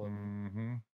travel and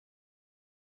Mm-hmm.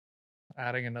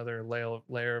 adding another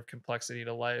layer of complexity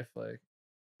to life. Like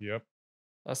Yep.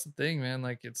 that's the thing, man.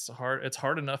 Like it's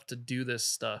hard enough to do this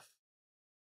stuff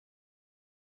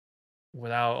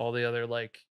without all the other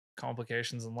like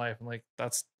complications in life. And like I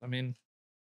mean,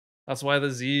 that's why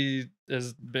the Z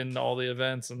has been to all the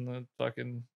events and the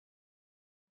fucking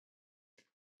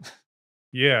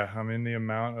Yeah. I mean, the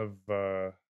amount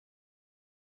of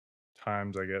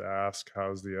times I get asked,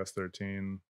 how's the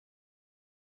S13?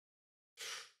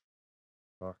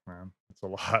 Fuck, man. It's a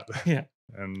lot. yeah.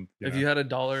 And, If you had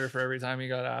 $1 for every time you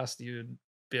got asked, you'd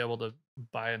be able to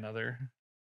buy another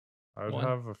I would one.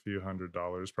 have a few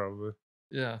 $100 probably.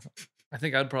 Yeah. I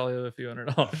think I'd probably have a few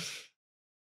 $100.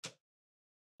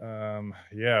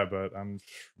 Yeah, but I'm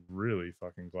really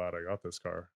fucking glad I got this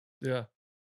car. Yeah.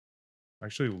 I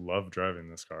actually love driving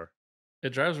this car. It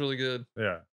drives really good.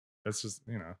 Yeah. It's just,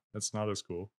 it's not as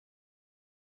cool.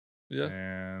 Yeah.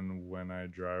 And when I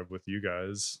drive with you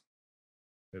guys,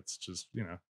 it's just,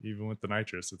 even with the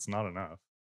nitrous, it's not enough.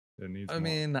 It needs I more.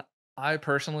 mean, I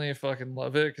personally fucking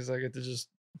love it because I get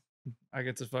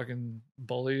to fucking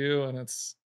bully you, and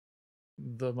it's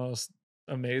the most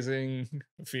amazing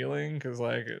feeling because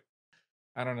like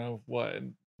I don't know what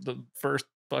the first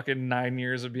fucking 9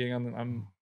 years of being on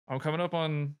I'm coming up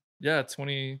on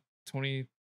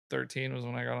 2013 was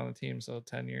when I got on the team, so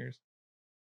 10 years.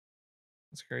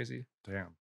 That's crazy.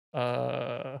 Damn.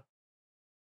 Uh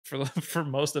for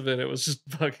most of it, it was just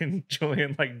fucking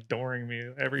Julian like dooring me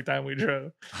every time we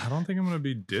drove. I don't think I'm going to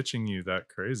be ditching you that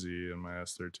crazy in my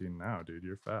S13 now, dude.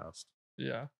 You're fast.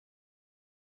 Yeah.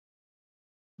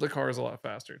 The car is a lot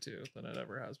faster too than it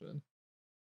ever has been.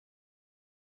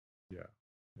 Yeah.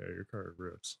 Yeah, your car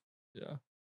rips. Yeah.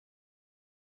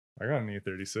 I got an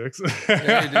E36.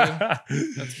 Yeah, you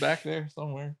do. That's back there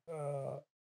somewhere.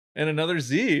 And another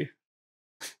Z.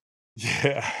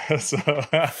 Yeah. So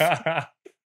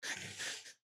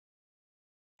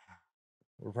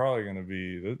we're probably going to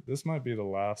be, this might be the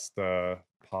last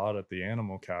pod at the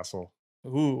Animal Castle.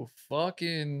 Ooh,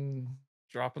 fucking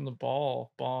dropping the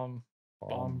ball. Bomb.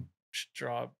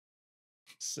 Drop.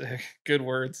 Sick. Good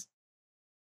words.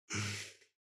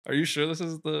 Are you sure this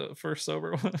is the first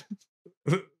sober one?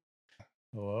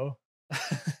 Hello?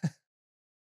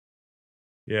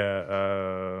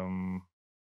 Yeah.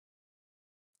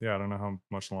 Yeah, I don't know how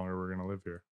much longer we're going to live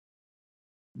here.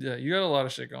 Yeah, you got a lot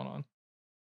of shit going on.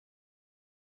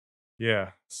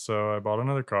 Yeah, so I bought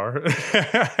another car.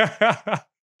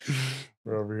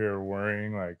 We're over here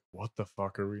worrying, like, what the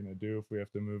fuck are we gonna do if we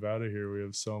have to move out of here? We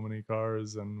have so many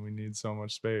cars and we need so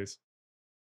much space.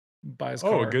 Buy his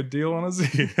Oh, car. a good deal on a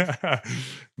Z.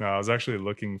 No, I was actually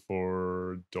looking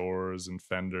for doors and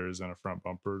fenders and a front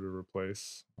bumper to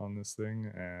replace on this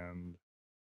thing. And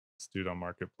this dude on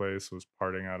Marketplace was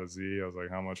parting out a Z. I was like,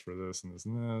 how much for this and this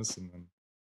and this? And then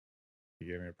he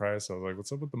gave me a price. I was like,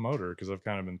 what's up with the motor? Because I've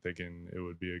kind of been thinking it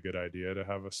would be a good idea to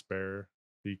have a spare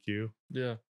DQ.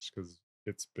 Yeah. Just because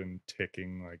it's been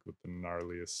ticking like with the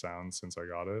gnarliest sound since I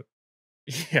got it.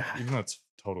 Yeah. Even though it's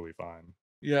totally fine.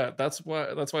 Yeah, that's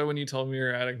why when you told me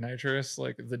you're adding nitrous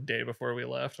like the day before we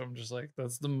left, I'm just like,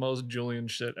 that's the most Julian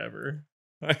shit ever.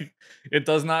 Like, it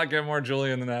does not get more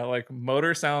Julian than that. Like,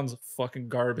 motor sounds fucking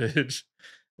garbage.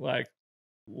 Like,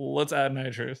 let's add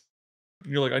nitrous.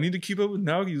 And you're like, I need to keep up with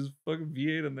Naoki's fucking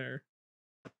V8 in there.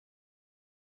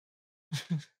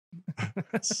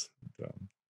 That's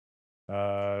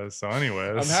dumb. So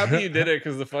anyways, I'm happy you did it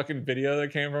because the fucking video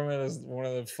that came from it is one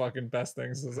of the fucking best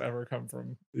things that's ever come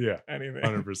from anything.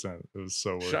 100%. It was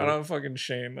so worth Shout it. out fucking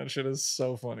Shane. That shit is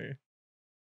so funny.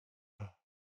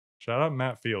 Shout out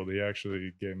Matt Field. He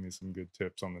actually gave me some good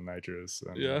tips on the nitrous.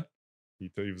 And Yeah. He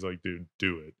was like, dude,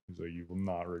 do it. He's like, you will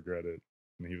not regret it.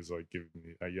 And he was like, giving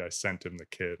me, I sent him the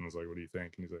kit and was like, what do you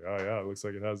think? And he's like, oh yeah, it looks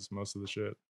like it has most of the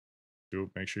shit.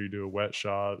 Make sure you do a wet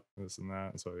shot, this and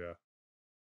that. And so yeah,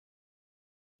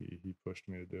 he pushed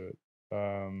me to do it.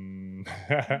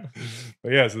 But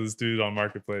yeah, so this dude on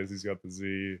Marketplace, he's got the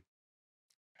Z.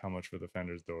 How much for the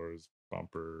fenders, doors,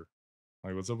 bumper?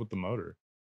 Like, what's up with the motor?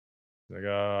 He's like,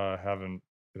 I haven't.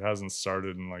 It hasn't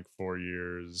started in like 4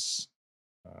 years.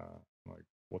 I'm like,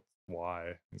 what?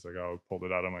 Why? He's like, oh, I pulled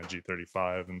it out of my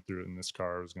G35 and threw it in this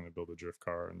car. I was gonna build a drift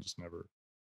car and just never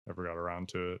got around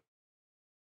to it.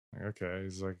 Like, okay.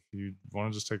 He's like, you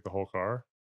want to just take the whole car?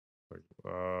 Like,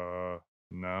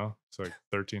 no. It's like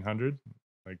 1300.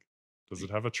 Like, does it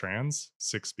have a trans?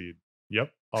 6 speed.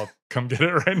 Yep. I'll come get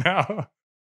it right now.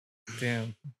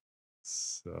 Damn.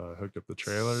 So I hooked up the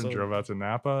trailer and So drove out to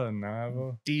Napa, and now I have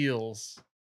a deals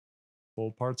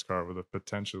full parts car with a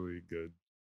potentially good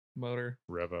motor.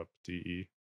 rev up DE.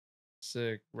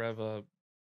 Sick. Rev up.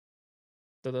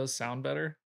 Do those sound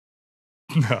better?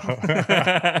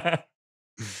 No.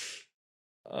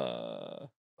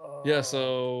 Yeah,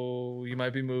 so you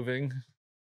might be moving.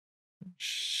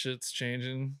 Shit's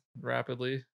changing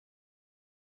rapidly.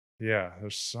 Yeah,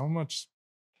 there's so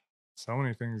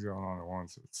many things going on at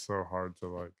once. It's so hard to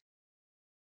like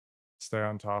stay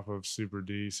on top of Super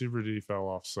D. Super D fell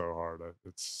off so hard.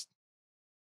 It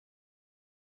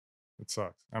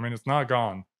sucks. I mean, it's not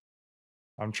gone.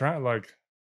 I'm trying like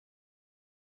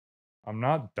I'm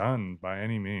not done by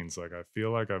any means. Like I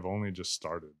feel like I've only just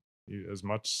started. As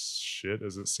much shit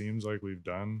as it seems like we've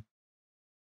done,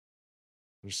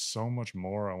 there's so much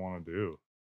more I want to do.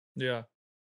 Yeah.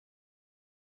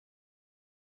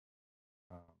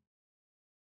 Um,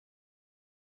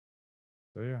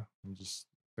 so yeah, I'm just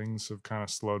things have kind of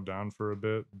slowed down for a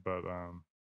bit, but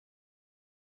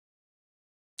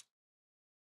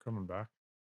coming back.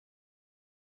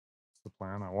 It's the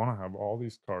plan. I want to have all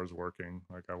these cars working.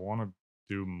 Like I want to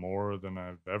do more than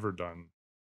I've ever done.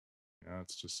 Yeah,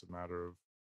 it's just a matter of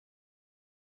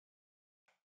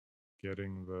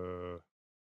getting the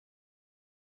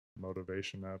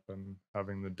motivation up and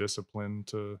having the discipline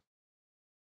to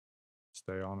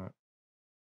stay on it.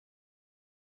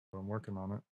 But I'm working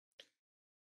on it.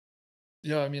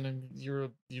 Yeah, I mean,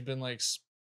 you've been like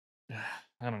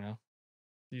I don't know.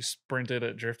 You sprinted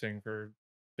at drifting for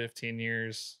 15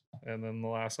 years and then the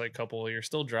last like couple you're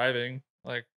still driving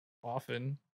like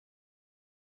often,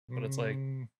 but it's like,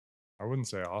 I wouldn't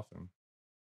say often.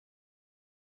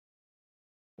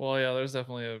 well, yeah, there's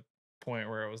definitely a point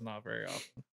where it was not very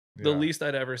often. The Yeah. least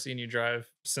I'd ever seen you drive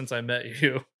since I met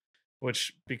you,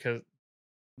 which because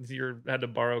you had to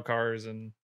borrow cars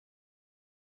and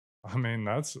I mean,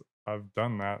 I've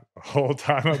done that the whole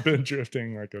time I've been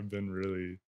drifting. Like I've been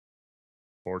really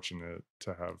fortunate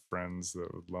to have friends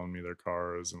that would loan me their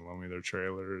cars and loan me their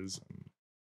trailers, and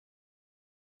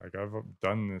like I've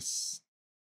done this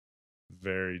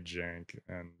very jank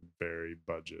and very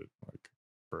budget like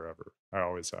forever. I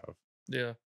always have.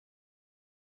 yeah,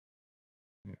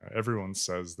 Yeah, everyone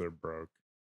says they're broke.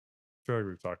 I feel like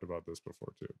we've talked about this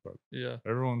before too, but yeah,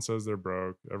 everyone says they're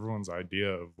broke. Everyone's idea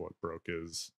of what broke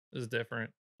it's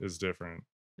different. is different.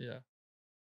 Yeah.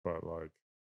 But like,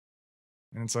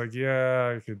 and it's like,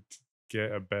 yeah, I could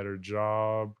get a better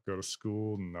job, go to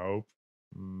school. Nope.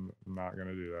 I'm not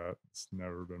gonna do that. It's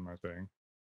never been my thing.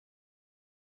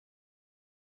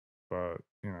 But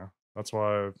that's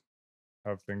why I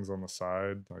have things on the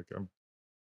side. Like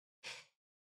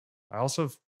I also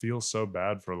feel so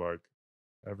bad for like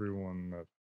everyone that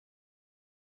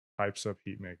hypes up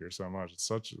Heatmaker so much. It's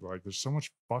such like there's so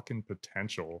much fucking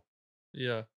potential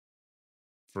Yeah.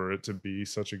 for it to be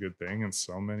such a good thing, and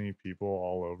so many people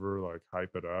all over like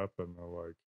hype it up and they'll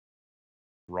like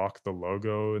rock the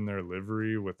logo in their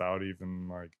livery without even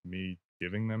like me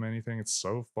giving them anything. It's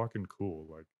so fucking cool.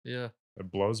 Like Yeah. it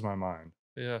blows my mind.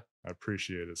 Yeah. I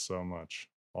appreciate it so much,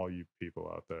 all you people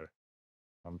out there.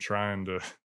 I'm trying to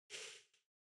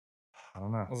I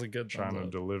don't know, That was a good thumbs trying to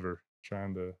up. deliver,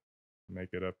 trying to make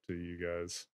it up to you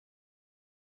guys.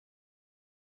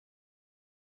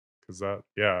 Cause that,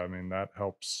 yeah, I mean, that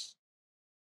helps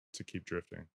to keep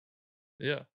drifting.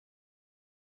 Yeah.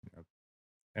 Yeah.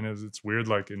 And it's weird,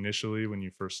 like initially when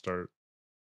you first start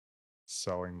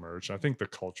selling merch, I think the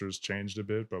culture's changed a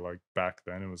bit, but like back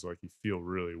then it was like you feel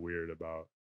really weird about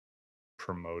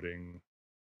promoting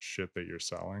shit that you're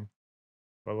selling.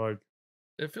 But like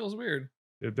It feels weird.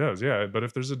 it does, yeah. But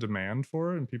if there's a demand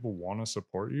for it and people want to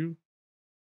support you,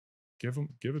 give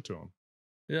it to them.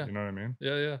 Yeah. You know what I mean?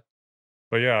 Yeah. Yeah.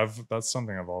 But yeah, that's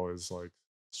something I've always like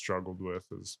struggled with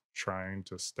is trying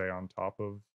to stay on top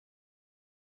of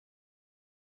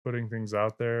putting things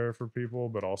out there for people,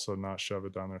 but also not shove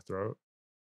it down their throat.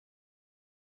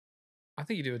 I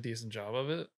think you do a decent job of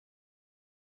it.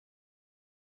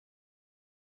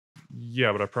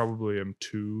 Yeah, but I probably am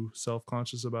too self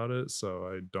conscious about it, so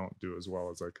I don't do as well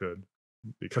as I could.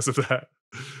 because of that.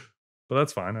 But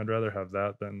that's fine. I'd rather have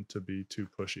that than to be too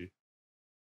pushy.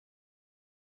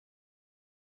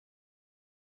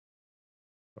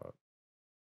 But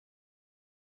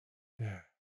yeah,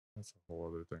 that's a whole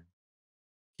other thing.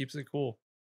 Keeps it cool.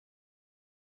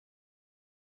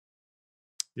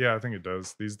 Yeah, I think it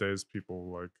does. These days,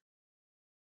 people like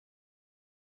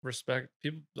Respect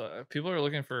people. People are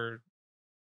looking for,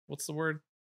 what's the word?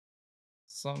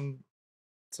 Something.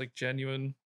 It's like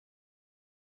genuine.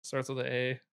 Starts with an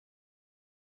A.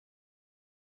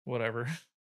 Whatever.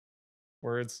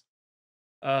 Words.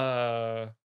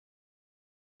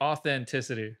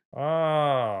 Authenticity.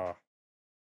 ah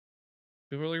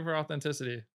People are looking for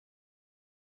authenticity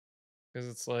because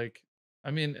it's like, I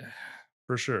mean,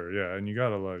 for sure, yeah. And you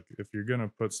gotta like if you're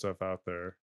gonna put stuff out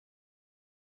there,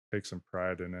 take some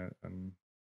pride in it, and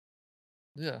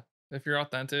yeah, if you're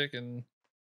authentic and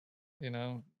you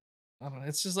know, I don't know,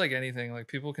 it's just like anything. Like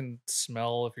people can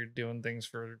smell if you're doing things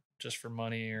for just for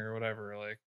money or whatever.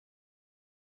 Like,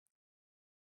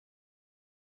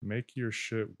 make your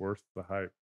shit worth the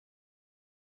hype.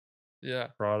 yeah,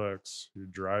 Products, your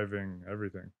driving,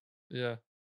 everything. yeah,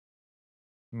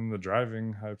 And the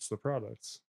driving hypes the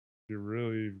products. If you're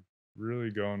really,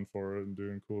 really going for it and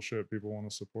doing cool shit, people want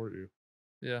to support you.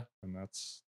 yeah, And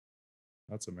that's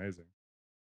amazing.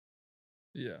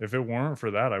 yeah. If it weren't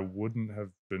for that, I wouldn't have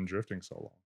been drifting so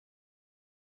long.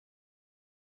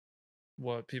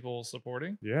 What people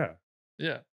supporting? Yeah.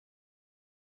 Yeah,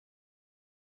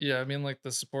 yeah. I mean, like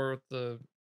the support with the,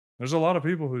 There's a lot of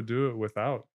people who do it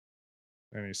without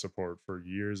any support for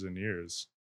years and years.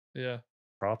 yeah,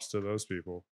 Props to those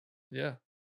people. yeah,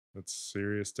 That's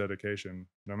serious dedication,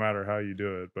 no matter how you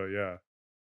do it. But yeah,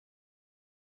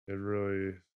 it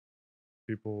really,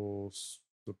 people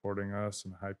supporting us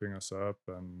and hyping us up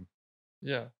and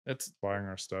yeah. buying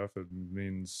our stuff, it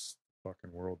means the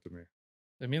fucking world to me.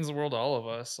 It means the world to all of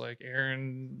us. Like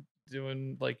Aaron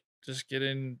doing like just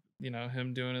getting,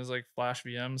 him doing his like Flash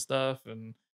VM stuff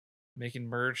and making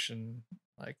merch and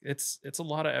like it's a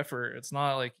lot of effort. It's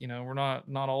not like, we're not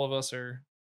all of us are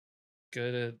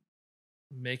good at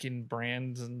making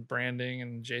brands and branding,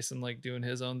 and Jason like doing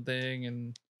his own thing,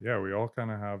 and Yeah, we all kind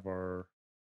of have our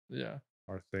yeah.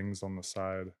 things on the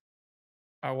side.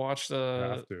 I watched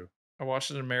Have to. I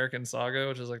watched an American Saga,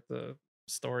 which is like the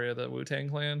story of the Wu-Tang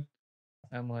Clan,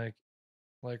 and like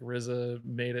RZA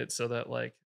made it so that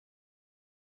like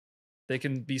they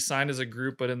can be signed as a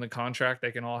group, but in the contract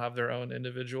they can all have their own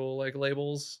individual like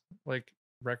labels, like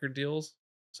record deals.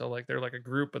 So like they're like a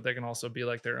group, but they can also be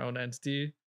like their own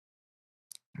entity.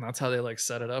 And that's how they like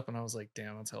set it up. And I was like,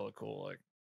 damn, that's hella cool. Like,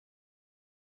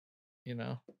 you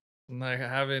know, and like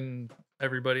having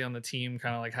everybody on the team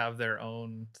kind of like have their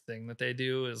own thing that they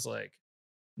do is like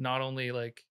not only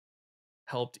like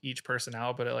helped each person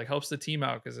out, but it like helps the team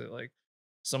out because it like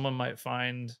someone might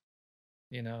find,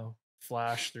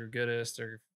 Flash through Goodest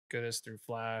or Goodest through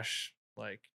Flash,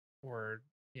 like, or,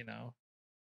 you know,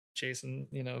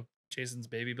 Jason's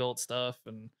baby built stuff,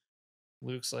 and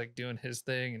Luke's like doing his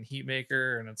thing and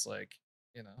Heatmaker, and it's like,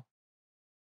 you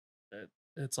know,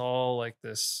 it's all like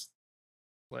this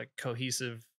like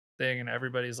cohesive thing, and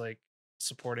everybody's like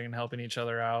supporting and helping each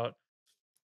other out.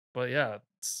 But yeah,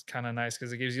 it's kind of nice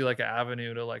because it gives you like an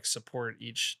avenue to like support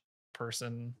each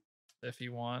person if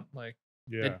you want. Like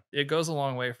Yeah, it goes a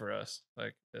long way for us.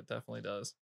 Like it definitely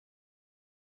does.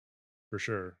 for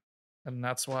sure. And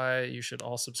that's why you should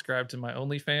all subscribe to my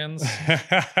OnlyFans.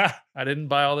 I didn't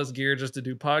buy all this gear just to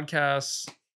do podcasts.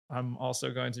 I'm also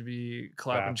going to be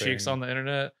clapping cheeks on the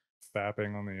internet.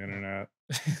 Fapping on the internet.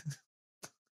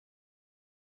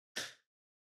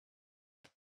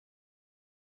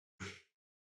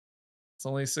 It's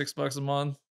only $6 a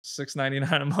month,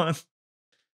 $6.99 a month,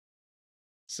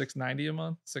 $6.90 a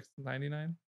month,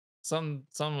 $6.99.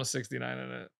 Something was 69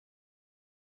 in it.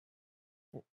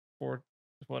 Or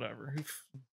whatever.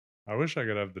 I wish I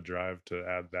could have the drive to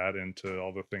add that into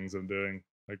all the things I'm doing.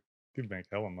 Like, you could make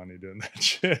hella money doing that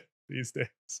shit these days.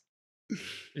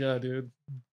 Yeah, dude.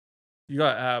 You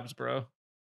got abs, bro.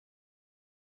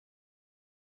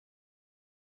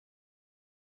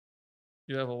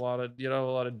 You have a lot of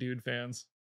dude fans.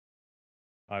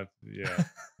 Yeah.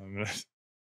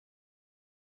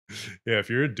 Yeah, if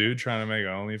you're a dude trying to make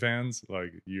OnlyFans,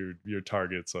 like your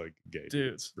target's like gay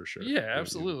dudes for sure. Yeah,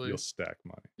 absolutely. You'll stack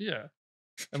money. Yeah.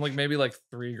 And like maybe like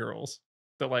 3 girls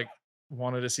that like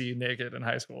wanted to see you naked in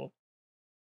high school.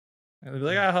 And they'd be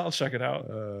like, I'll check it out.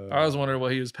 I was wondering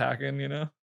what he was packing, And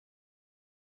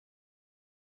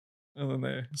then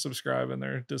they subscribe and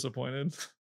they're disappointed.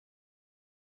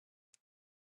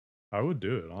 I would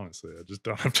do it, honestly. I just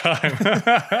don't have time.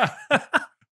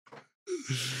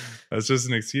 That's just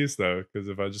an excuse though, because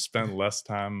if I just spent less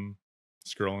time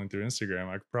scrolling through Instagram,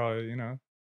 I could probably,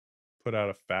 put out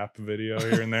a FAP video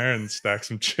here and there and stack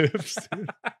some chips. Dude.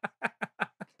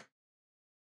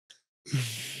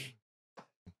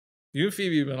 You and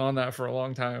Phoebe have been on that for a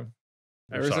long time.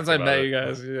 We've Ever since talked I about met it. you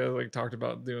guys, you guys like talked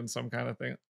about doing some kind of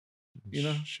thing. You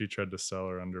know? She tried to sell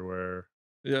her underwear.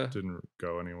 Yeah. Didn't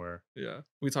go anywhere. Yeah.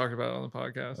 We talked about it on the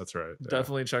podcast. That's right. Yeah.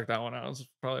 Definitely check that one out. It's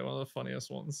probably one of the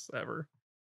funniest ones ever.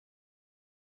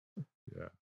 Yeah.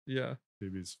 Yeah.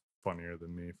 Phoebe's funnier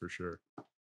than me for sure.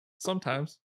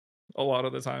 Sometimes. A lot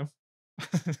of the time.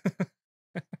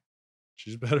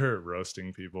 She's better at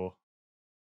roasting people.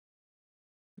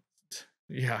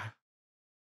 Yeah.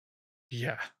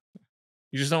 Yeah.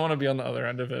 You just don't want to be on the other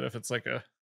end of it if it's like a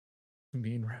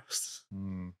mean roast.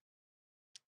 Mm,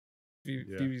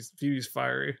 yeah. Phoebe's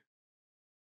fiery,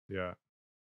 Yeah.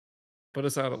 but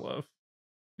it's out of love,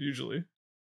 usually.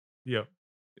 Yep.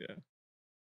 Yeah.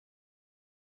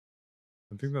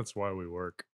 I think that's why we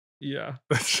work. Yeah.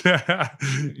 You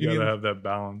gotta have that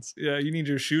balance. Yeah, you need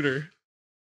your shooter.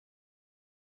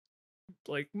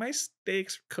 Like, my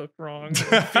steaks are cooked wrong.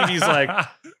 Phoebe's like,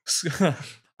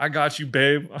 I got you,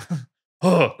 babe.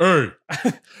 Oh, hey.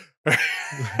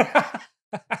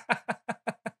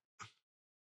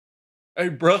 Hey,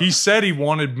 bro. He said he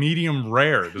wanted medium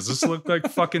rare. Does this look like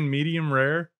fucking medium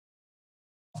rare?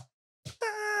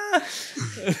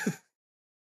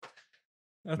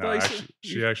 No,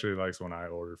 she actually likes when I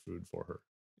order food for her.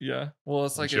 Yeah. Well,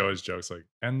 it's like she always jokes like,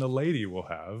 and the lady will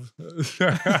have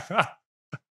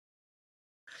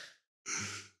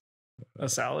a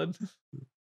salad.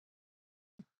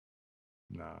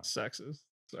 Nah. Sexist.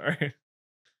 Sorry.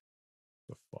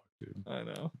 The fuck, dude. I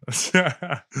know.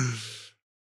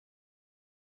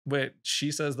 Wait,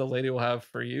 she says the lady will have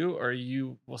for you, or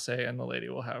you will say and the lady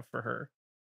will have for her?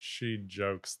 She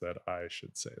jokes that I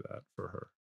should say that for her.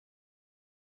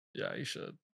 Yeah, you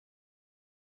should.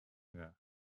 Yeah.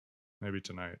 Maybe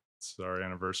tonight. It's our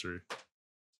anniversary. So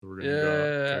we're gonna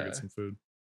go get some food.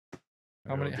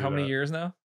 How many years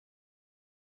now?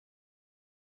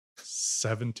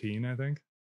 17, I think.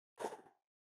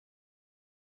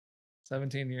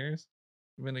 17 years?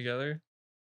 We've been together?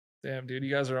 Damn, dude,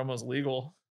 you guys are almost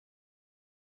legal.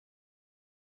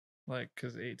 Like,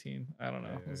 cause 18. I don't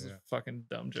know. This is a fucking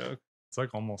dumb joke. It's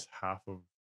like almost half of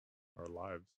our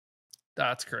lives.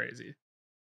 That's crazy.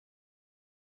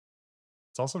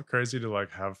 It's also crazy to like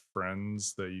have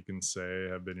friends that you can say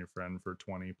have been your friend for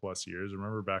 20 plus years.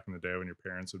 Remember back in the day when your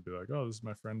parents would be like, "Oh, this is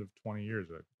my friend of 20 years."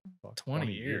 Like,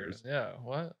 20 years. Yeah.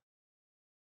 What?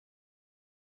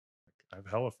 I have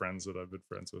hella friends that I've been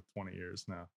friends with 20 years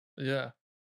now. Yeah.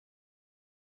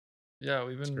 Yeah,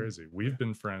 It's crazy. We've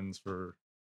been friends for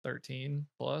 13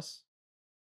 plus.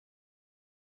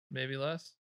 Maybe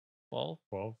less. 12.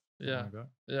 12. Yeah. Like that.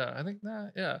 Yeah, I think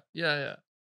that. Yeah.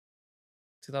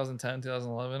 2010,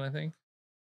 2011, I think.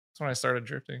 That's when I started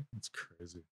drifting. That's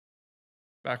crazy.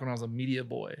 Back when I was a media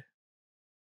boy.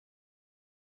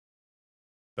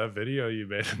 That video you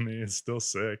made of me is still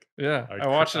sick. Yeah, I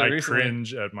watched it recently. I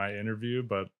cringe at my interview,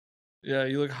 but yeah,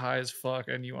 you look high as fuck,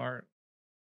 and you aren't.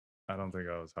 I don't think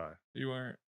I was high. You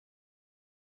weren't.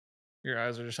 Your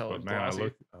eyes are just hella But man,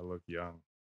 glassy. I look young.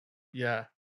 Yeah.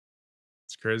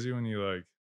 It's crazy when you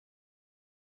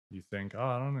think, oh,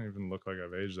 I don't even look like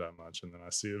I've aged that much, and then I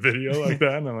see a video like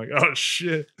that, and I'm like, oh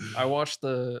shit. I watched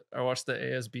the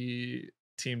ASB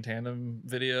team tandem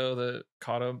video that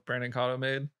Brandon Cotto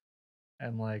made,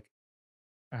 and like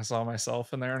I saw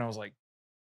myself in there, and I was like,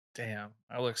 damn,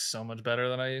 I look so much better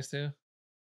than I used to.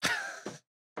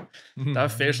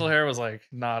 That facial hair was like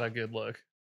not a good look.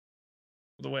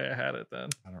 The way I had it then.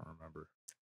 I don't remember.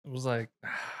 It was like,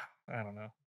 I don't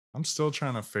know. I'm still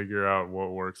trying to figure out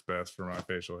what works best for my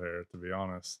facial hair, to be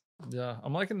honest. Yeah,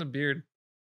 I'm liking the beard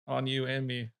on you and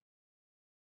me.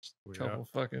 We out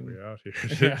here.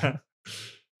 Yeah.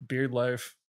 Beard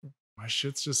life. My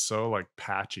shit's just so like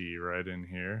patchy right in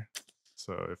here.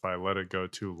 So if I let it go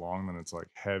too long, then it's like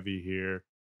heavy here,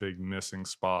 big missing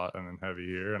spot, and then heavy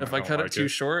here. And if I cut it too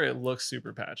short, it looks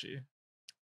super patchy.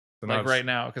 So like right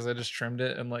now, because I just trimmed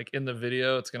it, and like in the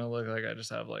video, it's gonna look like I just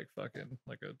have like fucking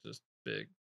like a just big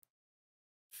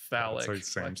phallic.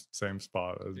 It's like same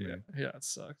spot as me. Yeah, it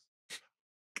sucks.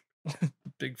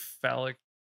 Big phallic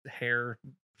hair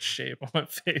shape on my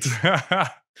face.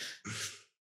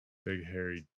 Big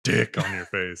hairy dick on your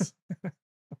face.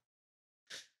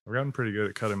 I've gotten pretty good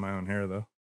at cutting my own hair though.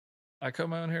 I cut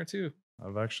my own hair too.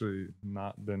 I've actually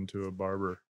not been to a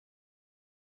barber.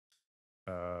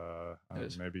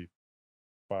 Maybe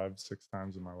 5-6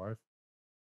 times in my life.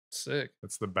 Sick.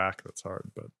 It's the back that's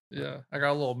hard, but yeah, I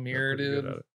got a little mirror,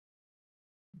 dude.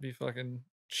 be fucking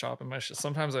chopping my shit.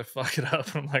 Sometimes I fuck it up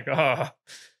and I'm like, all right,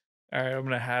 I'm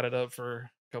gonna hat it up for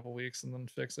a couple weeks and then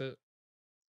fix it.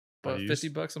 I But used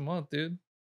 $50 a month, dude,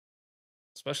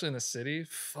 especially in the city,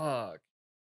 fuck.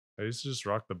 I used to just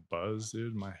rock the buzz,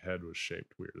 dude. My head was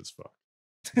shaped weird as fuck.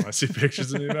 When I see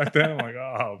pictures of me back then, I'm like,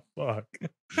 oh fuck.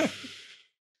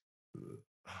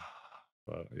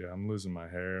 But yeah, I'm losing my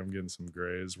hair. I'm getting some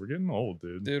grays. We're getting old,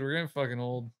 dude. Dude, we're getting fucking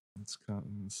old. It's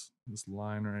coming. This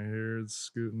line right here is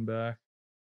scooting back.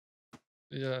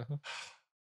 Yeah.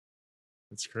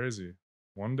 It's crazy.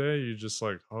 One day you just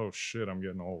like, oh shit, I'm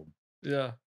getting old.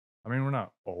 Yeah. I mean, we're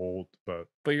not old, but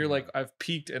But you're you like, know, I've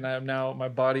peaked and I'm now, my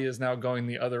body is now going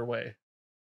the other way.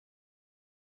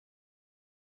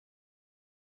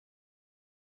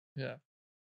 Yeah.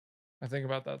 I think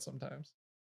about that sometimes.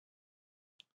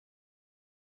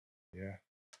 yeah.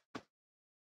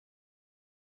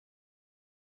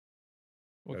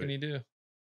 What Gotta can you do?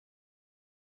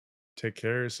 take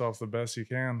care of yourself the best you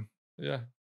can. Yeah.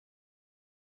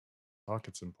 Fuck,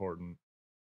 it's important.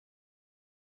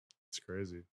 It's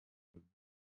crazy.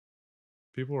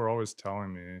 People were always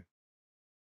telling me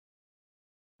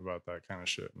about that kind of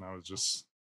shit, and I was just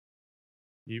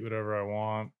eat whatever I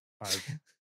want. I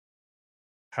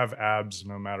have abs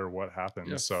no matter what Yeah.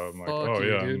 happens. So I'm like, Fuck oh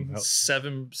you, yeah, dude.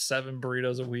 Seven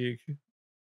burritos a week.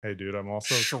 hey dude,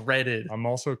 Shredded. I'm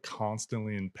also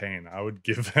constantly in pain. I would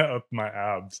give up my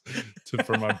abs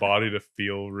for my body to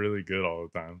feel really good all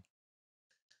the time.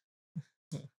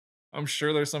 I'm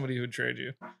sure there's somebody who would trade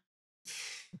you.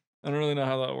 I don't really know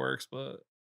how that works, but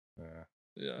Yeah.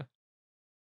 yeah.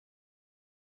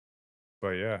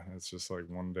 But yeah, it's just like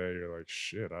one day you're like,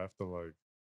 shit, I have to like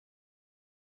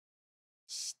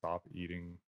stop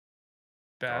eating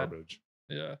Bad. garbage.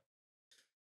 Yeah.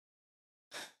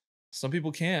 Some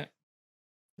people can't.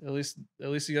 At least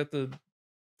you got the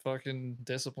fucking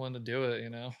discipline to do it, you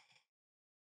know.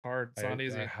 Hard. It's not I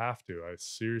easy. have to. I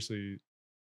seriously,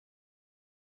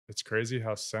 it's crazy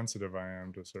how sensitive I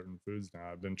am to certain foods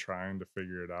now. I've been trying to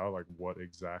figure it out, like what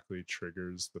exactly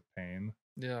triggers the pain.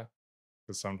 Yeah.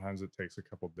 Because sometimes it takes a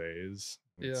couple days.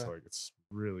 And it's Yeah. like, it's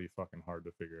really fucking hard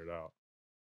to figure it out.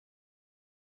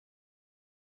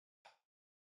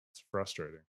 It's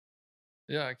frustrating.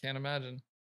 Yeah, I can't imagine.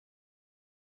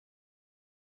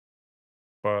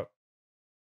 But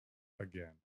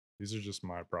again, these are just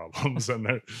my problems. And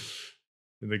they're,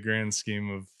 in the grand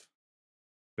scheme of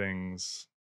things,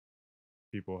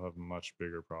 people have much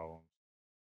bigger problems.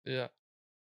 Yeah.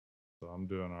 So I'm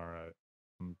doing all right.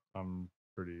 I'm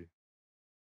pretty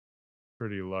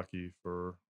lucky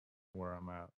for where I'm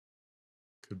at.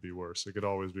 Could be worse. It could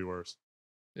always be worse.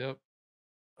 Yep.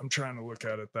 I'm trying to look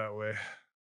at it that way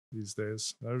these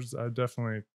days. I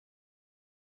definitely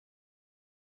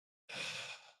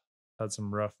had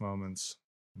some rough moments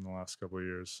in the last couple of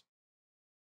years.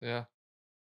 Yeah.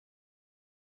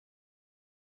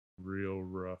 Real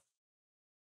rough.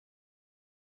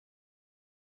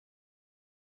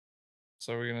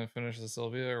 So we're gonna finish the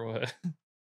Sylvia or what?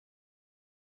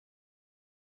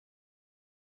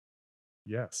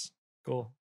 Yes.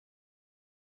 Cool.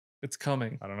 It's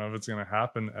coming. I don't know if it's gonna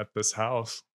happen at this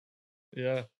house.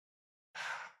 Yeah.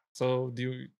 So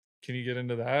can you get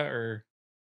into that or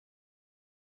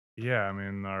Yeah, I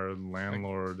mean our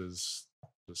landlord is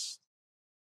just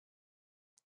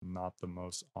not the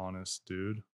most honest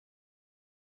dude.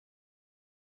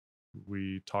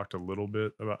 We talked a little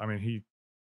bit about, I mean, he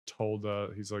told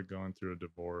he's like going through a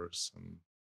divorce, and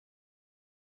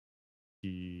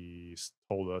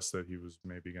told us that he was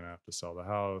maybe gonna have to sell the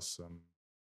house. And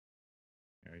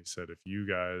he said if you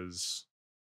guys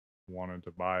wanted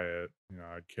to buy it,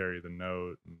 I'd carry the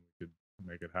note and we could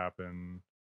make it happen.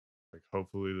 Like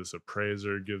hopefully this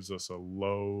appraiser gives us a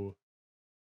low,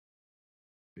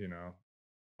 you know,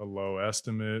 a low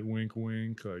estimate, wink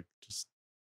wink, like just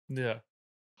yeah.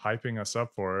 hyping us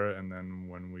up for it. And then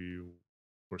when we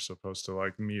were supposed to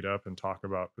like meet up and talk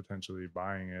about potentially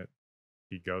buying it,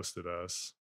 he ghosted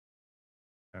us.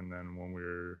 And then when we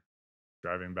were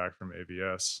driving back from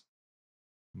AVS,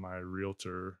 my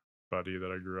realtor buddy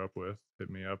that I grew up with hit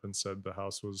me up and said the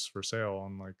house was for sale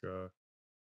on like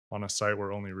on a site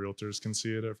where only realtors can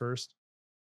see it at first.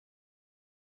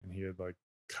 And he had like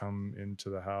come into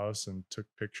the house and took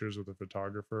pictures with a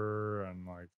photographer and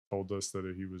like told us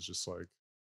that he was just like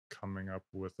coming up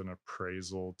with an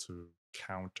appraisal to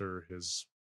counter his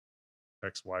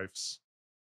ex-wife's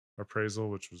appraisal,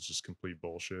 which was just complete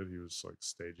bullshit. He was like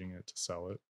staging it to sell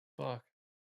it. Fuck.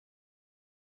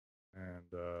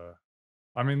 And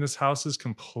I mean, this house is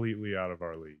completely out of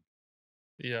our league.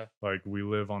 Yeah. Like we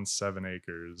live on 7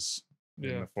 acres in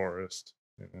Yeah. the forest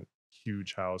in a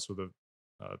huge house with a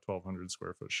 1,200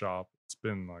 square foot shop. It's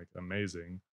been like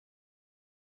amazing,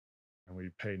 and we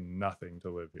pay nothing to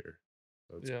live here.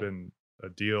 So it's Yeah. been a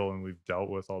deal, and we've dealt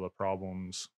with all the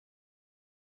problems.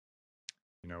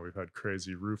 You know, we've had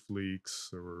crazy roof leaks.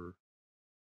 There were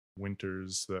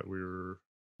winters that we were,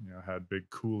 you know, had big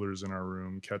coolers in our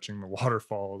room catching the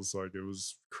waterfalls. Like it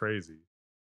was crazy.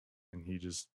 And he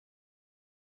just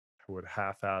would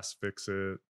half-ass fix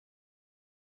it,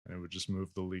 and it would just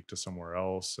move the leak to somewhere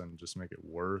else and just make it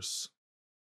worse.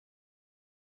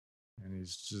 And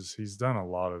he's done a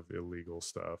lot of illegal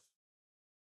stuff,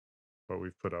 but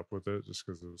we've put up with it just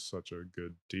because it was such a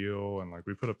good deal. And like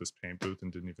we put up this paint booth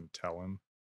and didn't even tell him,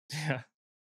 Yeah.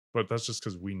 but that's just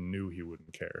because we knew he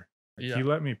wouldn't care. Like he Yeah.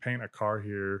 let me paint a car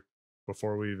here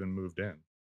before we even moved in.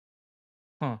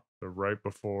 Huh. So right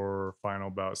before Final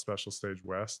Bout Special Stage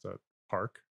West at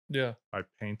Park, Yeah. I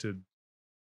painted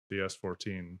the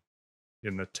S14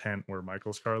 in the tent where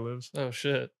Michael's car lives Oh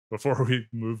shit. before we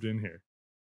moved in here.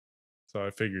 So I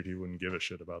figured he wouldn't give a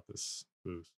shit about this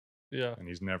booth, Yeah. and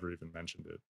he's never even mentioned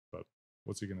it. But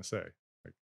what's he gonna say?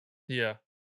 Like, Yeah.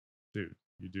 dude,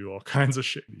 you do all kinds of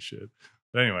shady shit.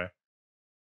 But anyway,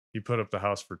 he put up the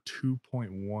house for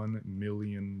 $2.1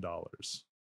 million,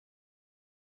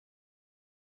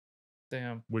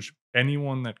 Damn. which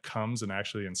anyone that comes and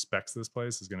actually inspects this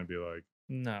place is gonna be like,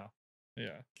 No.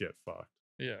 Yeah. get fucked.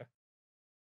 Yeah.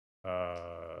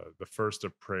 The first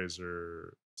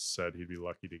appraiser said he'd be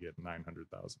lucky to get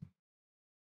 900,000.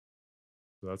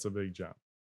 So that's a big jump.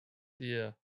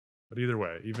 Yeah. But either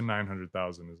way, even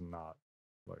 900,000 is not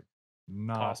like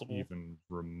not Possible. even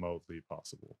remotely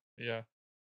possible. Yeah.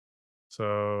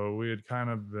 So we had kind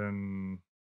of been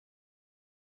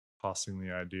tossing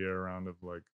the idea around of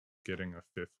like getting a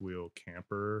fifth wheel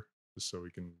camper just so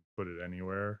we can put it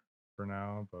anywhere for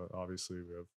now. But obviously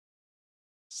we have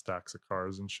stacks of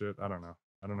cars and shit. I don't know.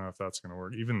 I don't know if that's gonna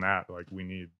work. Even that, like we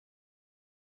need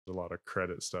a lot of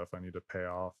credit stuff I need to pay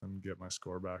off and get my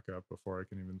score back up before I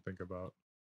can even think about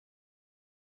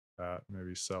that.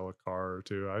 Maybe sell a car or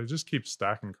two. I just keep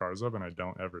stacking cars up and I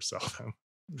don't ever sell them.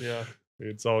 Yeah.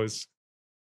 It's always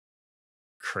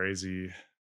crazy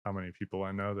how many people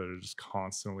I know that are just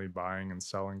constantly buying and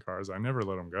selling cars. I never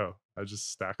let them go. I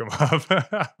just stack them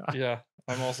up. Yeah.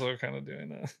 I'm also kind of doing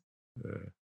that. Yeah.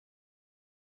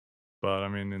 But I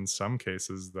mean, in some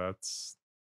cases, that's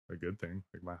a good thing.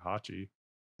 Like my Hachi,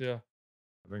 Yeah.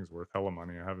 I think it's worth hella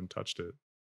money. I haven't touched it,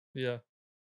 Yeah.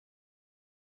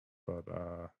 but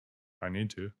I need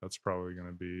to. That's probably going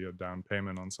to be a down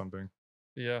payment on something.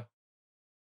 Yeah.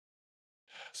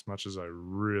 As much as I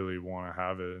really want to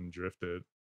have it and drift it,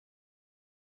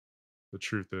 the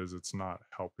truth is it's not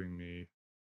helping me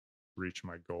reach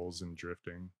my goals in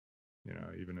drifting. You know,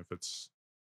 even if it's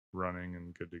running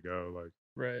and good to go, like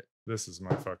Right. this is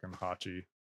my fucking Hachi.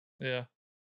 Yeah.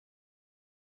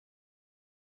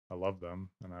 I love them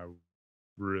and I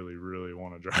really, really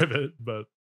want to drive it, but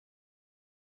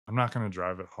I'm not going to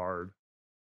drive it hard.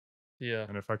 Yeah.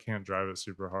 And if I can't drive it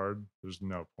super hard, there's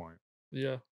no point.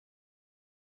 Yeah.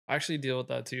 I actually deal with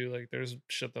that too. Like there's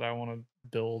shit that I want to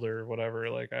build or whatever.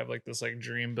 Like I have like this like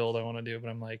dream build I want to do, but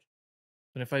I'm like,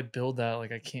 but if I build that,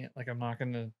 like I can't, like I'm not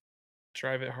gonna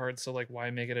drive it hard. So like why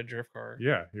make it a drift car?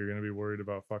 Yeah, you're going to be worried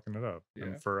about fucking it up. Yeah.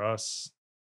 And for us,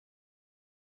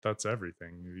 that's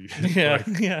everything. Yeah.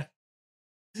 Like Yeah.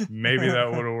 maybe that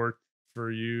would have worked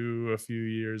for you a few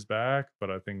years back, but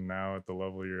I think now at the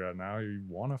level you're at now, you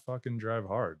want to fucking drive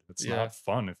hard. It's Yeah. not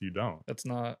fun if you don't. That's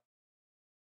not.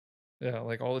 Yeah,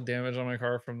 like all the damage on my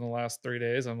car from the last 3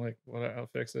 days, I'm like, what? I'll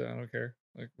fix it. I don't care.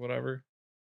 Like whatever.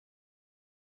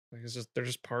 Like it's just they're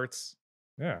just parts,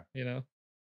 Yeah. you know.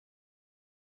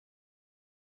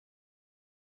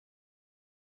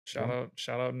 Don't-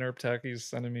 Shout out Nerp Tech. He's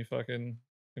sending me fucking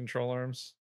control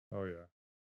arms. Oh yeah.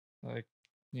 Like,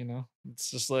 you know, it's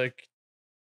just like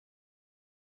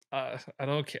I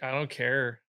don't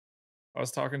care. I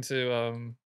was talking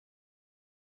to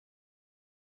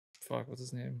fuck, what's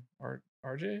his name?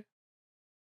 RJ?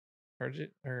 RJ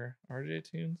or RJ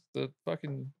Tunes? The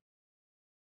fucking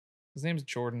his name's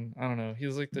Jordan. I don't know.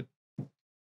 He's like the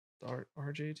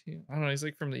RJ Tune. I don't know. He's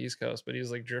like from the East Coast, but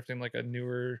he's like drifting like a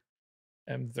newer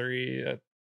M3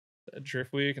 at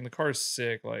Drift Week, and the car's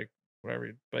sick. Like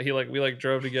whatever. But he like we like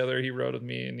drove together. He rode with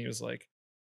me, and he was like,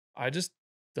 I just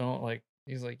don't like.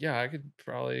 He's like, yeah, I could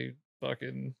probably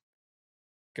fucking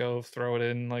go throw it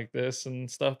in like this and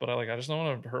stuff, but I just don't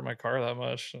want to hurt my car that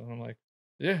much. And I'm like,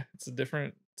 yeah, it's a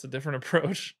different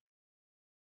approach.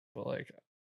 But like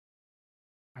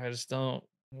I just don't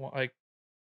want like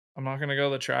I'm not gonna go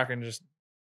to the track and just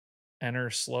enter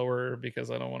slower because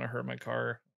I don't want to hurt my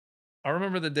car. I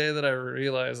remember the day that I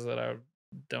realized that I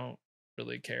don't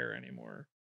really care anymore.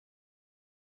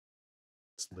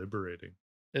 It's liberating.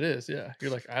 It is, yeah.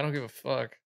 You're like, I don't give a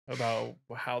fuck about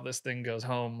how this thing goes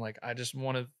home. Like, I just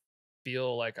want to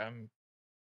feel like I'm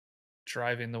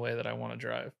driving the way that I want to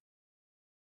drive.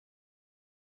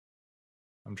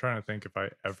 I'm trying to think if I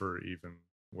ever even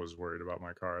was worried about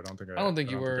my car. I don't think I don't think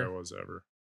I you don't think I were. was ever.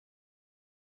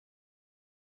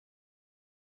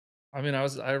 I mean,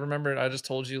 I remember I just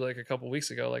told you like a couple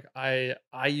weeks ago, like I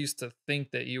used to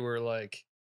think that you were like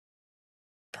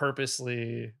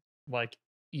purposely like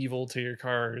evil to your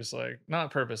cars, like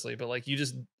not purposely, but like you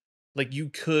just like you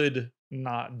could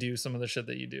not do some of the shit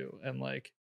that you do. And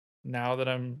like now that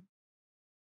I'm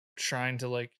trying to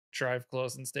like drive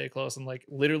close and stay close and like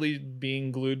literally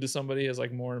being glued to somebody is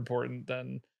like more important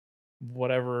than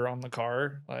whatever on the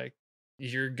car. Like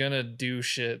you're gonna do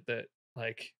shit that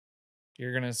like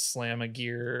you're gonna slam a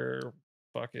gear or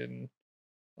fucking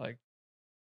like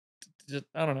just,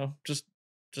 I don't know, just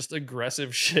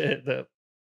aggressive shit that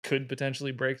could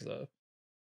potentially break stuff.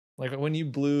 Like when you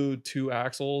blew two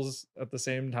axles at the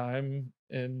same time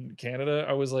in Canada,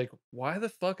 I was like, why the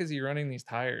fuck is he running these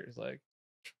tires? Like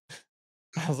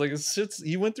I was like, it's shit's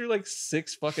he went through like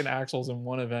 6 fucking axles in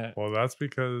one event. Well, that's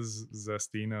because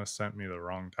Zestino sent me the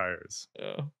wrong tires.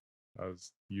 Yeah. I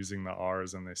was using the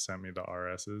R's and they sent me the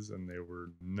RS's and they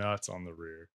were nuts on the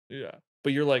rear. Yeah.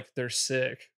 But you're like, they're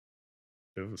sick.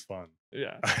 It was fun.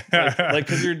 Yeah. Like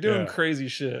cuz you're doing Yeah. crazy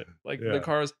shit. Like the Yeah.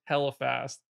 car's hella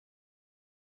fast.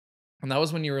 And that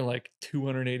was when you were like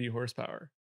 280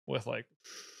 horsepower with like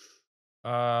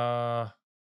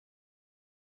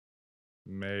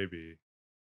Maybe.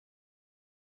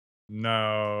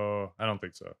 No, I don't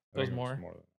think so. I those think it was more.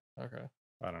 more than Okay.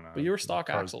 I don't know. But you were The stock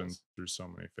car's been axles. through so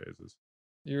many phases.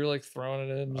 You were like throwing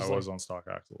it in. I Just was like, on stock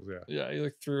axles, yeah. yeah, you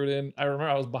like threw it in. I remember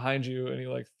I was behind you and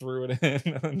you like threw it in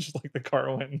and then just like the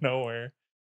car went nowhere.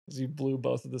 Because you blew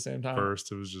both at the same time.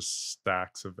 First, it was just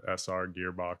stacks of SR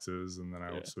gearboxes, and then I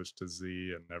Yeah. would switch to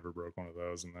Z and never broke one of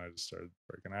those, and then I just started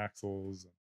breaking axles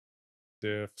and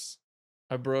diffs.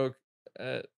 I broke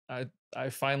I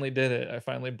finally did it. I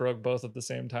finally broke both at the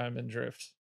same time in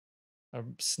drift. I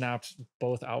snapped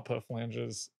both output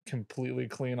flanges completely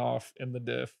clean off in the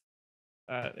diff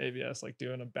at ABS, like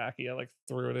doing a backy. I like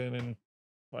threw it in and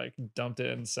like dumped it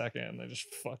in second and they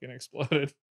just fucking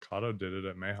exploded. Kato did it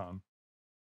at Mahon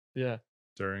Yeah.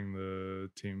 during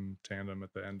the team tandem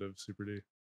at the end of Super D.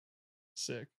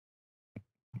 Sick.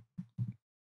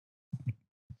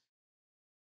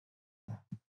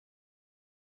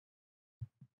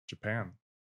 Japan.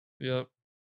 Yep.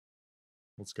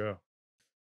 Let's go.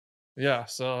 Yeah.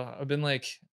 So I've been like,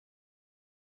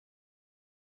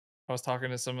 I was talking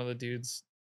to some of the dudes.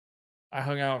 I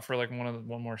hung out for like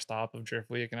one more stop of Drift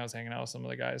Week, and I was hanging out with some of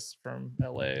the guys from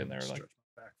LA, and they were like,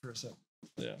 back for a second.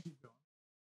 yeah,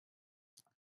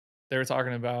 they were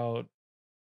talking about.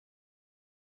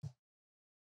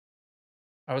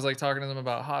 I was like talking to them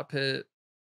about Hot Pit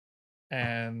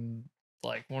and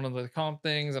like one of the comp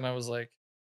things, and I was like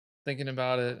thinking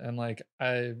about it, and like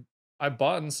I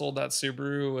bought and sold that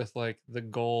Subaru with like the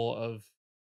goal of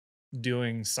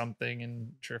doing something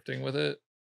and drifting with it,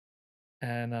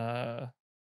 and I've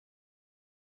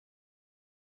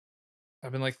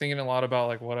been like thinking a lot about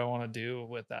like what I want to do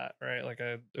with that, right? Like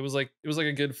it was like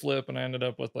a good flip, and I ended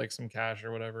up with like some cash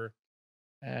or whatever.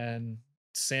 And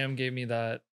Sam gave me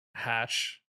that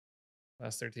hatch,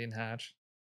 S13 hatch,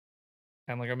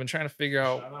 and like I've been trying to figure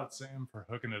out. Shout out Sam for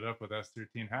hooking it up with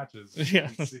S13 hatches. Yeah,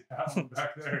 You can see that one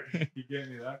back there. He gave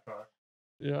me that car.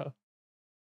 Yeah.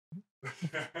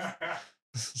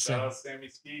 Shout out Sammy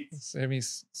Skeets.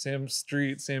 Sam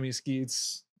Street, Sammy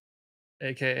Skeets,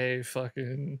 aka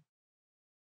fucking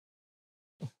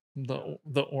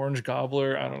the orange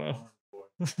gobbler. I don't know.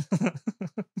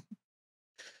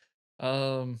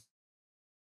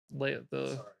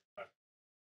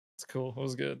 It's cool. It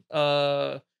was good.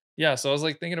 Yeah, so I was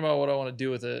like thinking about what I want to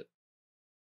do with it.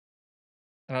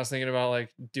 And I was thinking about like,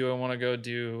 do I want to go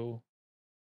do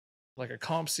like a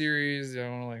comp series? Do I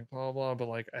want to like blah blah? But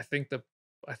like I think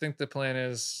the plan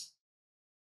is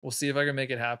we'll see if I can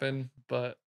make it happen,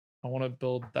 but I want to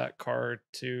build that car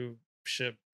to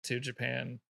ship to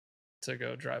Japan to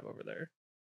go drive over there.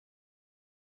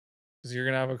 Because you're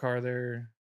gonna have a car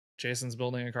there. Jason's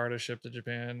building a car to ship to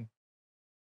Japan.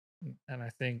 And I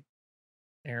think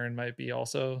Aaron might be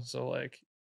also. So like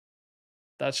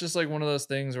that's just like one of those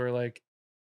things where like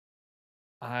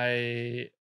I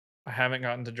haven't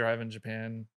gotten to drive in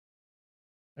Japan.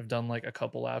 I've done like a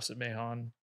couple laps at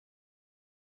Mahon.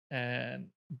 And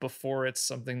before it's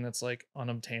something that's like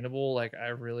unobtainable, like I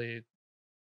really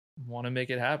want to make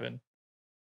it happen.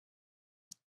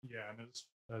 Yeah, and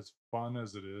as fun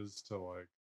as it is to like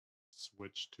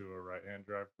switch to a right-hand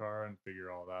drive car and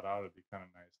figure all that out, it'd be kind of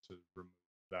nice to remove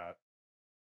that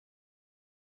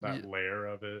Yeah, layer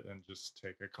of it and just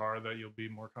take a car that you'll be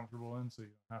more comfortable in, so you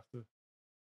don't have to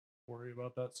worry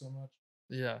about that so much.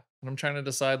 yeah. And I'm trying to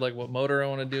decide like what motor I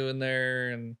want to do in there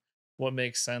and what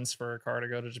makes sense for a car to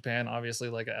go to Japan. Obviously,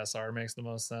 like a SR makes the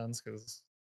most sense because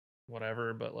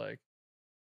whatever, but like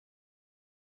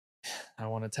I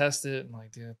want to test it and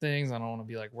like do the things. I don't want to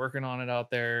be like working on it out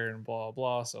there and blah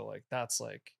blah. So like that's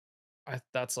like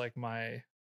my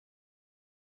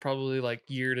probably like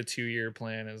year to 2 year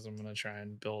plan is I'm gonna try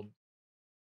and build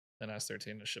an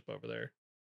S13 to ship over there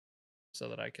so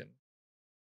that I can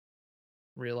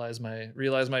realize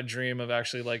my dream of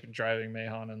actually like driving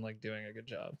Mahon and like doing a good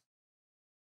job.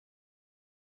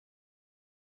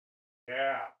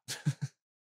 Yeah.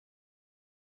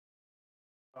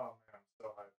 Oh man, I'm so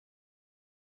hyped.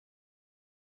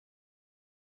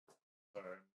 Sorry,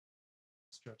 I'm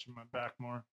stretching my back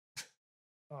more.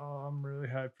 Oh, I'm really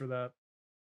hyped for that.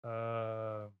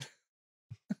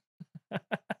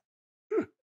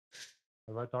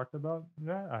 Have I talked about?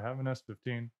 Yeah, I have an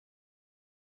S15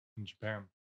 in Japan.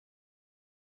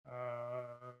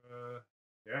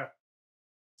 Yeah,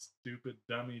 stupid,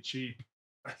 dummy, cheap.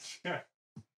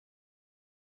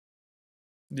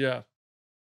 Yeah.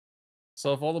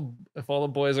 So if all the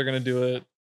boys are gonna do it,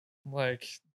 like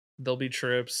there'll be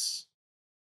trips.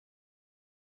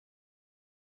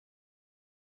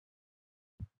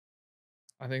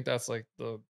 I think that's like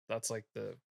the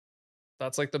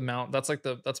mount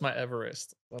that's my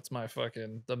Everest. That's my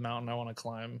fucking the mountain I want to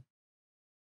climb.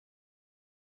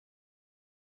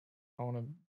 I want to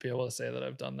be able to say that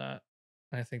I've done that.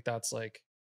 And I think that's like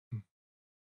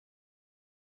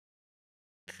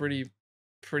pretty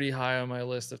pretty high on my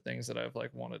list of things that I've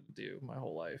like wanted to do my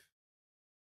whole life.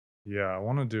 Yeah, I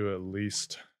want to do at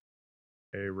least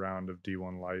a round of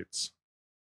D1 lights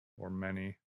or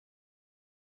many.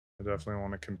 I definitely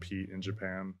want to compete in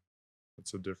Japan.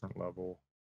 It's a different level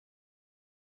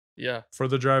Yeah. for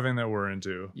the driving that we're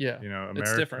into. Yeah. You know,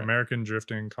 It's different. American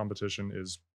drifting competition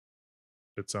is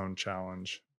its own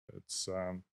challenge. It's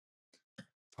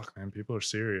fuck man, people are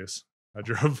serious. I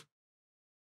drove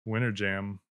Winter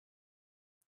Jam,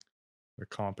 the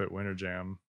comp at Winter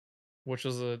Jam. Which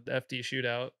was a FD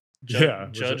shootout Yeah,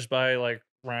 judged by like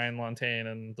Ryan Lontaine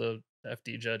and the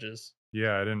FD judges.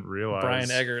 yeah, I didn't Brian realize.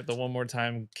 Eggert, the one more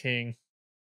time king.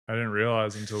 I didn't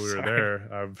realize until we were Sorry.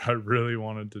 there. I really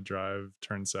wanted to drive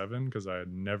Turn 7 because I had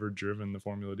never driven the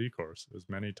Formula D course. As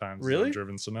many times as Really? I've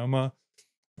driven Sonoma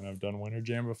and I've done Winter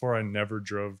Jam before, I never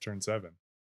drove Turn 7.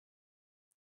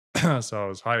 So I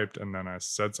was hyped, and then I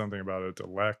said something about it to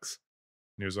Lex,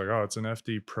 and he was like, "Oh, it's an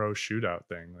FD Pro shootout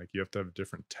thing. Like you have to have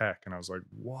different tech." And I was like,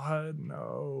 "What?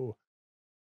 No."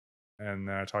 And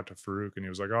then I talked to Farouk, and he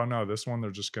was like, "Oh no, this one they're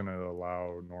just gonna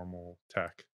allow normal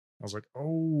tech." I was like,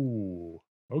 "Oh,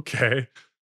 okay.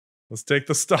 Let's take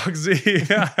the stock Z."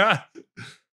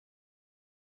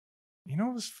 You know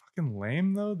what was fucking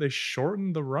lame though? They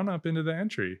shortened the run up into the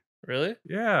entry. Really?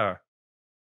 Yeah.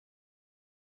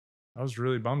 I was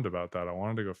really bummed about that. I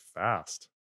wanted to go fast.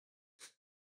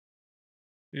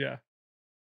 Yeah.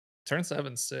 Turn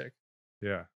 7's sick.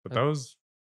 Yeah. But Uh,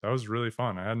 that was really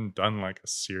fun. I hadn't done like a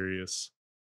serious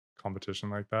competition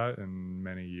like that in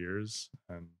many years.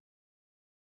 And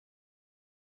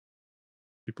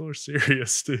people are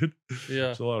serious, dude. Yeah.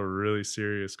 There's a lot of really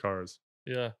serious cars.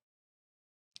 Yeah.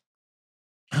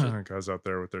 Shit. Guys out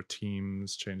there with their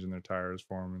teams changing their tires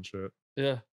for them and shit.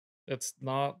 Yeah. It's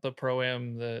not the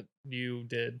pro-am that you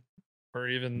did or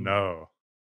even No,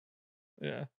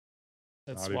 yeah.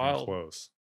 It's not even wild. close.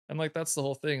 And like that's the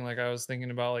whole thing. Like I was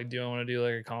thinking about like do I want to do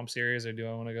like a comp series or do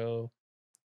I want to go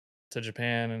to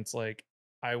Japan? And it's like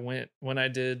I went when I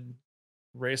did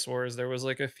Race Wars, there was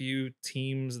like a few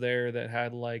teams there that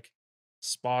had like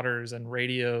spotters and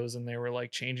radios and they were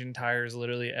like changing tires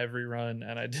literally every run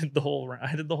and I did the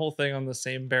whole thing on the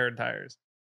same pair of tires.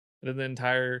 I did the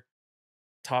entire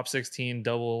top 16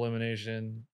 double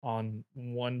elimination on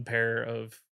one pair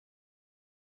of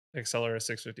Accelera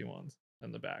 651s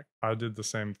in the back. I did the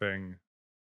same thing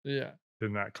Yeah.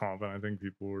 in that comp, and I think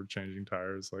people were changing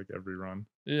tires like every run.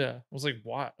 Yeah. I was like,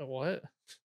 what? What?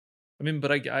 I mean,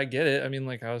 but I get it. I mean,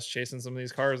 like I was chasing some of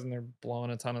these cars and they're blowing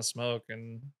a ton of smoke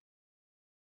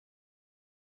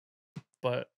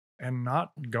but And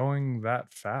not going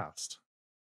that fast.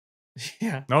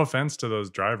 yeah. No offense to those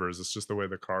drivers. It's just the way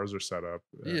the cars are set up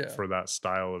Yeah. for that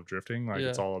style of drifting. Like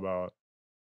it's Yeah. all about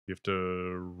you have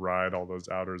to ride all those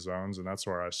outer zones, and that's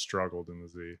where I struggled in the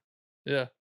Z. Yeah.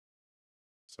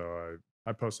 So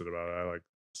I posted about it. I like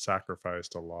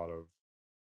sacrificed a lot of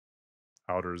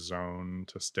outer zone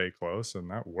to stay close,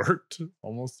 and that worked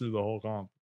almost through the whole comp.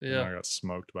 And Yeah. I got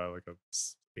smoked by like a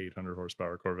 800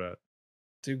 horsepower Corvette.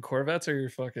 Dude, Corvettes are your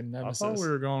fucking I thought we nemesis.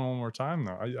 were going one more time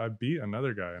though. I beat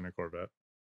another guy in a Corvette.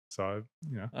 So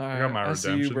I got Alright, my I see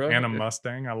you, redemption bro. and a Yeah.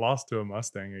 Mustang. I lost to a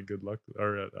Mustang at Good Luck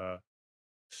or at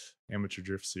Amateur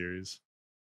Drift Series.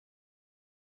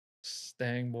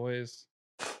 Stang boys.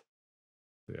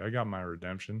 Yeah, I got my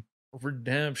redemption.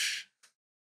 Redemption.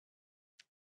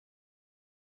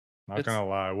 Not It's gonna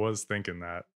lie, I was thinking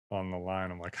that on the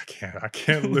line. I'm like, I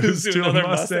can't lose lose to to a another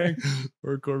Mustang Mustang.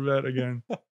 or a Corvette again.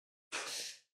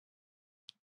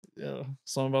 Yeah.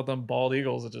 Something about them bald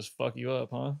eagles that just fuck you up,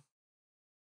 huh?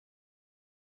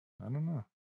 I don't know.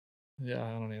 Yeah,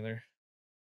 I don't either.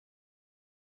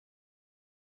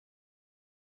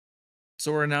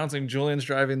 So we're announcing Julian's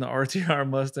driving the RTR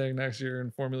Mustang next year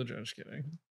in Formula June. Just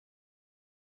kidding.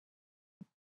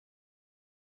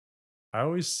 I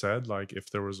always said like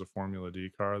if there was a Formula D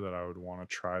car that I would want to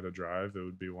try to drive, it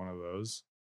would be one of those.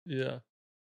 Yeah.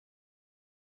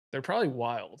 They're probably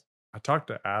wild. I talked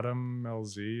to Adam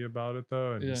LZ about it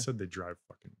though, and he Yeah. said they drive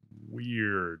fucking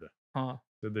weird. Huh.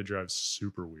 Said they drive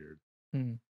super weird.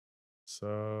 Hmm.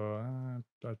 So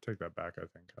I'd take that back.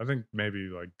 I think maybe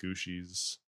like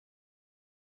Gushi's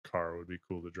car would be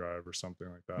cool to drive or something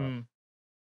like that. Hmm.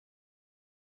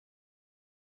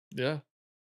 Yeah.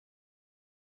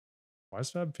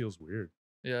 Wisefab feels weird.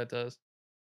 Yeah, it does.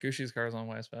 Gushi's car's on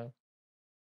Wisefab.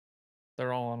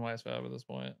 They're all on Wisefab at this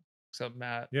point, except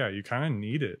Matt. Yeah, you kind of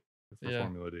need it for Yeah.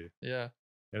 Formula D. Yeah,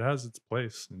 It has its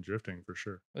place in drifting for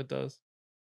sure. it does.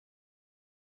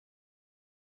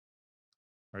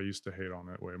 I used to hate on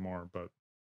it way more, but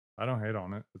I don't hate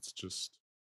on it. It's just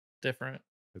Different.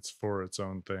 it's for its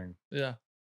own thing. Yeah.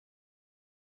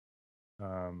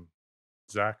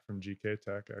 Zach from GK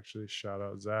Tech, actually, shout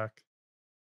out Zach.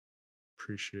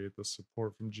 Appreciate the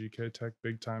support from GK Tech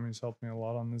big time. He's helped me a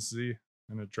lot on this Z,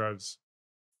 and it drives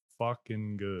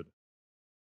fucking good.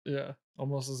 Yeah.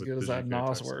 Almost as With good the as that GK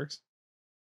NOS Tech works.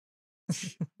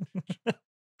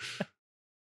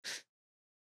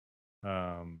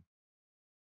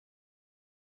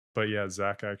 But yeah,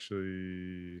 Zach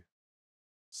actually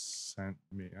sent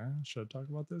me. Should I talk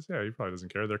about this? Yeah, he probably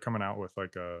doesn't care. They're coming out with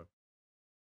like a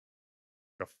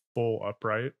full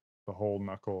upright. The whole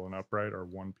knuckle and upright are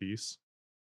one piece.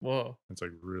 Whoa. It's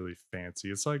like really fancy.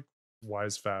 It's like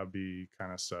Wisefab-y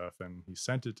kind of stuff. And he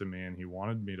sent it to me, and he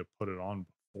wanted me to put it on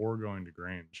before going to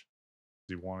Grange.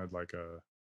 He wanted like a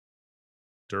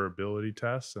durability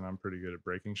test, and I'm pretty good at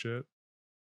breaking shit.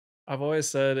 I've always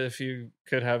said if you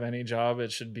could have any job,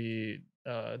 it should be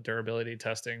durability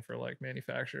testing for like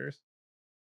manufacturers.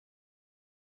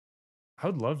 I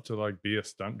would love to like be a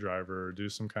stunt driver or do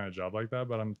some kind of job like that,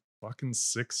 but I'm fucking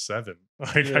 6'7".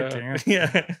 Like I Yeah. can't.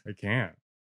 Yeah. I can't.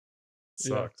 It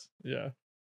sucks. Yeah.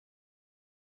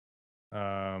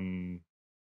 Um,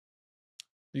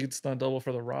 You could stunt double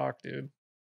for The Rock, dude.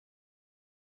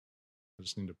 I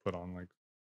just need to put on like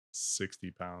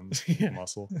 60 pounds Yeah. of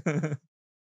muscle.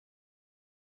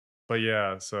 But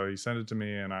yeah, so he sent it to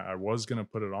me, and I was gonna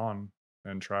put it on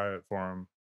and try it for him.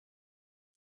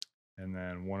 And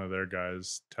then one of their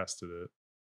guys tested it.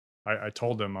 I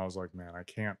told him, I was like, man, I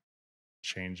can't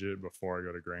change it before I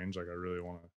go to Grange. Like I really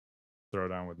want to throw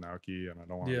down with Naoki, and I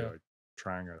don't want to Yeah. be like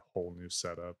trying a whole new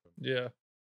setup. Yeah.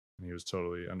 And he was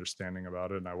totally understanding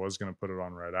about it. And I was gonna put it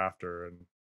on right after, and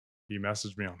he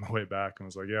messaged me on the way back and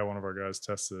was like, yeah, one of our guys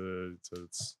tested it. So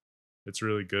it's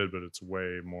really good, but it's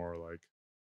way more like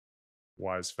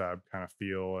Wisefab kind of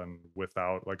feel, and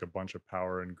without like a bunch of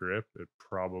power and grip, it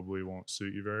probably won't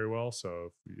suit you very well.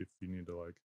 So if you need to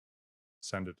like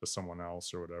send it to someone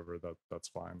else or whatever, that's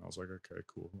fine. I was like, okay,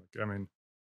 cool. Like, I mean,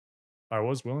 I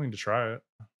was willing to try it,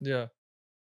 Yeah.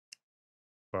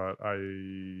 but I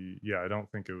don't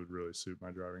think it would really suit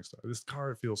my driving style. This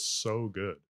car feels so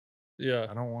good. Yeah.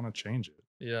 I don't want to change it.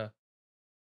 Yeah.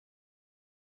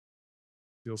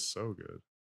 It feels so good.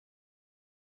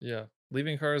 Yeah.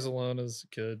 Leaving cars alone is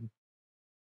good.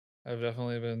 I've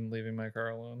definitely been leaving my car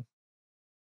alone.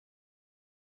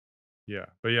 Yeah,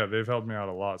 but yeah, they've helped me out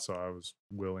a lot, so I was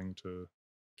willing to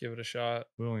Give it a shot.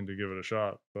 give it a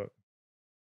shot. But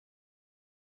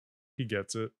he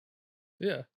gets it.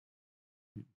 Yeah.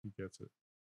 He gets it.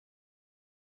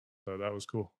 So that was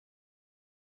cool.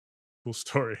 Cool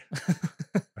story.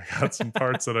 I got some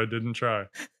parts that I didn't try.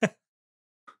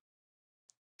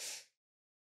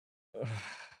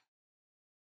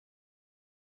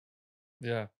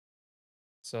 Yeah.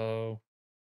 So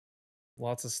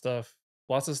lots of stuff.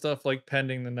 Lots of stuff like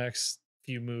pending the next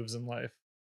few moves in life.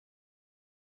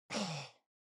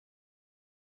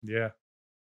 Yeah.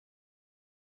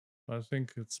 I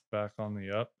think it's back on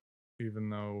the up, even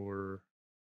though we're,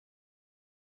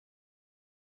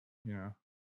 you know,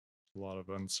 a lot of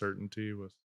uncertainty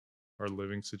with our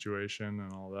living situation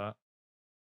and all that.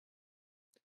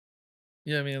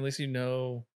 Yeah, I mean, at least you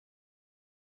know,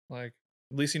 like,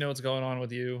 at least you know what's going on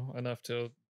with you enough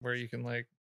to where you can like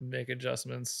make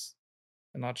adjustments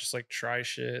and not just like try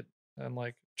shit and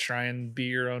like try and be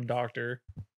your own doctor,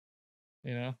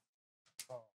 you know?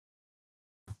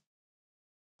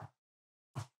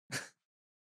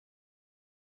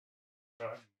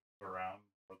 Around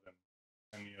more than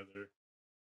any other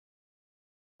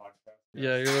podcast.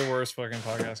 Yeah, you're the worst fucking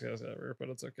podcast guys ever, but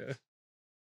it's okay.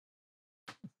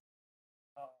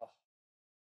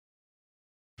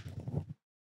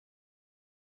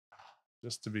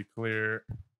 Just to be clear,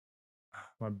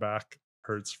 my back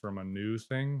hurts from a new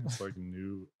thing. It's like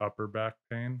new upper back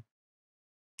pain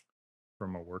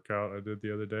from a workout I did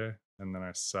the other day. And then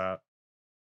I sat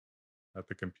at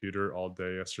the computer all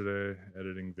day yesterday,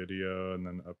 editing video and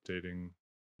then updating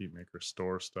Heatmaker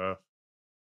store stuff.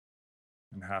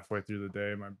 And halfway through the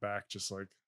day, my back just like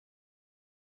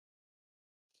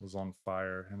was on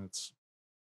fire and it's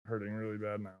hurting really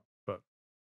bad now. But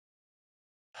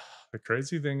the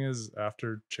crazy thing is,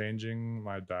 after changing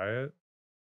my diet,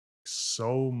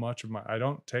 so much of my I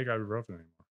don't take ibuprofen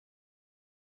anymore.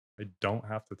 I don't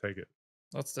have to take it,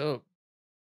 That's dope.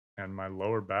 and my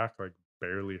lower back like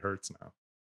barely hurts now.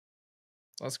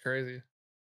 That's crazy.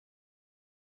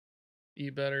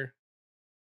 Eat better,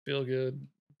 feel good,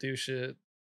 do shit.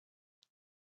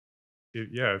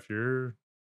 Yeah, if you're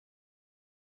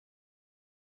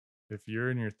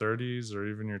in your 30s or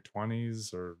even your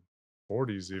 20s or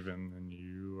 40s even, and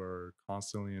you are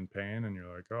constantly in pain and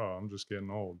you're like, oh, I'm just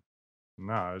getting old.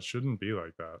 Nah, it shouldn't be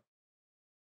like that.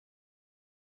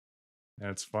 And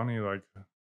it's funny, like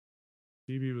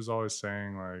Phoebe was always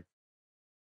saying like,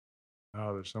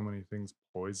 oh, there's so many things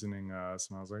poisoning us,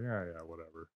 and I was like, yeah,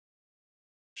 whatever.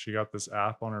 She got this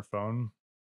app on her phone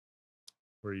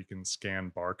where you can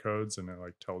scan barcodes and it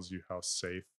like tells you how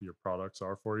safe your products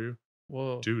are for you.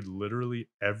 Whoa. Dude, literally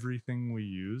everything we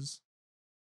use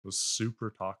was super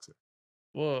toxic.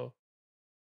 Whoa.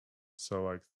 So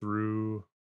like through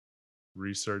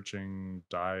researching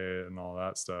diet and all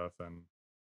that stuff and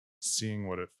seeing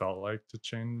what it felt like to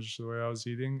change the way I was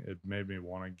eating, it made me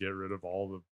want to get rid of all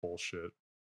the bullshit.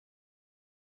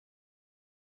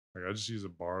 Like I just use a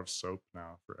bar of soap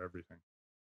now for everything.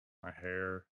 My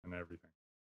hair and everything.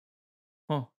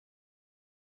 Huh.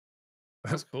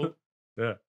 That's cool.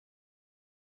 Yeah.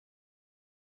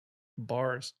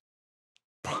 Bars.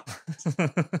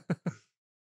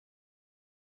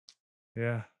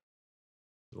 Yeah.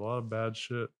 A lot of bad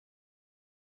shit.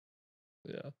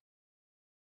 Yeah.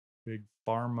 Big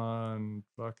pharma and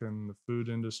fucking the food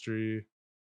industry.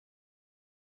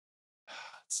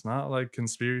 It's not like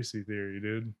conspiracy theory,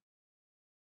 dude.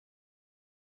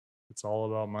 It's all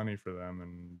about money for them,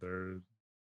 and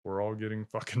we're all getting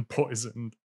fucking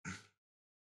poisoned.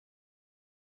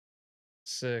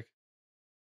 Sick.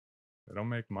 They don't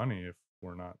make money if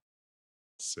we're not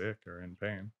sick or in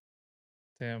pain.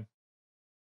 Damn.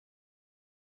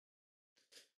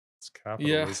 It's Yeah.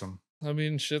 capitalism. I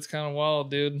mean, shit's kind of wild,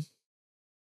 dude.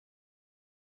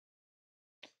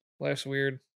 Life's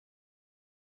weird.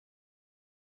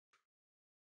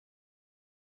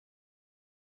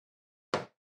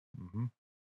 Mm-hmm.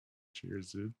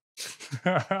 Cheers, dude.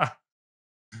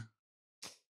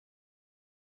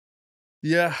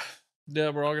 Yeah. Yeah,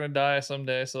 we're all gonna die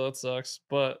someday, so that sucks.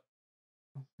 But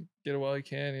get it while you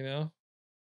can, you know?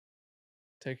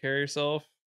 Take care of yourself.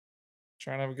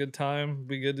 Try and have a good time.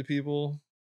 Be good to people.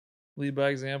 Lead by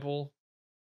example.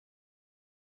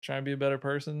 Try and be a better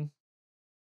person.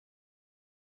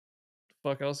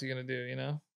 Fuck else you gonna do, you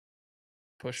know?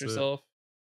 Push That's it. yourself.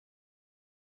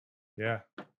 Yeah.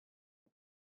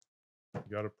 You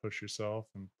got to push yourself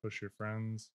and push your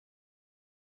friends.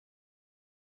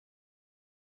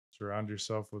 Surround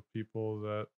yourself with people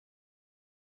that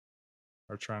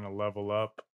are trying to level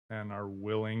up and are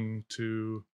willing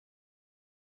to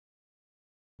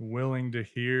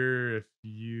hear if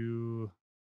you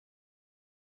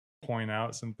point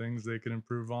out some things they can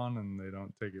improve on and they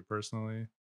don't take it personally.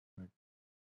 Like,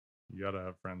 you got to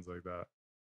have friends like that.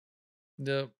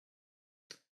 Yep.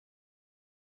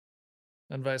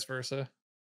 And vice versa.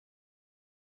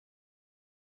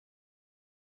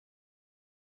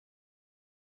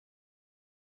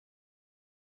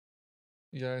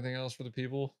 You got anything else for the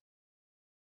people?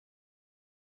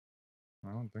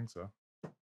 I don't think so.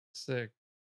 Sick.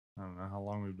 I don't know how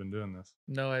long we've been doing this.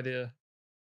 No idea.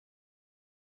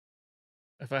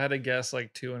 If I had to guess,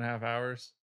 like 2.5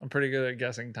 hours. I'm pretty good at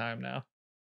guessing time now.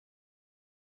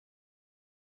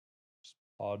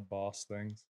 pod boss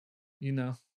things. You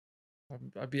know,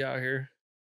 I'd be out here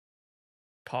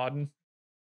podding,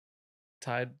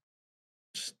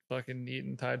 just fucking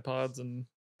eating Tide Pods and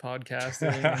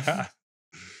podcasting,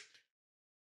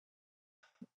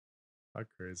 How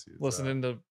crazy is listening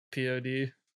to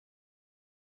POD.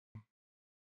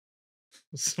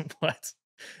 What?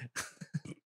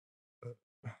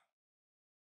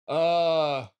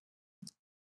 All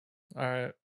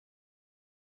right.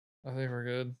 I think we're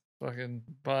good. Fucking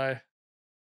bye.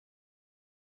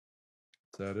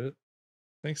 Is that it?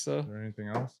 Think so. Is there anything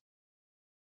else?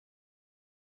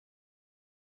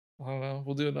 I don't know.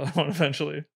 We'll do another one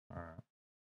eventually. All right.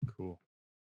 Cool.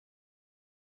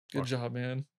 Good job,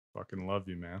 man. Fucking love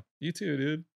you, man. You too,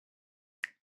 dude.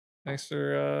 Thanks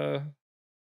for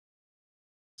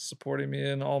supporting me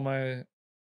in all my,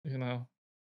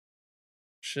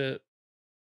 shit.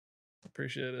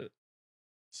 Appreciate it.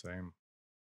 Same.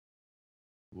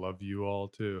 Love you all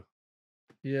too.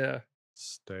 Yeah.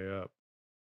 Stay up.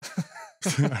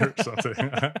 Or something.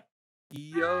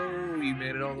 Yo, you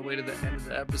made it all the way to the end of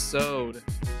the episode.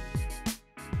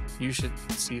 You should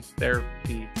see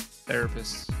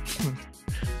therapists.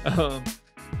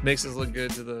 Makes us look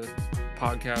good to the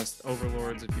podcast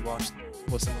overlords if you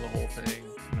listen to the whole thing,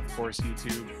 and of course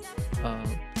YouTube.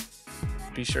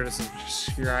 Be sure to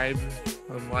subscribe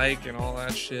and like and all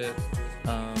that shit.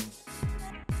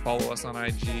 Follow us on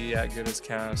IG at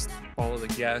GoodestCast. Follow the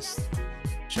guest.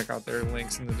 Check out their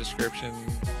links in the description.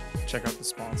 Check out the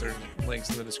sponsor links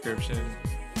in the description.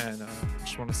 And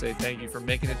just want to say thank you for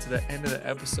making it to the end of the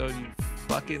episode, you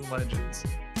fucking legends.